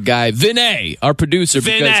also our guy, Vinay, our producer.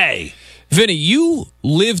 Vinay, you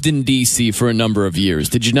lived in D.C. for a number of years,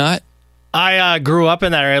 did you not? I grew up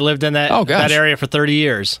in that area. I lived in that area for 30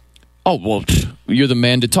 years. Oh, well, you're the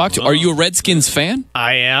man to talk to. Are you a Redskins fan?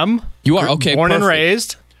 I am. You are? Okay, born and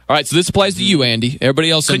raised. All right, so this applies to you, Andy.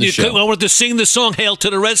 Everybody else on the show. I wanted to sing the song "Hail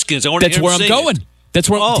to the Redskins." That's where I'm going. That's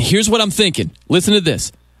where. Here's what I'm thinking. Listen to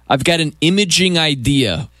this. I've got an imaging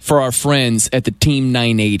idea for our friends at the Team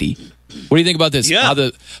 980. What do you think about this? Yeah. How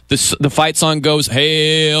the fight song goes,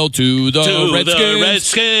 "Hail to the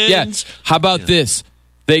Redskins." Yeah. How about this?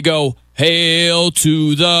 They go, "Hail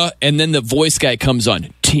to the," and then the voice guy comes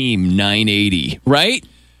on, "Team 980." Right?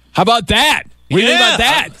 How about that? What do you think about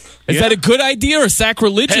that? Is that a good idea or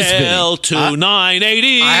sacrilegious? Hail to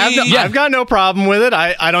 980. I've got no problem with it.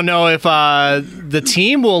 I don't know if the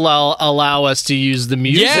team will allow us to use the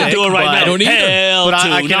music. Yeah, do it right now. I don't either. Hail but to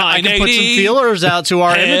I can put some 980. feelers out to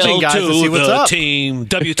our imaging guys to see what's up. Team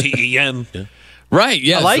WTEM. Right,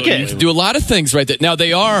 yeah. I like it. You can do a lot of things right there. Now,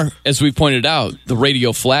 they are, as we pointed out, the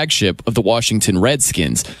radio flagship of the Washington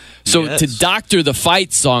Redskins. So to doctor the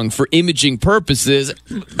fight song for imaging purposes,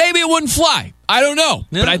 maybe it wouldn't fly. I don't know.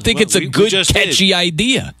 But I think it's a good, catchy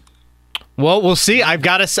idea. Well, we'll see.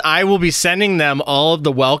 I will be sending them all of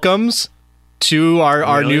the welcomes to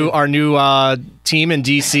our new team in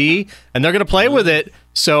DC, and they're going to play with it.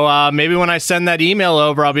 So maybe when I send that email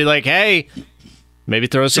over, I'll be like, hey, maybe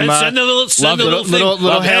throw some send a little hail to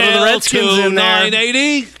the Redskins in there.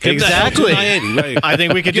 980. Exactly. 980. Right. I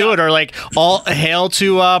think we could do it, or like all hail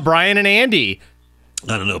to Brian and Andy.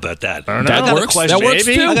 I don't know about that. That works. That works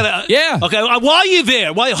too. Yeah. Okay. While you're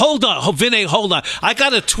there, hold on, Vinay, hold on. I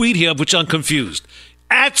got a tweet here, which I'm confused.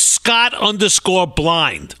 At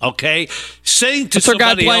Scott_blind, okay? Saying to That's our guy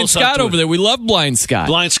somebody Blind else Scott on over there. We love Blind Scott.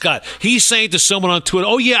 Blind Scott. He's saying to someone on Twitter,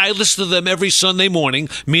 oh, yeah, I listen to them every Sunday morning,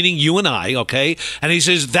 meaning you and I, okay? And he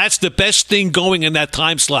says, that's the best thing going in that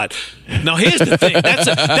time slot. Now, here's the thing.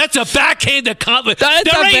 That's a backhanded compliment. There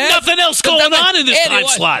ain't nothing else going on in this time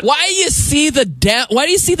slot. Why do you see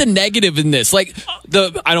the negative in this? Like,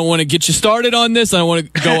 I don't want to get you started on this. I don't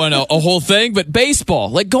want to go on a whole thing, but baseball,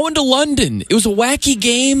 like going to London, it was a wacky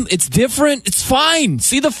game. It's different. It's fine.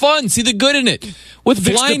 See the fun. See the good in it.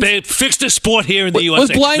 Fix the sport here in the USA.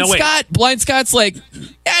 With Blind Scott's like,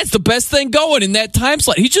 it's the best thing going in that time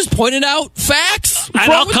slot. He's just pointing out facts.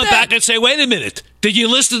 And I'll come back and say, wait a minute. Did you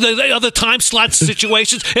listen to the other time slot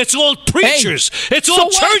situations? It's all preachers. It's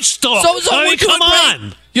all church stuff. Come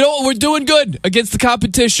on. You know what? We're doing good against the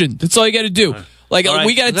competition. That's all you got to do. Like,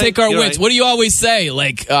 we got to take our wins. Right. What do you always say?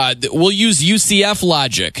 Like, we'll use UCF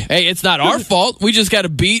logic. Hey, it's not our fault. We just got to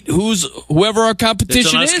beat whoever our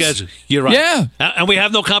competition is. Schedule. You're right. Yeah. And we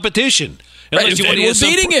have no competition. Unless you want to we're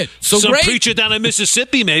beating it. So some great. preacher down in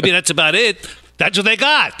Mississippi, maybe. That's about it. That's what they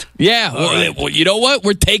got. Yeah. Well, you know what?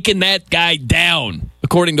 We're taking that guy down,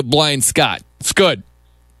 according to Blind Scott. It's good.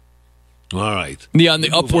 All right. On the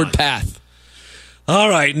upward path. All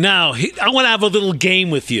right, now, I want to have a little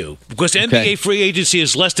game with you because NBA free agency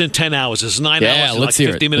is less than 10 hours. It's 9 hours and like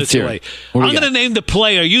 50 minutes away. I'm going to name the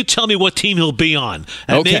player. You tell me what team he'll be on.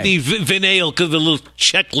 And maybe Vinay will give a little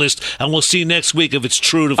checklist, and we'll see next week if it's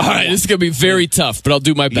true to All right, this is going to be very tough, but I'll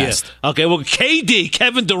do my best. Yeah. Okay, well, KD,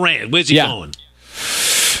 Kevin Durant, where's he going?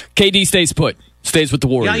 KD stays put. Stays with the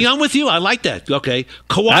Warriors. Yeah, I'm with you. I like that. Okay.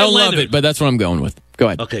 Kawhi Leonard. I don't love it, but that's what I'm going with. Go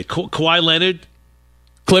ahead. Okay, Kawhi Leonard.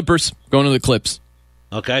 Clippers. Going to the Clips.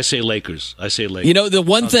 Okay, I say Lakers. You know, the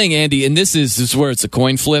one thing, Andy, and this is where it's a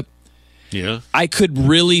coin flip. Yeah. I could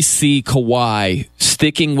really see Kawhi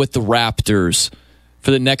sticking with the Raptors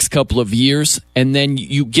for the next couple of years, and then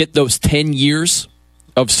you get those 10 years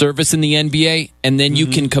of service in the NBA, and then you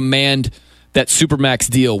can command that Supermax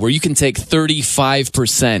deal where you can take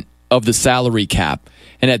 35% of the salary cap.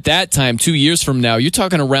 And at that time, 2 years from now, you're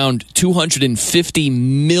talking around $250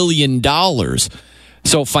 million.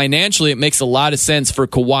 So financially, it makes a lot of sense for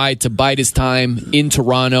Kawhi to bide his time in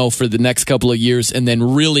Toronto for the next couple of years and then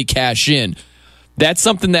really cash in. That's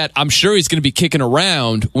something that I'm sure he's going to be kicking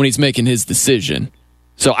around when he's making his decision.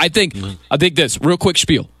 So I think this, real quick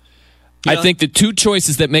spiel. Yeah. I think the two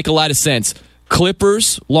choices that make a lot of sense,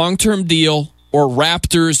 Clippers, long-term deal, or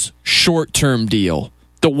Raptors, short-term deal.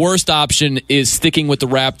 The worst option is sticking with the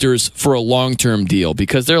Raptors for a long-term deal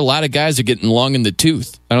because there are a lot of guys who are getting long in the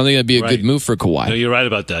tooth. I don't think that'd be a good move for Kawhi. No, you're right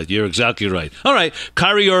about that. You're exactly right. All right,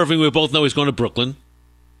 Kyrie Irving, we both know he's going to Brooklyn.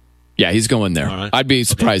 Yeah, he's going there. Right. I'd be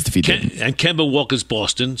surprised if he didn't. And Kemba Walker's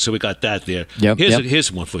Boston, so we got that there. Yep,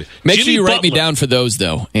 here's one for you. Make sure you write me down for those,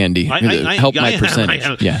 though, Andy. Help my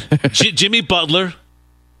percentage. Yeah. Jimmy Butler.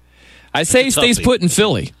 I say he stays put in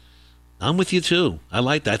Philly. I'm with you, too. I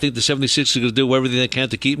like that. I think the 76ers are going to do everything they can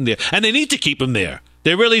to keep him there. And they need to keep him there.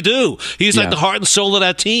 They really do. He's like the heart and soul of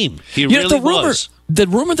that team. He really was. The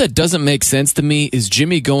rumor that doesn't make sense to me is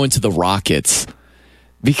Jimmy going to the Rockets.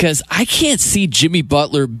 Because I can't see Jimmy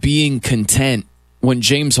Butler being content when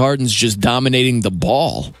James Harden's just dominating the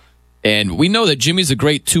ball. And we know that Jimmy's a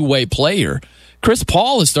great two-way player. Chris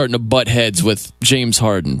Paul is starting to butt heads with James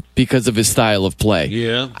Harden because of his style of play.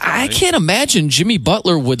 Yeah. I can't imagine Jimmy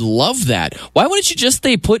Butler would love that. Why wouldn't you just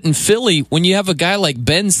stay put in Philly when you have a guy like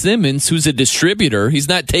Ben Simmons who's a distributor? He's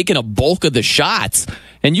not taking a bulk of the shots.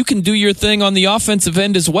 And you can do your thing on the offensive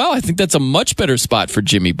end as well. I think that's a much better spot for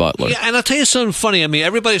Jimmy Butler. Yeah, and I'll tell you something funny. I mean,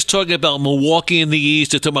 everybody's talking about Milwaukee in the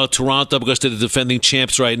East. They're talking about Toronto because they're the defending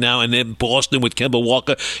champs right now, and then Boston with Kemba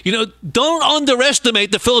Walker. You know, don't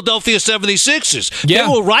underestimate the Philadelphia 76ers. Yeah.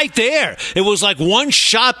 They were right there. It was like one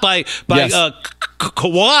shot by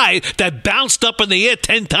Kawhi that bounced up in the air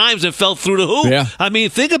 10 times and fell through the hoop. Yeah. I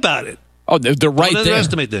mean, think about it. Oh, they're right there.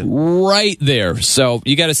 Underestimate them. Right there. So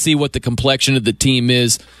you got to see what the complexion of the team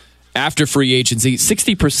is after free agency.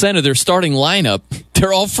 60% of their starting lineup,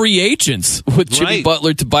 they're all free agents with Jimmy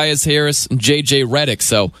Butler, Tobias Harris, and J.J. Redick.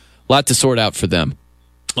 So a lot to sort out for them.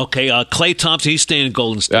 Okay, Klay Thompson, he's staying in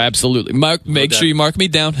Golden State. Absolutely. Make sure you mark me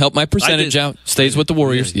down. Help my percentage out. Stays with the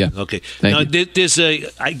Warriors. Yeah. Okay. Thank you. There's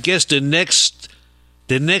I guess the next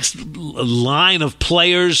line of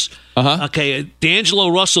players. Okay, D'Angelo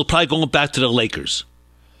Russell probably going back to the Lakers.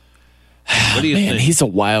 What do you think? He's a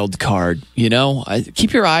wild card.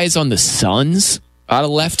 Keep your eyes on the Suns out of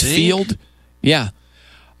left field. Yeah.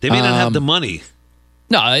 They may not have the money.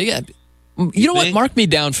 No, you know what? Mark me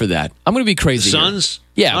down for that. I'm going to be crazy. The Suns?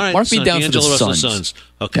 Yeah, right, mark me down for the Suns.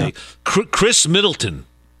 Okay. Yeah. Chris Middleton.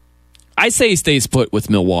 I say he stays put with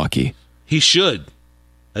Milwaukee. He should.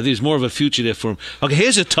 I think there's more of a future there for him. Okay,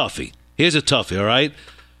 here's a toughie, all right?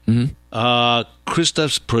 Mm-hmm.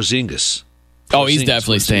 Kristaps Porzingis. Oh, he's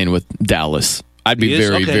definitely staying with Dallas. I'd be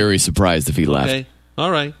very surprised if he left. Okay. All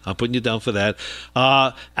right. I'm putting you down for that.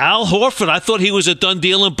 Al Horford, I thought he was a done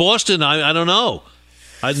deal in Boston. I don't know.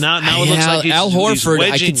 Now it looks like he's Al Horford,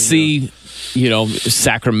 wedging, I could see,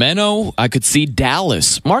 Sacramento. I could see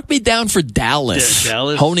Dallas. Mark me down for Dallas.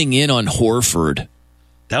 Dallas? Honing in on Horford.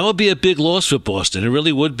 That would be a big loss for Boston. It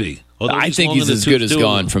really would be. I think he's as good as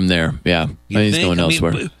gone from there. Yeah. He's going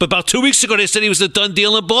elsewhere. But about 2 weeks ago, they said he was a done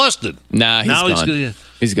deal in Boston. Nah,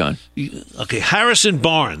 he's gone. Okay, Harrison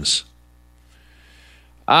Barnes.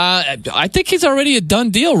 I think he's already a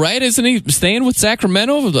done deal, right? Isn't he staying with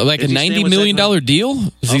Sacramento? Like a $90 million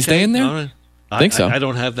deal? Is he staying there? All right. I think so. I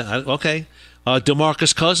don't have that. Okay.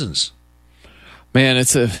 DeMarcus Cousins. Man,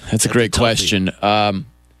 that's a great question. I've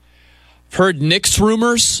heard Knicks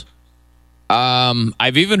rumors.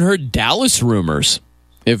 I've even heard Dallas rumors,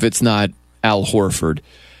 if it's not Al Horford.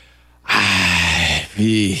 I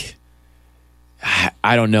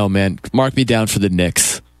don't know, man. Mark me down for the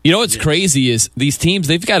Knicks. You know what's crazy is these teams,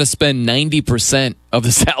 they've got to spend 90% of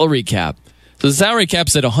the salary cap. So the salary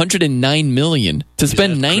cap's at $109 million. To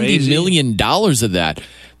spend $90 million of that.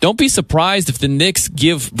 Don't be surprised if the Knicks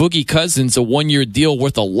give Boogie Cousins a one-year deal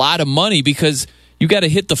worth a lot of money because you got to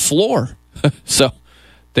hit the floor. So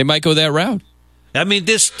they might go that route. I mean,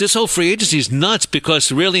 this whole free agency is nuts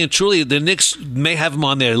because really and truly the Knicks may have him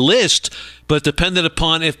on their list, but dependent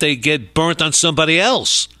upon if they get burnt on somebody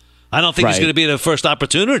else. I don't think he's going to be their first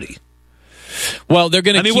opportunity. Well, they're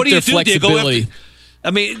going to keep their flexibility.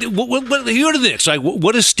 You're the Knicks, right?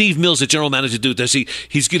 What does Steve Mills, the general manager, do?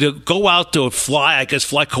 He's going to go out to fly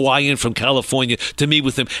Kawhi in from California to meet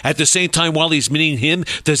with him. At the same time, while he's meeting him,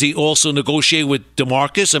 does he also negotiate with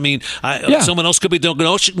DeMarcus? I mean, someone else could be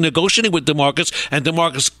negotiating with DeMarcus, and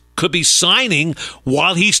DeMarcus could be signing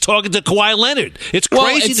while he's talking to Kawhi Leonard. It's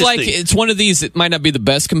crazy. It's one of these. It might not be the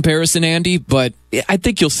best comparison, Andy, but I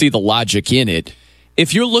think you'll see the logic in it.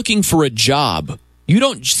 If you're looking for a job, you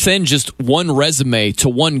don't send just one resume to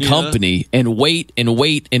one company and wait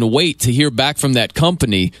to hear back from that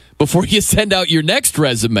company before you send out your next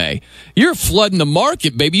resume. You're flooding the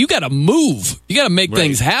market, baby. You got to move. You got to make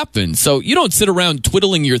things happen. So you don't sit around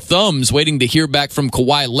twiddling your thumbs waiting to hear back from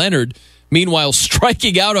Kawhi Leonard, meanwhile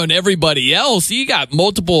striking out on everybody else. You got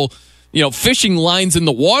multiple, fishing lines in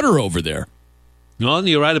the water over there. No,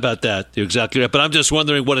 you're right about that. You're exactly right. But I'm just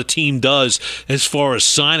wondering what a team does as far as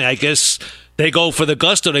signing. I guess they go for the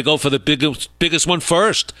gusto. They go for the biggest one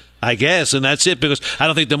first, I guess, and that's it. Because I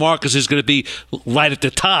don't think DeMarcus is going to be right at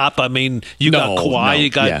the top. I mean, you got Kawhi,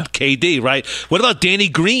 you got KD, right? What about Danny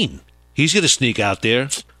Green? He's going to sneak out there.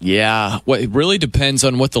 Yeah. Well, it really depends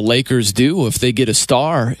on what the Lakers do. If they get a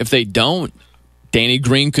star, if they don't, Danny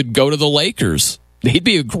Green could go to the Lakers. He'd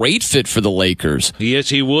be a great fit for the Lakers. Yes,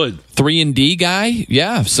 he would. 3-and-D guy?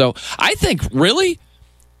 Yeah. So I think, really,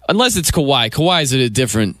 unless it's Kawhi. Kawhi's at a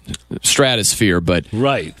different stratosphere, but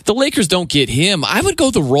if the Lakers don't get him, I would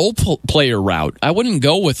go the role player route. I wouldn't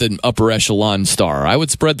go with an upper echelon star. I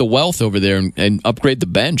would spread the wealth over there and upgrade the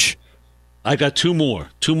bench. I got two more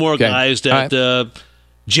guys that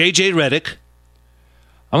J.J. Redick.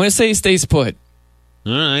 I'm going to say he stays put.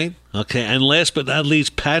 All right. Okay. And last but not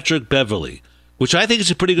least, Patrick Beverley, which I think is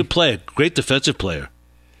a pretty good player, great defensive player.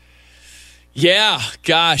 Yeah,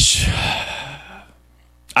 gosh.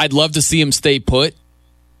 I'd love to see him stay put.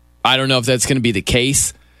 I don't know if that's going to be the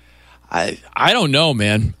case. I don't know,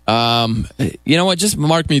 man. You know what? Just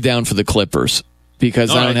mark me down for the Clippers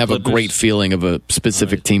because I don't have Clippers. A great feeling of a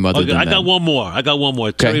specific team other than them. I got one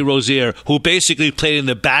more. Terry Rozier, who basically played in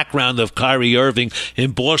the background of Kyrie Irving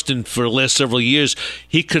in Boston for the last several years.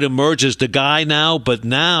 He could emerge as the guy now, but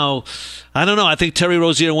now, I don't know. I think Terry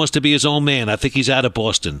Rozier wants to be his own man. I think he's out of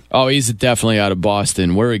Boston. Oh, he's definitely out of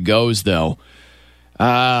Boston. Where he goes, though.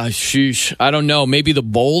 Sheesh. I don't know. Maybe the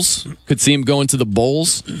Bulls. Could see him going to the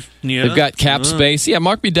Bulls. Yeah. They've got cap space. Yeah,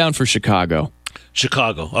 mark me down for Chicago.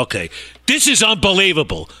 Okay. This is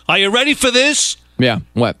unbelievable. Are you ready for this? Yeah,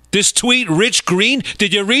 what? This tweet, Rich Green.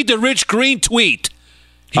 Did you read the Rich Green tweet?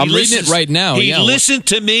 I'm reading it right now. He listened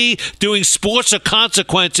to me doing Sports or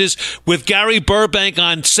Consequences with Gary Burbank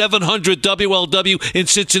on 700 WLW in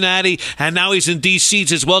Cincinnati, and now he's in D.C. He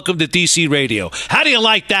says, welcome to D.C. Radio. How do you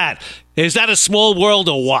like that? Is that a small world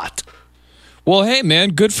or what? Well, hey,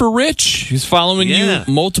 man, good for Rich. He's following you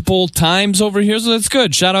multiple times over here, so that's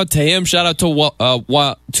good. Shout out to him. Shout out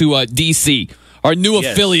to D.C., our new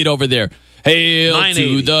affiliate over there. Hail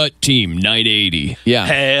to the team, 980. Yeah.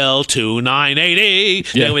 Hail to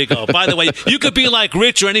 980. Yeah. There we go. By the way, you could be like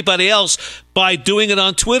Rich or anybody else by doing it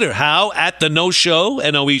on Twitter. How? At the No Show,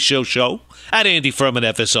 NOE Show. At Andy Furman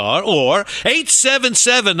FSR, or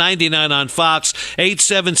 877-99 on Fox,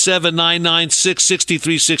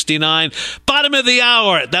 877-996-6369. Bottom of the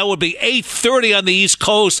hour, that would be 8:30 on the East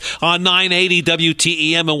Coast on 980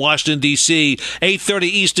 WTEM in Washington, D.C. 8:30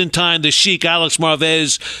 Eastern Time, the Sheik, Alex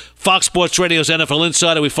Marvez, Fox Sports Radio's NFL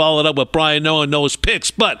Insider. We followed up with Brian Noah and Noah's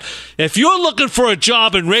Picks. But if you're looking for a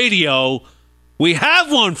job in radio, we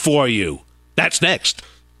have one for you. That's next.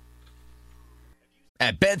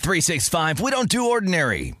 At Bet365, we don't do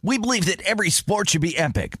ordinary. We believe that every sport should be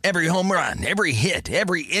epic. Every home run, every hit,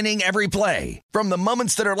 every inning, every play. From the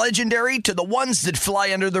moments that are legendary to the ones that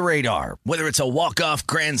fly under the radar. Whether it's a walk-off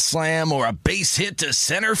grand slam or a base hit to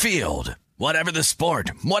center field. Whatever the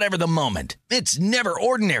sport, whatever the moment. It's never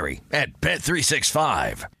ordinary at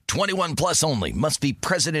Bet365. 21 plus only. Must be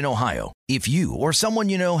present in Ohio. If you or someone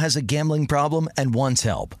you know has a gambling problem and wants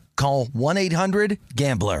help, call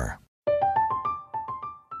 1-800-GAMBLER.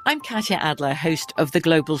 I'm Katya Adler, host of The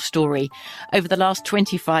Global Story. Over the last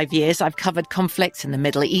 25 years, I've covered conflicts in the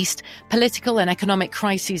Middle East, political and economic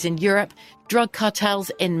crises in Europe, drug cartels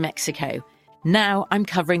in Mexico. Now I'm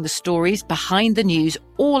covering the stories behind the news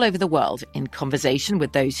all over the world in conversation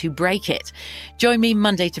with those who break it. Join me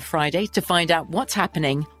Monday to Friday to find out what's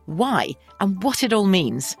happening, why, and what it all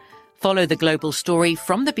means. Follow The Global Story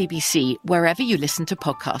from the BBC wherever you listen to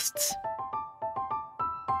podcasts.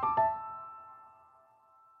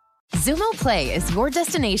 Xumo Play is your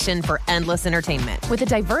destination for endless entertainment. With a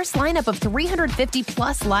diverse lineup of 350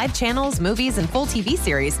 plus live channels, movies, and full TV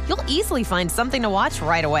series, you'll easily find something to watch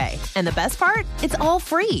right away. And the best part? It's all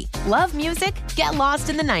free. Love music? Get lost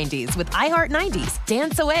in the 90s with iHeart 90s.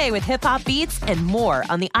 Dance away with hip-hop beats and more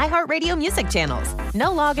on the iHeartRadio music channels.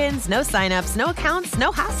 No logins, no signups, no accounts,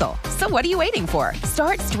 no hassle. So what are you waiting for?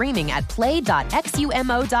 Start streaming at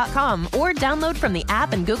play.xumo.com or download from the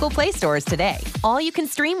app and Google Play stores today. All you can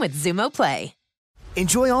stream with Xumo Play.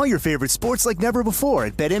 Enjoy all your favorite sports like never before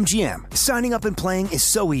at BetMGM. Signing up and playing is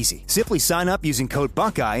so easy. Simply sign up using code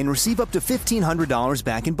Buckeye and receive up to $1,500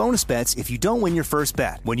 back in bonus bets if you don't win your first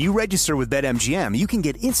bet. When you register with BetMGM, you can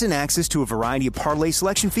get instant access to a variety of parlay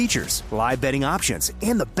selection features, live betting options,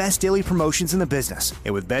 and the best daily promotions in the business.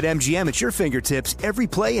 And with BetMGM at your fingertips, every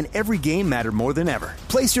play and every game matter more than ever.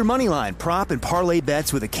 Place your moneyline, prop, and parlay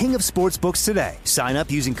bets with the king of sportsbooks today. Sign up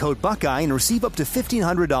using code Buckeye and receive up to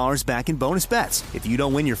 $1,500 back in bonus bets if you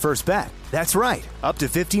don't win your first bet. That's right, up to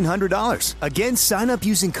 $1,500. Again, sign up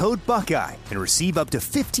using code Buckeye and receive up to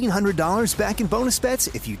 $1,500 back in bonus bets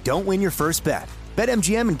if you don't win your first bet.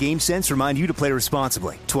 BetMGM and GameSense remind you to play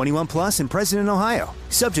responsibly. 21 plus and present in Ohio.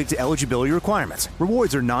 Subject to eligibility requirements.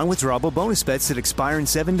 Rewards are non-withdrawable bonus bets that expire in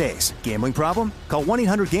 7 days. Gambling problem? Call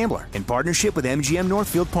 1-800-GAMBLER in partnership with MGM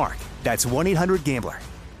Northfield Park. That's 1-800-GAMBLER.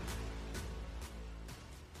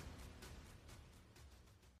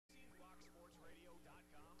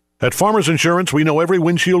 At Farmers Insurance, we know every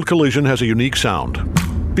windshield collision has a unique sound.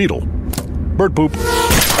 Beetle. Bird poop.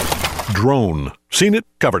 Drone. Seen it,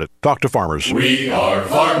 covered it. Talk to Farmers. We are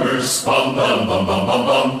Farmers. Bum, bum, bum, bum, bum,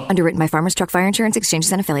 bum. Underwritten by Farmers Truck Fire Insurance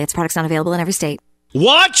Exchanges and Affiliates. Products not available in every state.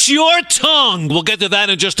 Watch your tongue. We'll get to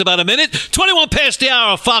that in just about a minute. 21 past the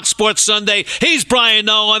hour of Fox Sports Sunday. He's Brian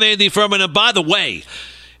Noah. I'm Andy Furman. And by the way,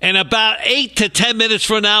 in about 8 to 10 minutes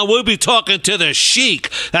from now, we'll be talking to the Sheik.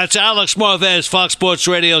 That's Alex Marvez, Fox Sports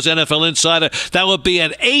Radio's NFL Insider. That will be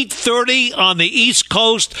at 8:30 on the East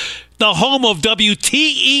Coast, the home of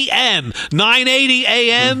WTEM, 980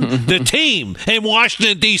 AM, the team in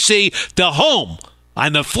Washington, D.C., the home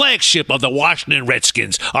and the flagship of the Washington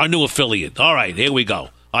Redskins, our new affiliate. All right, here we go.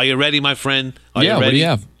 Are you ready, my friend? Are you ready? What do you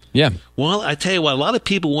have? Yeah. Well, I tell you what, a lot of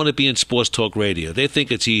people want to be in sports talk radio. They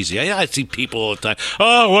think it's easy. I see people all the time.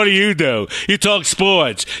 Oh, what do? You talk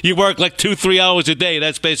sports. You work like 2-3 hours a day.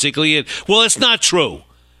 That's basically it. Well, it's not true.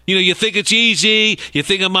 You know, you think it's easy. You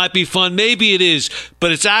think it might be fun. Maybe it is.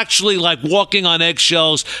 But it's actually like walking on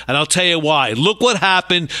eggshells. And I'll tell you why. Look what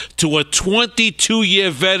happened to a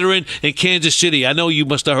 22-year veteran in Kansas City. I know you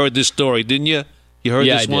must have heard this story, didn't you? You heard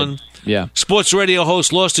this one? Yeah. Sports radio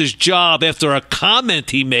host lost his job after a comment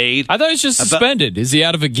he made. I thought he was just suspended. Is he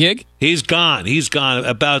out of a gig? He's gone. He's gone.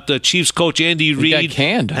 About the Chiefs coach Andy Reid got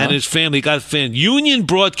canned, and his family got canned. Union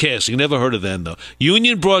Broadcasting, never heard of them though.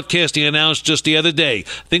 Union Broadcasting announced just the other day,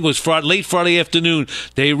 I think it was late Friday afternoon,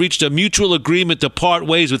 they reached a mutual agreement to part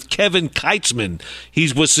ways with Kevin Keitzman.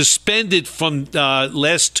 He was suspended from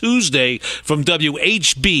last Tuesday from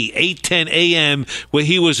WHB 810 AM, where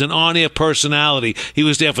he was an on-air personality. He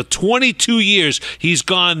was there for 22 years. He's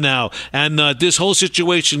gone now, and this whole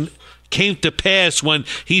situation came to pass when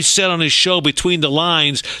he said on his show Between the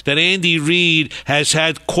Lines that Andy Reid has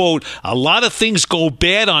had, quote, a lot of things go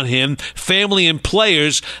bad on him, family and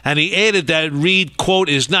players, and he added that Reid, quote,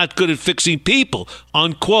 is not good at fixing people,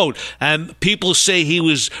 unquote. And people say he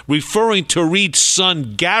was referring to Reid's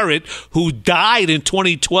son, Garrett, who died in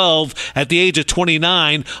 2012 at the age of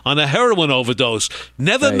 29 on a heroin overdose.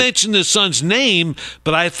 Never mentioned his son's name,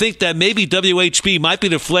 but I think that maybe WHB might be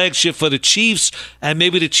the flagship for the Chiefs, and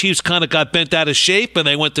maybe the Chiefs kind of got bent out of shape, and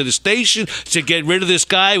they went to the station to get rid of this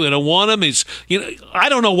guy. We don't want him. I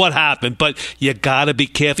don't know what happened, but you got to be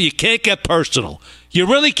careful. You can't get personal. You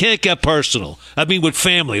really can't get personal. I mean, with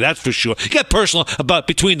family, that's for sure. You get personal about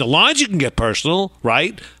Between the Lines. You can get personal,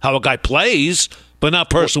 right? How a guy plays, but not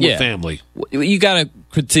personal with family. You got to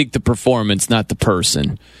critique the performance, not the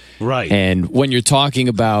person. Right. And when you're talking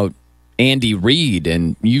about Andy Reid,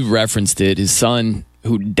 and you referenced it, his son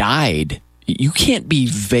who died, you can't be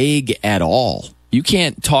vague at all. You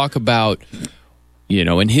can't talk about,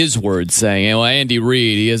 in his words, saying, well, Andy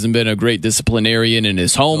Reid, he hasn't been a great disciplinarian in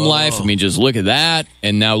his home life. I mean, just look at that.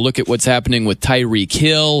 And now look at what's happening with Tyreek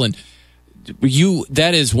Hill. And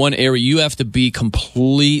that is one area you have to be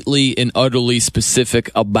completely and utterly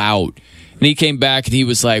specific about. And he came back and he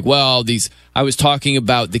was like, well, I was talking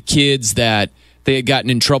about the kids that they had gotten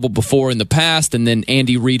in trouble before in the past, and then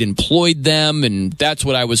Andy Reid employed them, and that's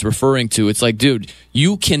what I was referring to. It's like, dude,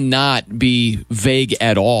 you cannot be vague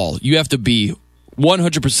at all. You have to be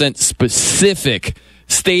 100% specific,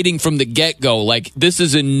 stating from the get-go, like, this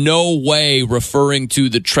is in no way referring to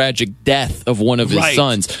the tragic death of one of his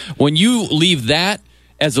sons. When you leave that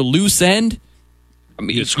as a loose end, I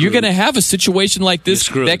mean, you're going to have a situation like this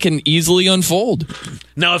that can easily unfold.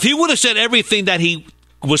 Now, if he would have said everything that he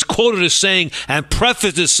was quoted as saying and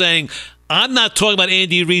prefaced as saying, I'm not talking about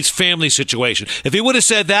Andy Reid's family situation. If he would have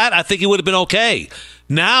said that, I think he would have been okay.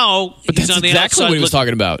 Now, but he's that's on the exactly outside what he was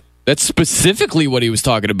talking about. That's specifically what he was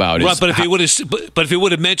talking about. Right, but if he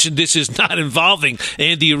would have mentioned this is not involving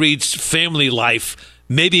Andy Reid's family life,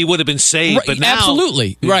 maybe he would have been saved. Right, but now,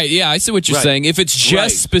 absolutely. Right, yeah, I see what you're saying. If it's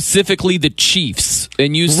just specifically the Chiefs,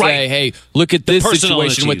 and you say, hey, look at this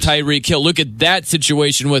situation with Tyreek Hill, look at that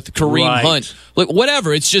situation with Kareem Hunt, look,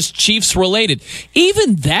 whatever, it's just Chiefs related.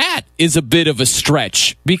 Even that is a bit of a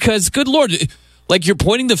stretch, because, good Lord, like, you're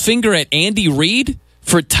pointing the finger at Andy Reid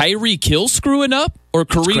for Tyreek Hill screwing up or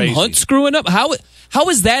Kareem Hunt screwing up? How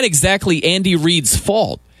is that exactly Andy Reid's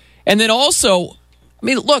fault? And then also, I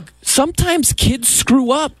mean, look, sometimes kids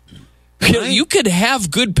screw up. You could have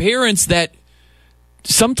good parents that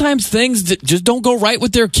sometimes things just don't go right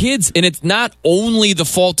with their kids, and it's not only the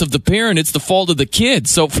fault of the parent, it's the fault of the kid.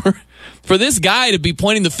 So for this guy to be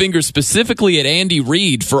pointing the finger specifically at Andy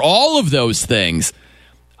Reid for all of those things,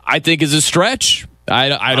 I think is a stretch.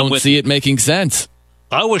 I don't see it making sense.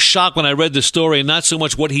 I was shocked when I read the story, not so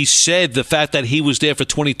much what he said, the fact that he was there for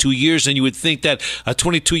 22 years, and you would think that a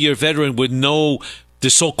 22-year veteran would know the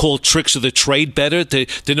so-called tricks of the trade better,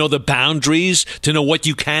 to know the boundaries, to know what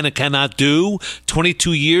you can and cannot do.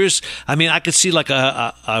 22 years. I mean, I could see like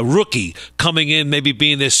a rookie coming in, maybe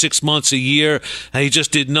being there 6 months, a year, and he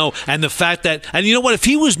just didn't know. And the fact that, and you know what, if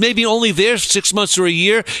he was maybe only there 6 months or a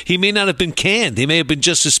year, he may not have been canned. He may have been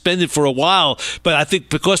just suspended for a while. But I think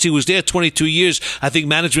because he was there 22 years, I think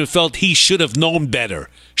management felt he should have known better.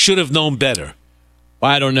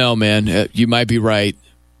 I don't know, man. You might be right,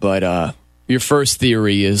 but your first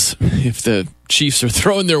theory is if the Chiefs are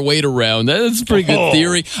throwing their weight around, that's a pretty good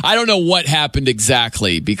theory. I don't know what happened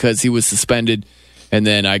exactly because he was suspended, and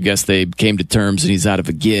then I guess they came to terms and he's out of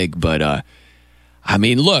a gig. But, I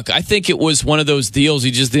mean, look, I think it was one of those deals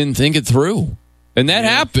he just didn't think it through. And that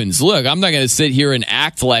happens. Look, I'm not going to sit here and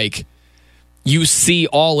act like you see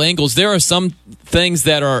all angles. There are some things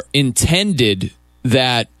that are intended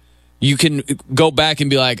that you can go back and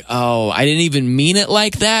be like, oh, I didn't even mean it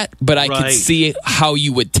like that, but I could see how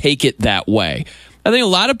you would take it that way. I think a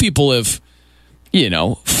lot of people have,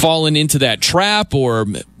 fallen into that trap or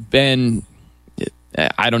been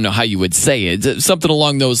I don't know how you would say it. Something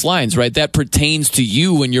along those lines, right? That pertains to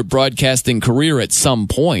you and your broadcasting career at some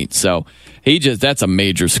point. So that's a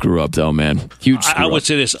major screw up, though, man. Huge screw up. I would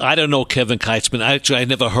say this. I don't know Kevin Keitzman. I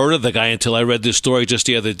never heard of the guy until I read this story just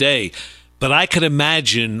the other day. But I could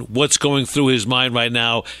imagine what's going through his mind right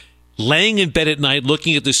now, laying in bed at night,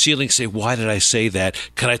 looking at the ceiling, say, why did I say that?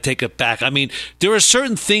 Can I take it back? I mean, there are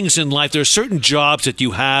certain things in life, there are certain jobs that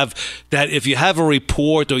you have that if you have a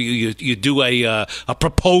report or you do a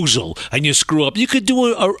proposal and you screw up, you could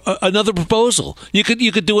do another proposal. You could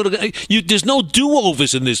do it. There's no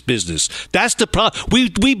do-overs in this business. That's the problem. We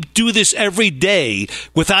do this every day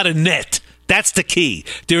without a net. That's the key.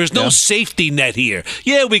 There is no safety net here.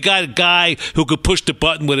 Yeah, we got a guy who could push the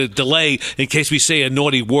button with a delay in case we say a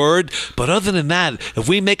naughty word. But other than that, if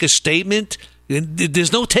we make a statement,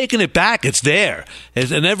 there's no taking it back. It's there.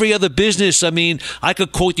 And every other business, I mean, I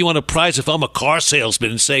could quote you on a price if I'm a car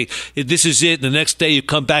salesman and say, this is it. And the next day you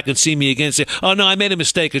come back and see me again and say, oh, no, I made a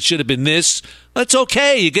mistake. It should have been this. That's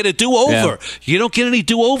okay. You get a do-over. Yeah. You don't get any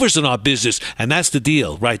do-overs in our business. And that's the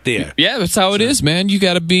deal right there. Yeah, that's how it is, man. You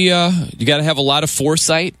got to be, you got to have a lot of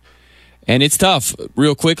foresight. And it's tough.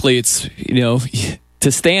 Real quickly, it's,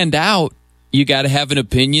 to stand out, you got to have an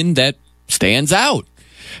opinion that stands out.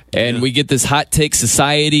 And we get this hot take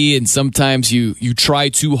society, and sometimes you try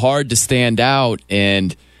too hard to stand out,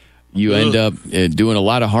 and you end up doing a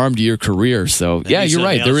lot of harm to your career. So, yeah, you're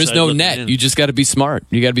right. There is no net. You just got to be smart.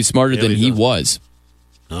 You got to be smarter than he was.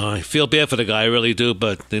 Oh, I feel bad for the guy, I really do,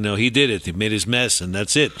 but, he did it. He made his mess, and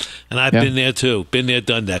that's it. And I've been there, too. Been there,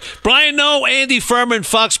 done that. Brian Noe, Andy Furman,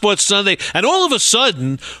 Fox Sports Sunday. And all of a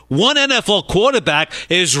sudden, one NFL quarterback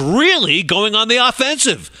is really going on the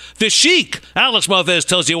offensive. The Sheik. Alex Marvez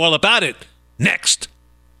tells you all about it next.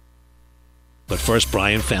 But first,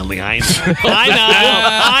 Brian Family. I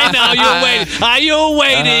know. You're waiting. Are you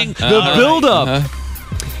waiting? The build-up.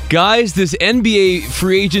 Guys, this NBA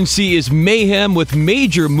free agency is mayhem with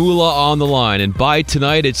major moolah on the line. And by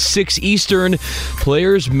tonight at 6 Eastern,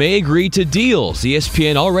 players may agree to deals.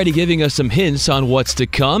 ESPN already giving us some hints on what's to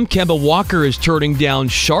come. Kemba Walker is turning down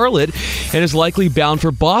Charlotte and is likely bound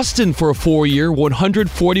for Boston for a 4-year,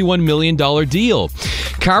 $141 million deal.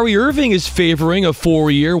 Kyrie Irving is favoring a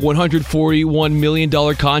 4-year, $141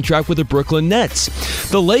 million contract with the Brooklyn Nets.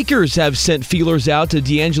 The Lakers have sent feelers out to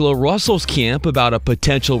D'Angelo Russell's camp about a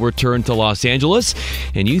potential return to Los Angeles,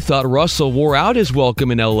 and you thought Russell wore out his welcome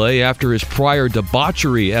in LA after his prior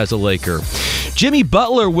debauchery as a Laker. Jimmy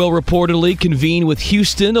Butler will reportedly convene with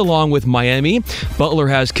Houston along with Miami. Butler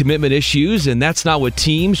has commitment issues, and that's not what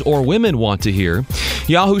teams or women want to hear.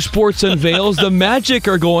 Yahoo Sports unveils the Magic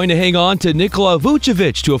are going to hang on to Nikola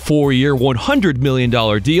Vucevic to a 4-year, $100 million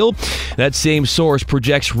deal. That same source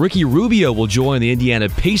projects Ricky Rubio will join the Indiana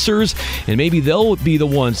Pacers, and maybe they'll be the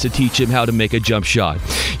ones to teach him how to make a jump shot.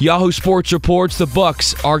 Yahoo Sports reports the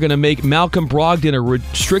Bucks are going to make Malcolm Brogdon a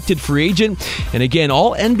restricted free agent. And again,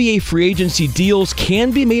 all NBA free agency deals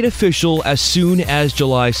can be made official as soon as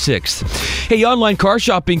July 6th. Hey, online car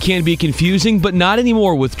shopping can be confusing, but not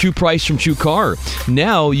anymore with True Price from True Car.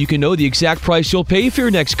 Now you can know the exact price you'll pay for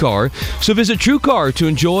your next car. So visit True Car to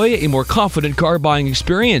enjoy a more confident car buying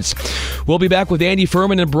experience. We'll be back with Andy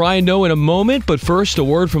Furman and Brian Noe in a moment, but first, a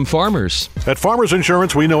word from Farmers. At Farmers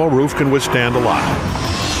Insurance, we know a roof can withstand a lot.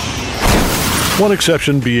 One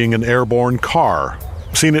exception being an airborne car.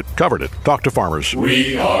 Seen it, covered it. Talk to Farmers.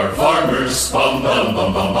 We are Farmers. Bum, bum,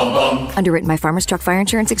 bum, bum, bum, bum. Underwritten by Farmers Truck Fire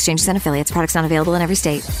Insurance Exchanges and Affiliates. Products not available in every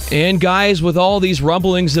state. And guys, with all these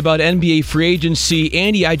rumblings about NBA free agency,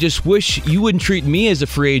 Andy, I just wish you wouldn't treat me as a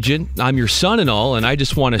free agent. I'm your son and all, and I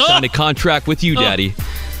just want to sign a contract with you, Daddy.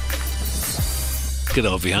 Get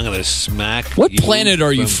over here. I'm going to smack What planet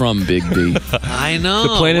are you from, Big B? I know.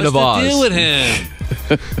 The planet of Oz. What's the deal with him?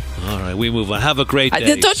 All right, we move on. Have a great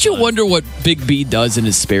day. Don't you wonder what Big B does in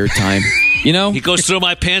his spare time? He goes through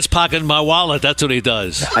my pants pocket and my wallet. That's what he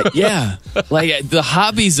does. Yeah. Like the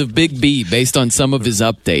hobbies of Big B based on some of his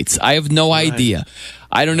updates. I have no idea.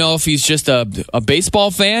 I don't know if he's just a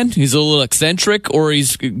baseball fan, he's a little eccentric, or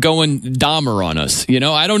he's going Dahmer on us.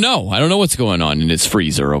 I don't know. I don't know what's going on in his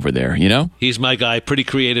freezer over there, He's my guy. Pretty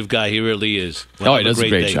creative guy. He really is. He does a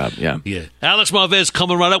great job. Yeah. Alex Marvez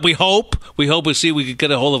coming right up. We hope we could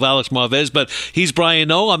get a hold of Alex Marvez, but he's Brian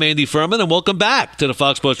Noe. I'm Andy Furman, and welcome back to the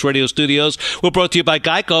Fox Sports Radio studios. We're brought to you by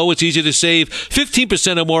Geico. It's easy to save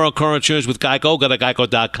 15% or more on car insurance with Geico. Go to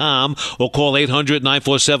geico.com or call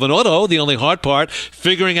 800-947-AUTO. The only hard part,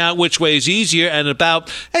 figuring out which way is easier. And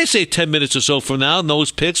about, I say 10 minutes or so from now,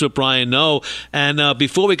 those picks with Brian Noe. And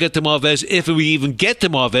before we get to Marvez, if we even get to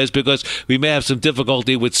Marvez, because we may have some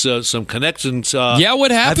difficulty with some connections.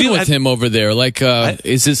 What happened with him over there? Like,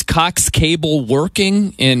 is his Cox cable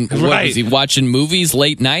working? And what, is he watching movies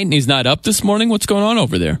late night and he's not up this morning? What's going on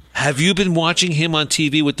over there? Have you been watching him on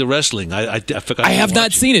TV with the wrestling? I forgot. I have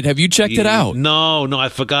not seen it. Have you checked it out? No, I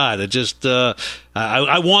forgot. I just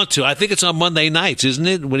I want to. I think it's on Monday nights, isn't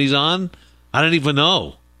it? When he's on, I don't even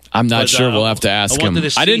know. I'm not sure. We'll have to ask him.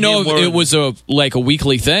 I didn't know if it was a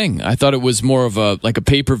weekly thing. I thought it was more of a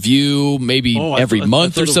pay-per-view, maybe every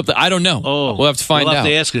month or something. I don't know. We'll have to find out. We'll have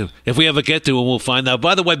to ask him. If we ever get to him, we'll find out.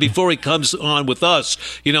 By the way, before he comes on with us,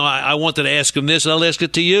 I wanted to ask him this, and I'll ask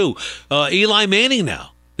it to you. Eli Manning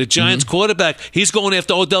now. The Giants quarterback, he's going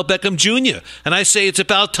after Odell Beckham Jr. And I say it's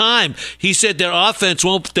about time. He said their offense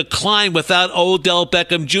won't decline without Odell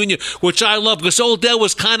Beckham Jr., which I love because Odell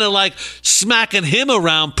was kind of like smacking him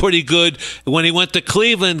around pretty good when he went to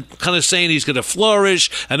Cleveland, kind of saying he's going to flourish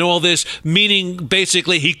and all this, meaning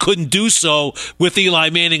basically he couldn't do so with Eli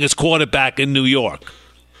Manning as quarterback in New York.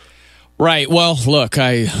 Right. Well, look,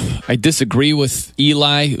 I disagree with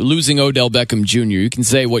Eli losing Odell Beckham Jr. You can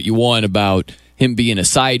say what you want about him being a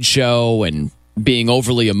sideshow and being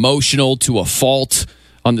overly emotional to a fault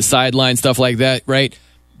on the sideline, stuff like that, right?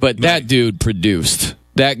 But that dude produced.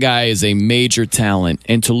 That guy is a major talent.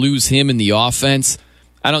 And to lose him in the offense,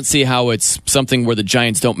 I don't see how it's something where the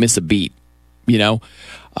Giants don't miss a beat,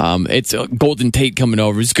 It's Golden Tate coming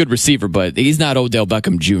over. He's a good receiver, but he's not Odell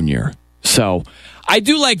Beckham Jr. So I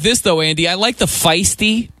do like this, though, Andy. I like the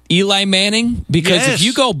feisty Eli Manning because if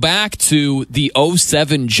you go back to the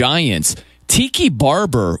 2007 Giants, Tiki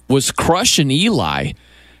Barber was crushing Eli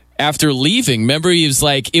after leaving. Remember, he was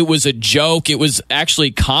like, it was a joke. It was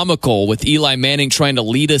actually comical with Eli Manning trying to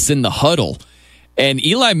lead us in the huddle. And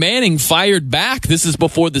Eli Manning fired back. This is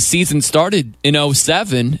before the season started in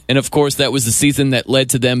 2007. And, of course, that was the season that led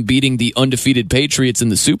to them beating the undefeated Patriots in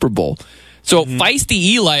the Super Bowl. So feisty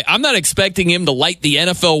Eli, I'm not expecting him to light the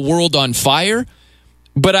NFL world on fire,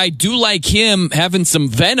 but I do like him having some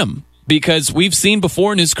venom. Because we've seen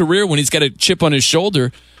before in his career when he's got a chip on his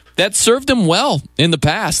shoulder, that served him well in the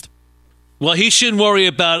past. Well, he shouldn't worry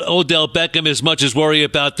about Odell Beckham as much as worry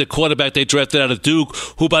about the quarterback they drafted out of Duke,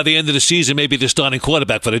 who by the end of the season may be the starting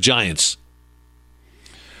quarterback for the Giants.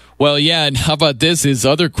 Well, yeah, and how about this? His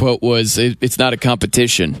other quote was, it's not a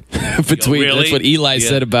competition. Between really? That's what Eli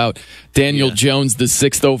said about Daniel Jones, the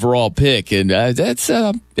 6th overall pick. And it's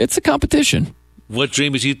a competition. What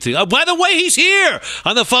dream is he thinking? By the way, he's here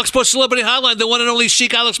on the Fox Sports Celebrity Hotline, the one and only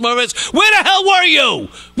Sheik Alex Marvez. Where the hell were you?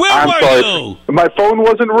 Where were you? My phone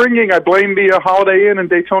wasn't ringing. I blame the Holiday Inn in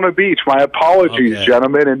Daytona Beach. My apologies,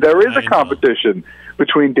 gentlemen. And there is a competition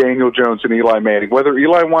between Daniel Jones and Eli Manning. Whether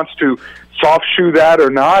Eli wants to soft shoe that or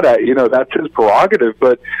not, that's his prerogative.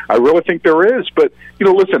 But I really think there is. But,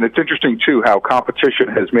 listen, it's interesting, too, how competition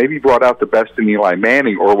has maybe brought out the best in Eli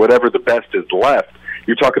Manning or whatever the best is left.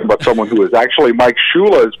 You're talking about someone who is actually, Mike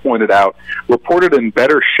Shula has pointed out, reported in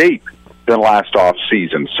better shape than last off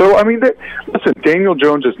season. So, listen, Daniel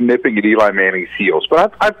Jones is nipping at Eli Manning's heels.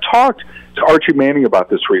 But I've talked to Archie Manning about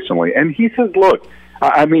this recently, and he says, look,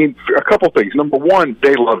 a couple things. Number one,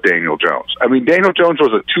 they love Daniel Jones. Daniel Jones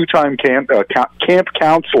was a two-time camp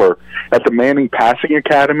counselor at the Manning Passing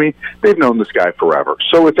Academy. They've known this guy forever.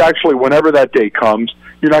 So it's actually, whenever that day comes,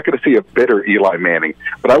 you're not going to see a bitter Eli Manning.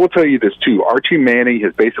 But I will tell you this, too. Archie Manning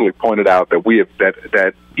has basically pointed out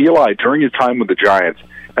that Eli, during his time with the Giants,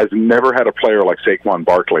 has never had a player like Saquon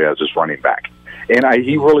Barkley as his running back. And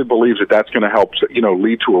he really believes that that's going to help,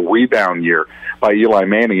 lead to a rebound year by Eli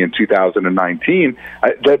Manning in 2019.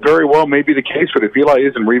 That very well may be the case, but if Eli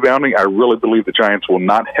isn't rebounding, I really believe the Giants will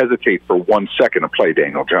not hesitate for 1 second to play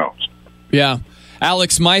Daniel Jones. Yeah.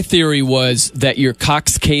 Alex, my theory was that your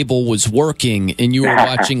Cox cable was working and you were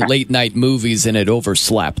watching late-night movies and it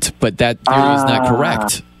overslept, but that theory is not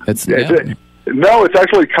correct. No, it's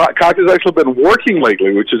actually Cox has actually been working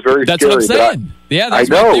lately, which is very That's scary. That's what I'm saying. That's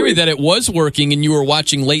my theory, that it was working and you were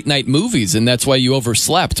watching late-night movies, and that's why you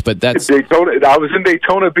overslept. But that's Daytona. I was in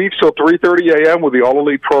Daytona Beach till 3:30 a.m. with the All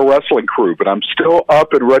Elite Pro Wrestling crew, but I'm still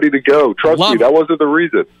up and ready to go. Trust me, that wasn't the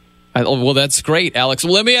reason. Well, that's great, Alex.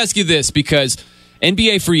 Well, let me ask you this, because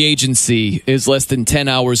NBA free agency is less than 10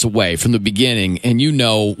 hours away from the beginning, and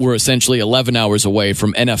we're essentially 11 hours away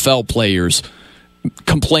from NFL players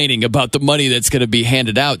complaining about the money that's going to be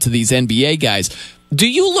handed out to these NBA guys. Do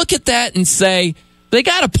you look at that and say, they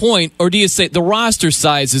got a point, or do you say the roster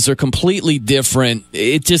sizes are completely different?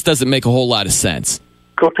 It just doesn't make a whole lot of sense.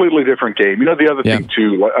 completely different game. You know, the other thing,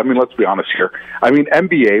 too, I mean, let's be honest here. I mean,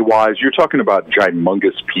 NBA-wise, you're talking about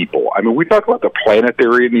ginormous people. I mean, we talk about the planet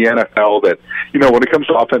theory in the NFL that, you know, when it comes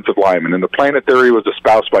to offensive linemen, and the planet theory was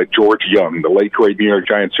espoused by George Young, the late, great New York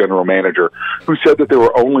Giants general manager, who said that there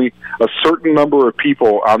were only a certain number of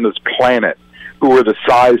people on this planet who were the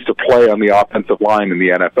size to play on the offensive line in the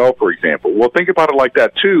NFL, for example. Well, think about it like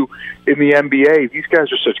that, too. In the NBA, these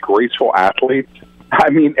guys are such graceful athletes. I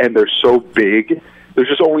mean, and they're so big. There's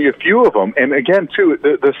just only a few of them. And again, too,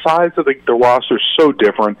 the size of the roster is so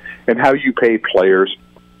different, and how you pay players,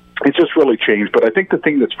 it's just really changed. But I think the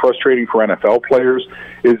thing that's frustrating for NFL players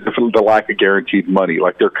is the lack of guaranteed money.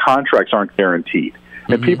 Like, their contracts aren't guaranteed.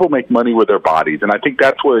 And people make money with their bodies. And I think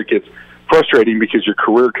that's where it gets frustrating, because your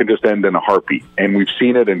career can just end in a heartbeat. And we've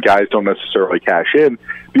seen it, and guys don't necessarily cash in.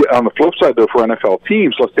 On the flip side, though, for NFL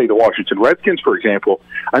teams, let's take the Washington Redskins, for example.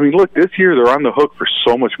 I mean, look, this year they're on the hook for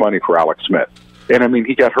so much money for Alex Smith. And, I mean,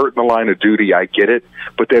 he got hurt in the line of duty. I get it.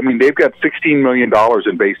 But, I mean, they've got $16 million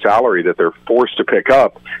in base salary that they're forced to pick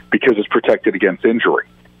up because it's protected against injury.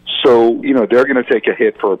 So, you know, they're going to take a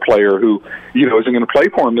hit for a player who, you know, isn't going to play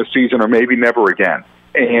for him this season or maybe never again.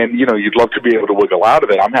 And, you know, you'd love to be able to wiggle out of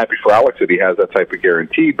it. I'm happy for Alex that he has that type of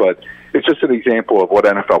guarantee, but it's just an example of what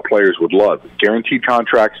NFL players would love. Guaranteed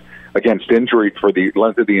contracts against injury for the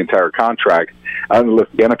length of the entire contract. And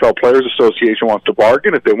if the NFL Players Association wants to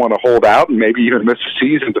bargain, if they want to hold out and maybe even miss a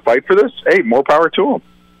season to fight for this, hey, more power to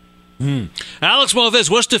them. Alex Moves,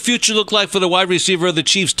 what's the future look like for the wide receiver of the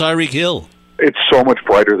Chiefs, Tyreek Hill? It's so much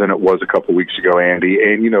brighter than it was a couple weeks ago, Andy.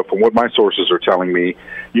 And, you know, from what my sources are telling me,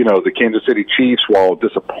 you know, the Kansas City Chiefs, while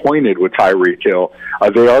disappointed with Tyreek Hill,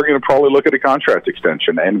 they are going to probably look at a contract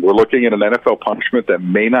extension. And we're looking at an NFL punishment that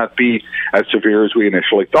may not be as severe as we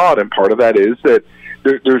initially thought. And part of that is that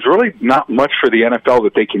there's really not much for the NFL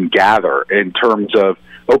that they can gather in terms of,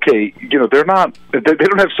 okay, you know, they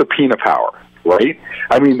don't have subpoena power, right?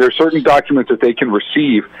 I mean, there's certain documents that they can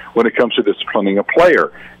receive when it comes to disciplining a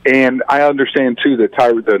player. And I understand, too, that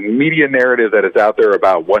the media narrative that is out there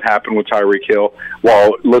about what happened with Tyreek Hill,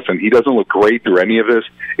 while, listen, he doesn't look great through any of this,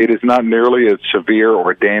 it is not nearly as severe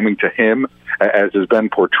or damning to him as has been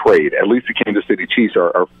portrayed. At least the Kansas City Chiefs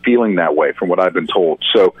are feeling that way from what I've been told.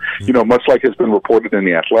 So, you know, much like has been reported in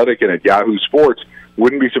The Athletic and at Yahoo Sports,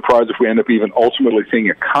 wouldn't be surprised if we end up even ultimately seeing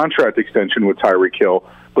a contract extension with Tyreek Hill.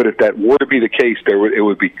 But if that were to be the case, it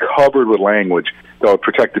would be covered with language that would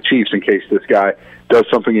protect the Chiefs in case this guy does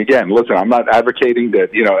something again. Listen, I'm not advocating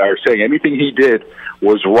that, you know, or saying anything he did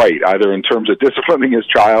was right, either in terms of disciplining his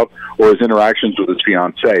child or his interactions with his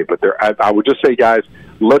fiancée. But I would just say, guys,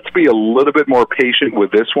 let's be a little bit more patient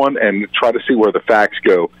with this one and try to see where the facts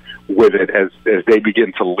go with it as they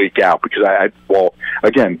begin to leak out. Because, well,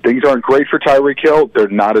 again, things aren't great for Tyreek Hill. They're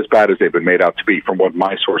not as bad as they've been made out to be from what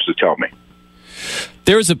my sources tell me.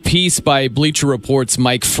 There's a piece by Bleacher Report's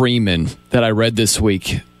Mike Freeman that I read this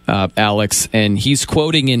week, Alex, and he's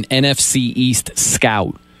quoting an NFC East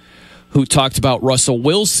scout who talked about Russell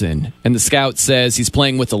Wilson. And the scout says he's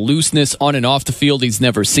playing with a looseness on and off the field he's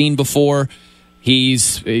never seen before.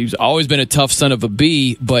 He's always been a tough son of a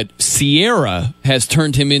bee, but Sierra has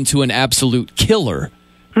turned him into an absolute killer.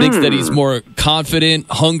 Thinks that he's more confident,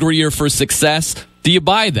 hungrier for success. Do you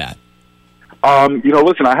buy that? You know,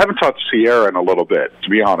 listen, I haven't talked to Sierra in a little bit, to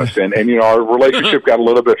be honest. And you know, our relationship got a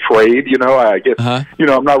little bit frayed, you know. I guess, you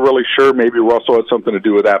know, I'm not really sure. Maybe Russell had something to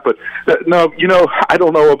do with that. But, no, you know, I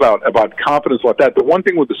don't know about confidence like that. The one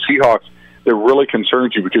thing with the Seahawks that really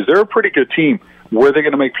concerns you, because they're a pretty good team, where they're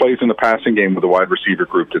going to make plays in the passing game with the wide receiver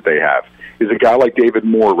group that they have. Is a guy like David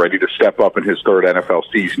Moore ready to step up in his third NFL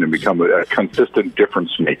season and become a consistent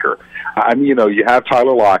difference maker? I mean, you know, you have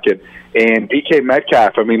Tyler Lockett and DK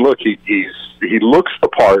Metcalf. I mean, look, he looks the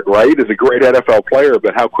part, right, as a great NFL player,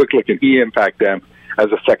 but how quickly can he impact them as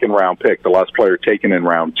a second-round pick, the last player taken in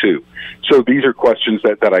round 2? So these are questions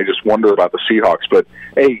that I just wonder about the Seahawks. But,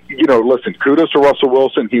 hey, you know, listen, kudos to Russell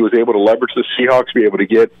Wilson. He was able to leverage the Seahawks, be able to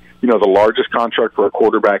get, you know, the largest contract for a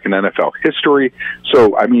quarterback in NFL history.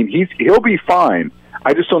 So, I mean, he'll be fine.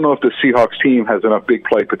 I just don't know if the Seahawks team has enough big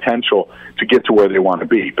play potential to get to where they want to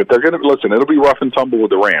be. But they're going to, listen, it'll be rough and tumble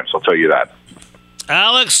with the Rams, I'll tell you that.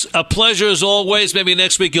 Alex, a pleasure as always. Maybe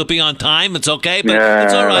next week you'll be on time. It's okay, but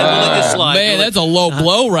it's all right. We'll let you slide. Man, that's a low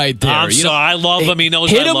blow right there. I'm sorry. I love him. He knows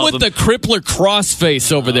Hit I him love with the crippler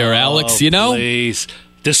crossface over there, Alex, you know? Please.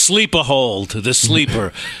 The sleeper hold, the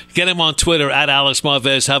sleeper. Get him on Twitter at Alex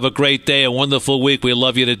Marvez. Have a great day, a wonderful week. We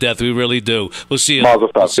love you to death. We really do. We'll see you. Mazel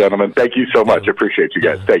tov, gentlemen. Thank you so much. Appreciate you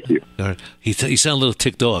guys. Thank you. He sounded a little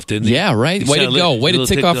ticked off, didn't he? Yeah, right. Way to go. Way to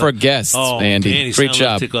tick off our guests, Andy. Great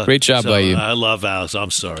job. Great job by you. I love Alex.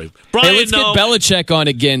 I'm sorry. Brian, hey, let's get Belichick on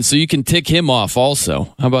again so you can tick him off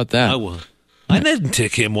also. How about that? I will. I didn't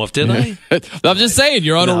tick him off, did I? I'm just saying,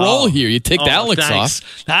 you're on a roll here. You ticked Alex off.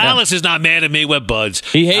 Alex is not mad at me. We're buds.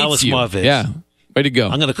 He hates Alex you. Marvez. Yeah. Way to go.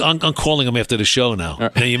 I'm calling him after the show now.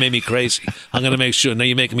 Right. Now you made me crazy. I'm going to make sure. Now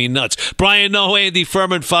you're making me nuts. Brian Noe, Andy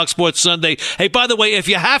Furman, Fox Sports Sunday. Hey, by the way, if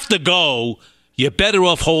you have to go, you're better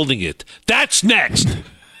off holding it. That's next.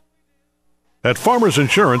 At Farmers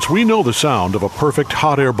Insurance, we know the sound of a perfect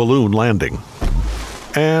hot air balloon landing.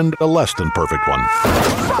 And a less than perfect one.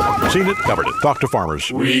 Seen it, covered it. Talk to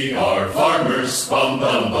Farmers. We are Farmers. Bum,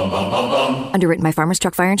 bum, bum, bum, bum, bum. Underwritten by Farmers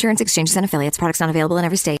Truck Fire Insurance Exchanges and Affiliates. Products not available in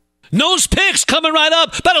every state. Nose Picks coming right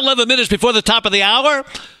up. About 11 minutes before the top of the hour.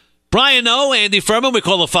 Brian Noe, Andy Furman, we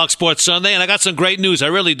call it Fox Sports Sunday, and I got some great news. I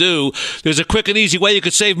really do. There's a quick and easy way you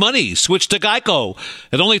could save money. Switch to Geico.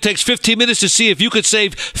 It only takes 15 minutes to see if you could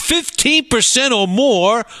save 15% or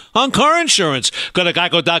more on car insurance. Go to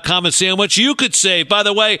geico.com and see how much you could save. By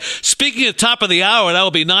the way, speaking of top of the hour, that will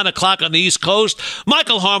be 9 o'clock on the East Coast.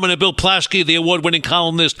 Michael Harmon and Bill Plaschke, the award-winning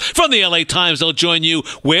columnist from the LA Times, they'll join you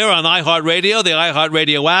where? On iHeartRadio, the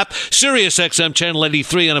iHeartRadio app, Sirius XM Channel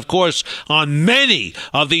 83, and, of course, on many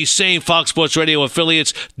of these same Fox Sports Radio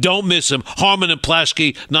affiliates. Don't miss them. Harmon and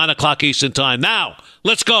Plaschke, 9 o'clock Eastern Time. Now,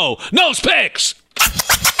 let's go. Nose Picks!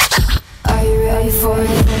 Are you ready for it?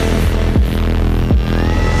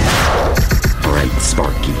 All right,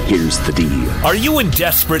 Sparky, here's the deal. Are you in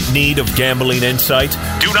desperate need of gambling insight?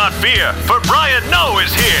 Do not fear, for Brian Noe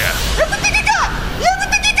is here. Everything you got!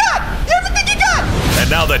 Everything you got! Everything you got!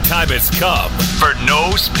 And now the time has come for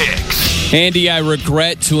Nose Picks. Andy, I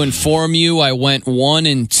regret to inform you I went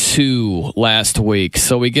 1-2 last week,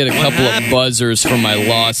 so we get a couple of buzzers from my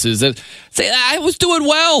losses. I was doing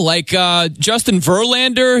well, like Justin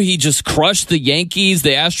Verlander. He just crushed the Yankees.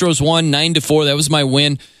 The Astros won 9-4. That was my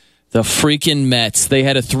win. The freaking Mets. They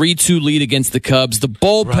had a 3-2 lead against the Cubs. The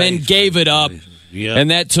bullpen gave it up, and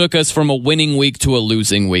that took us from a winning week to a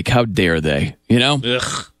losing week. How dare they? You know.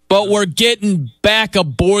 Ugh. But we're getting back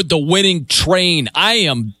aboard the winning train. I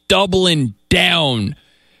am doubling down.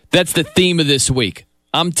 That's the theme of this week.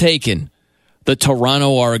 I'm taking the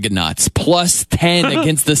Toronto Argonauts plus 10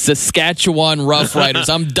 against the Saskatchewan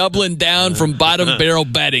Roughriders. I'm doubling down from bottom barrel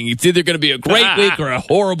betting. It's either going to be a great week or a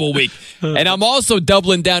horrible week. And I'm also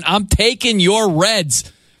doubling down. I'm taking your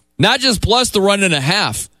Reds, not just plus the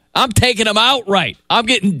 1.5. I'm taking them outright. I'm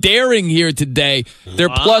getting daring here today. They're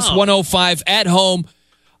plus 105 at home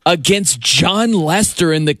against John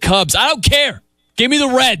Lester and the Cubs. I don't care. Give me the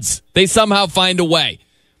Reds. They somehow find a way.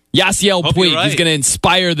 Yasiel Puig, he's going to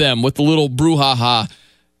inspire them with a little brouhaha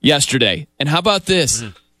yesterday. And how about this?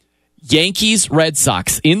 Yankees, Red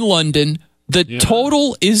Sox in London. The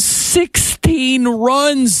total is 16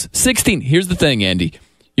 runs. 16. Here's the thing, Andy.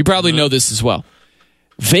 You probably know this as well.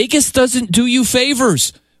 Vegas doesn't do you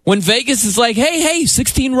favors. When Vegas is like, hey,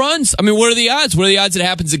 16 runs. I mean, what are the odds? What are the odds it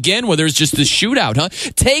happens again, whether it's just a shootout, huh?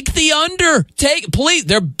 Take the under. Please.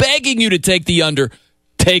 They're begging you to take the under.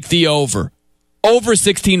 Take the over. Over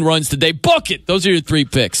 16 runs today. Book it. Those are your 3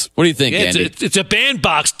 picks. What do you think, Andy? It's a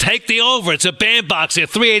bandbox. Take the over. It's a bandbox here.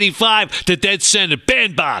 385 to dead center.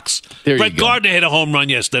 Bandbox. Brett Gardner hit a home run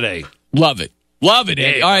yesterday. Love it. Love it,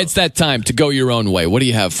 Andy. All right, it's that time to go your own way. What do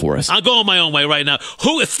you have for us? I'm going my own way right now.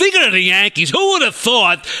 Thinking of the Yankees, who would have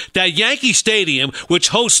thought that Yankee Stadium, which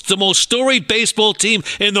hosts the most storied baseball team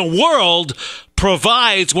in the world,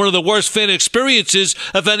 provides one of the worst fan experiences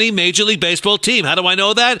of any Major League Baseball team? How do I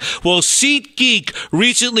know that? Well, SeatGeek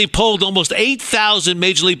recently polled almost 8,000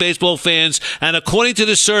 Major League Baseball fans, and according to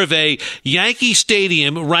the survey, Yankee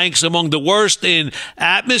Stadium ranks among the worst in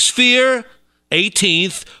atmosphere,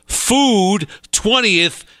 18th, food,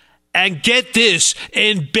 20th, and get this,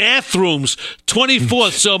 in bathrooms,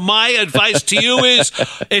 24th. So my advice to you is,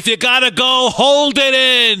 if you got to go, hold it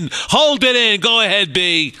in. Hold it in. Go ahead,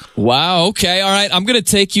 B. Wow, okay, all right. I'm going to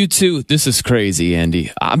take you to, this is crazy,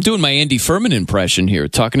 Andy. I'm doing my Andy Furman impression here,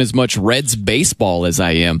 talking as much Reds baseball as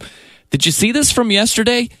I am. Did you see this from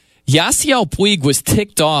yesterday? Yasiel Puig was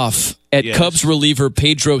ticked off at Cubs reliever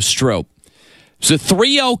Pedro Strop. It's a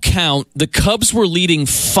 3-0 count. The Cubs were leading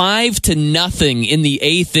 5-0 in the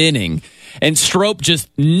 8th inning, and Strop just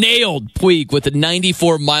nailed Puig with a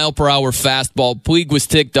 94-mile-per-hour fastball. Puig was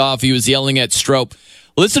ticked off. He was yelling at Strop.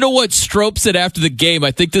 Listen to what Strope said after the game.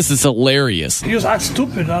 I think this is hilarious. He was acting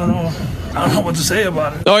stupid. I don't know what to say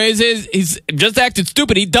about it. Oh, he's just acting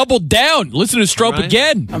stupid. He doubled down. Listen to Strope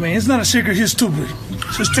again. I mean, it's not a secret. He's stupid.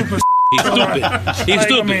 He's stupid. He's stupid. He's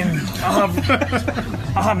stupid. I mean,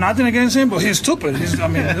 I have nothing against him, but he's stupid. There's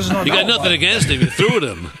no. You got nothing against him. You threw at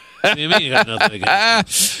him. What do you mean you got nothing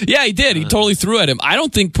against him? Yeah, he did. He totally threw at him. I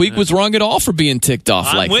don't think Puig was wrong at all for being ticked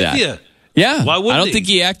off like that. I'm with you. Yeah. Why wouldn't I don't think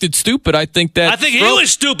he acted stupid. I think he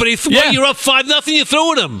was stupid. He threw. You're up 5-0. You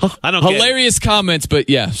threw at him. I don't. Hilarious comments, but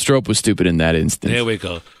yeah, Strope was stupid in that instance. There we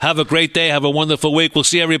go. Have a great day. Have a wonderful week. We'll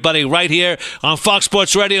see everybody right here on Fox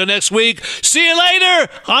Sports Radio next week. See you later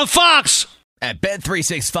on Fox. At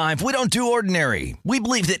Bet365, we don't do ordinary. We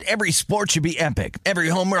believe that every sport should be epic. Every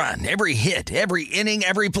home run, every hit, every inning,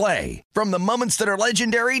 every play. From the moments that are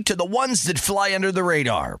legendary to the ones that fly under the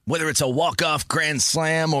radar. Whether it's a walk-off grand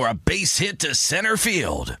slam or a base hit to center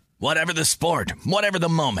field. Whatever the sport, whatever the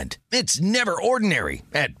moment. It's never ordinary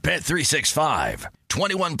at Bet365.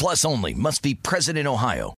 21 plus only. Must be present in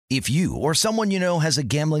Ohio. If you or someone you know has a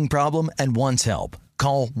gambling problem and wants help,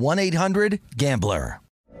 call 1-800-GAMBLER.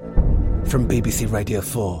 From BBC Radio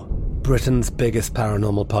 4, Britain's biggest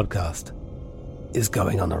paranormal podcast is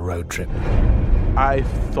going on a road trip. I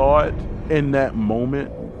thought in that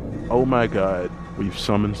moment, oh my God, we've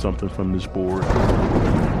summoned something from this board.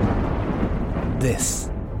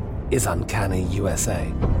 This is Uncanny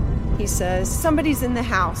USA. He says, somebody's in the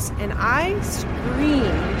house, and I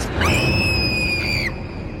screamed.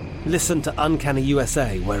 Listen to Uncanny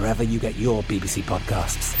USA wherever you get your BBC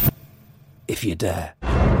podcasts, if you dare.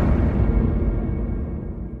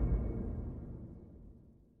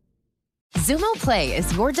 Xumo Play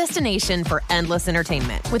is your destination for endless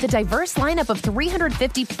entertainment. With a diverse lineup of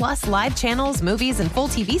 350 plus live channels, movies, and full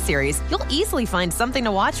TV series, you'll easily find something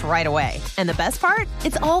to watch right away. And the best part?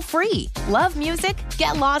 It's all free. Love music?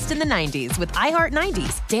 Get lost in the 90s with iHeart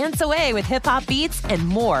 90s, dance away with hip-hop beats, and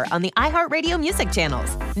more on the iHeartRadio music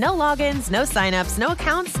channels. No logins, no signups, no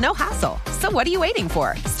accounts, no hassle. So what are you waiting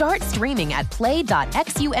for? Start streaming at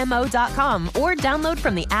play.xumo.com or download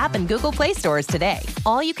from the app and Google Play stores today.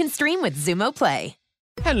 All you can stream with Xumo Play.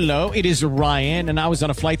 Hello, it is Ryan, and I was on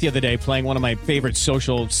a flight the other day playing one of my favorite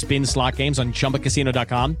social spin slot games on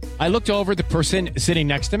ChumbaCasino.com. I looked over at the person sitting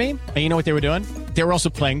next to me, and you know what they were doing? They were also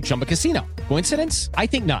playing Chumba Casino. Coincidence? I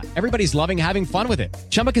think not. Everybody's loving having fun with it.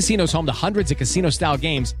 Chumba Casino is home to hundreds of casino-style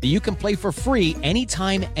games that you can play for free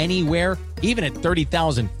anytime, anywhere, even at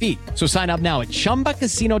 30,000 feet. So sign up now at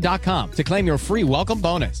ChumbaCasino.com to claim your free welcome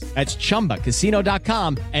bonus. That's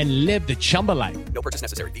ChumbaCasino.com and live the Chumba life. No purchase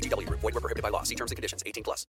necessary. VGW. Void where prohibited by law. See terms and conditions. 18 plus.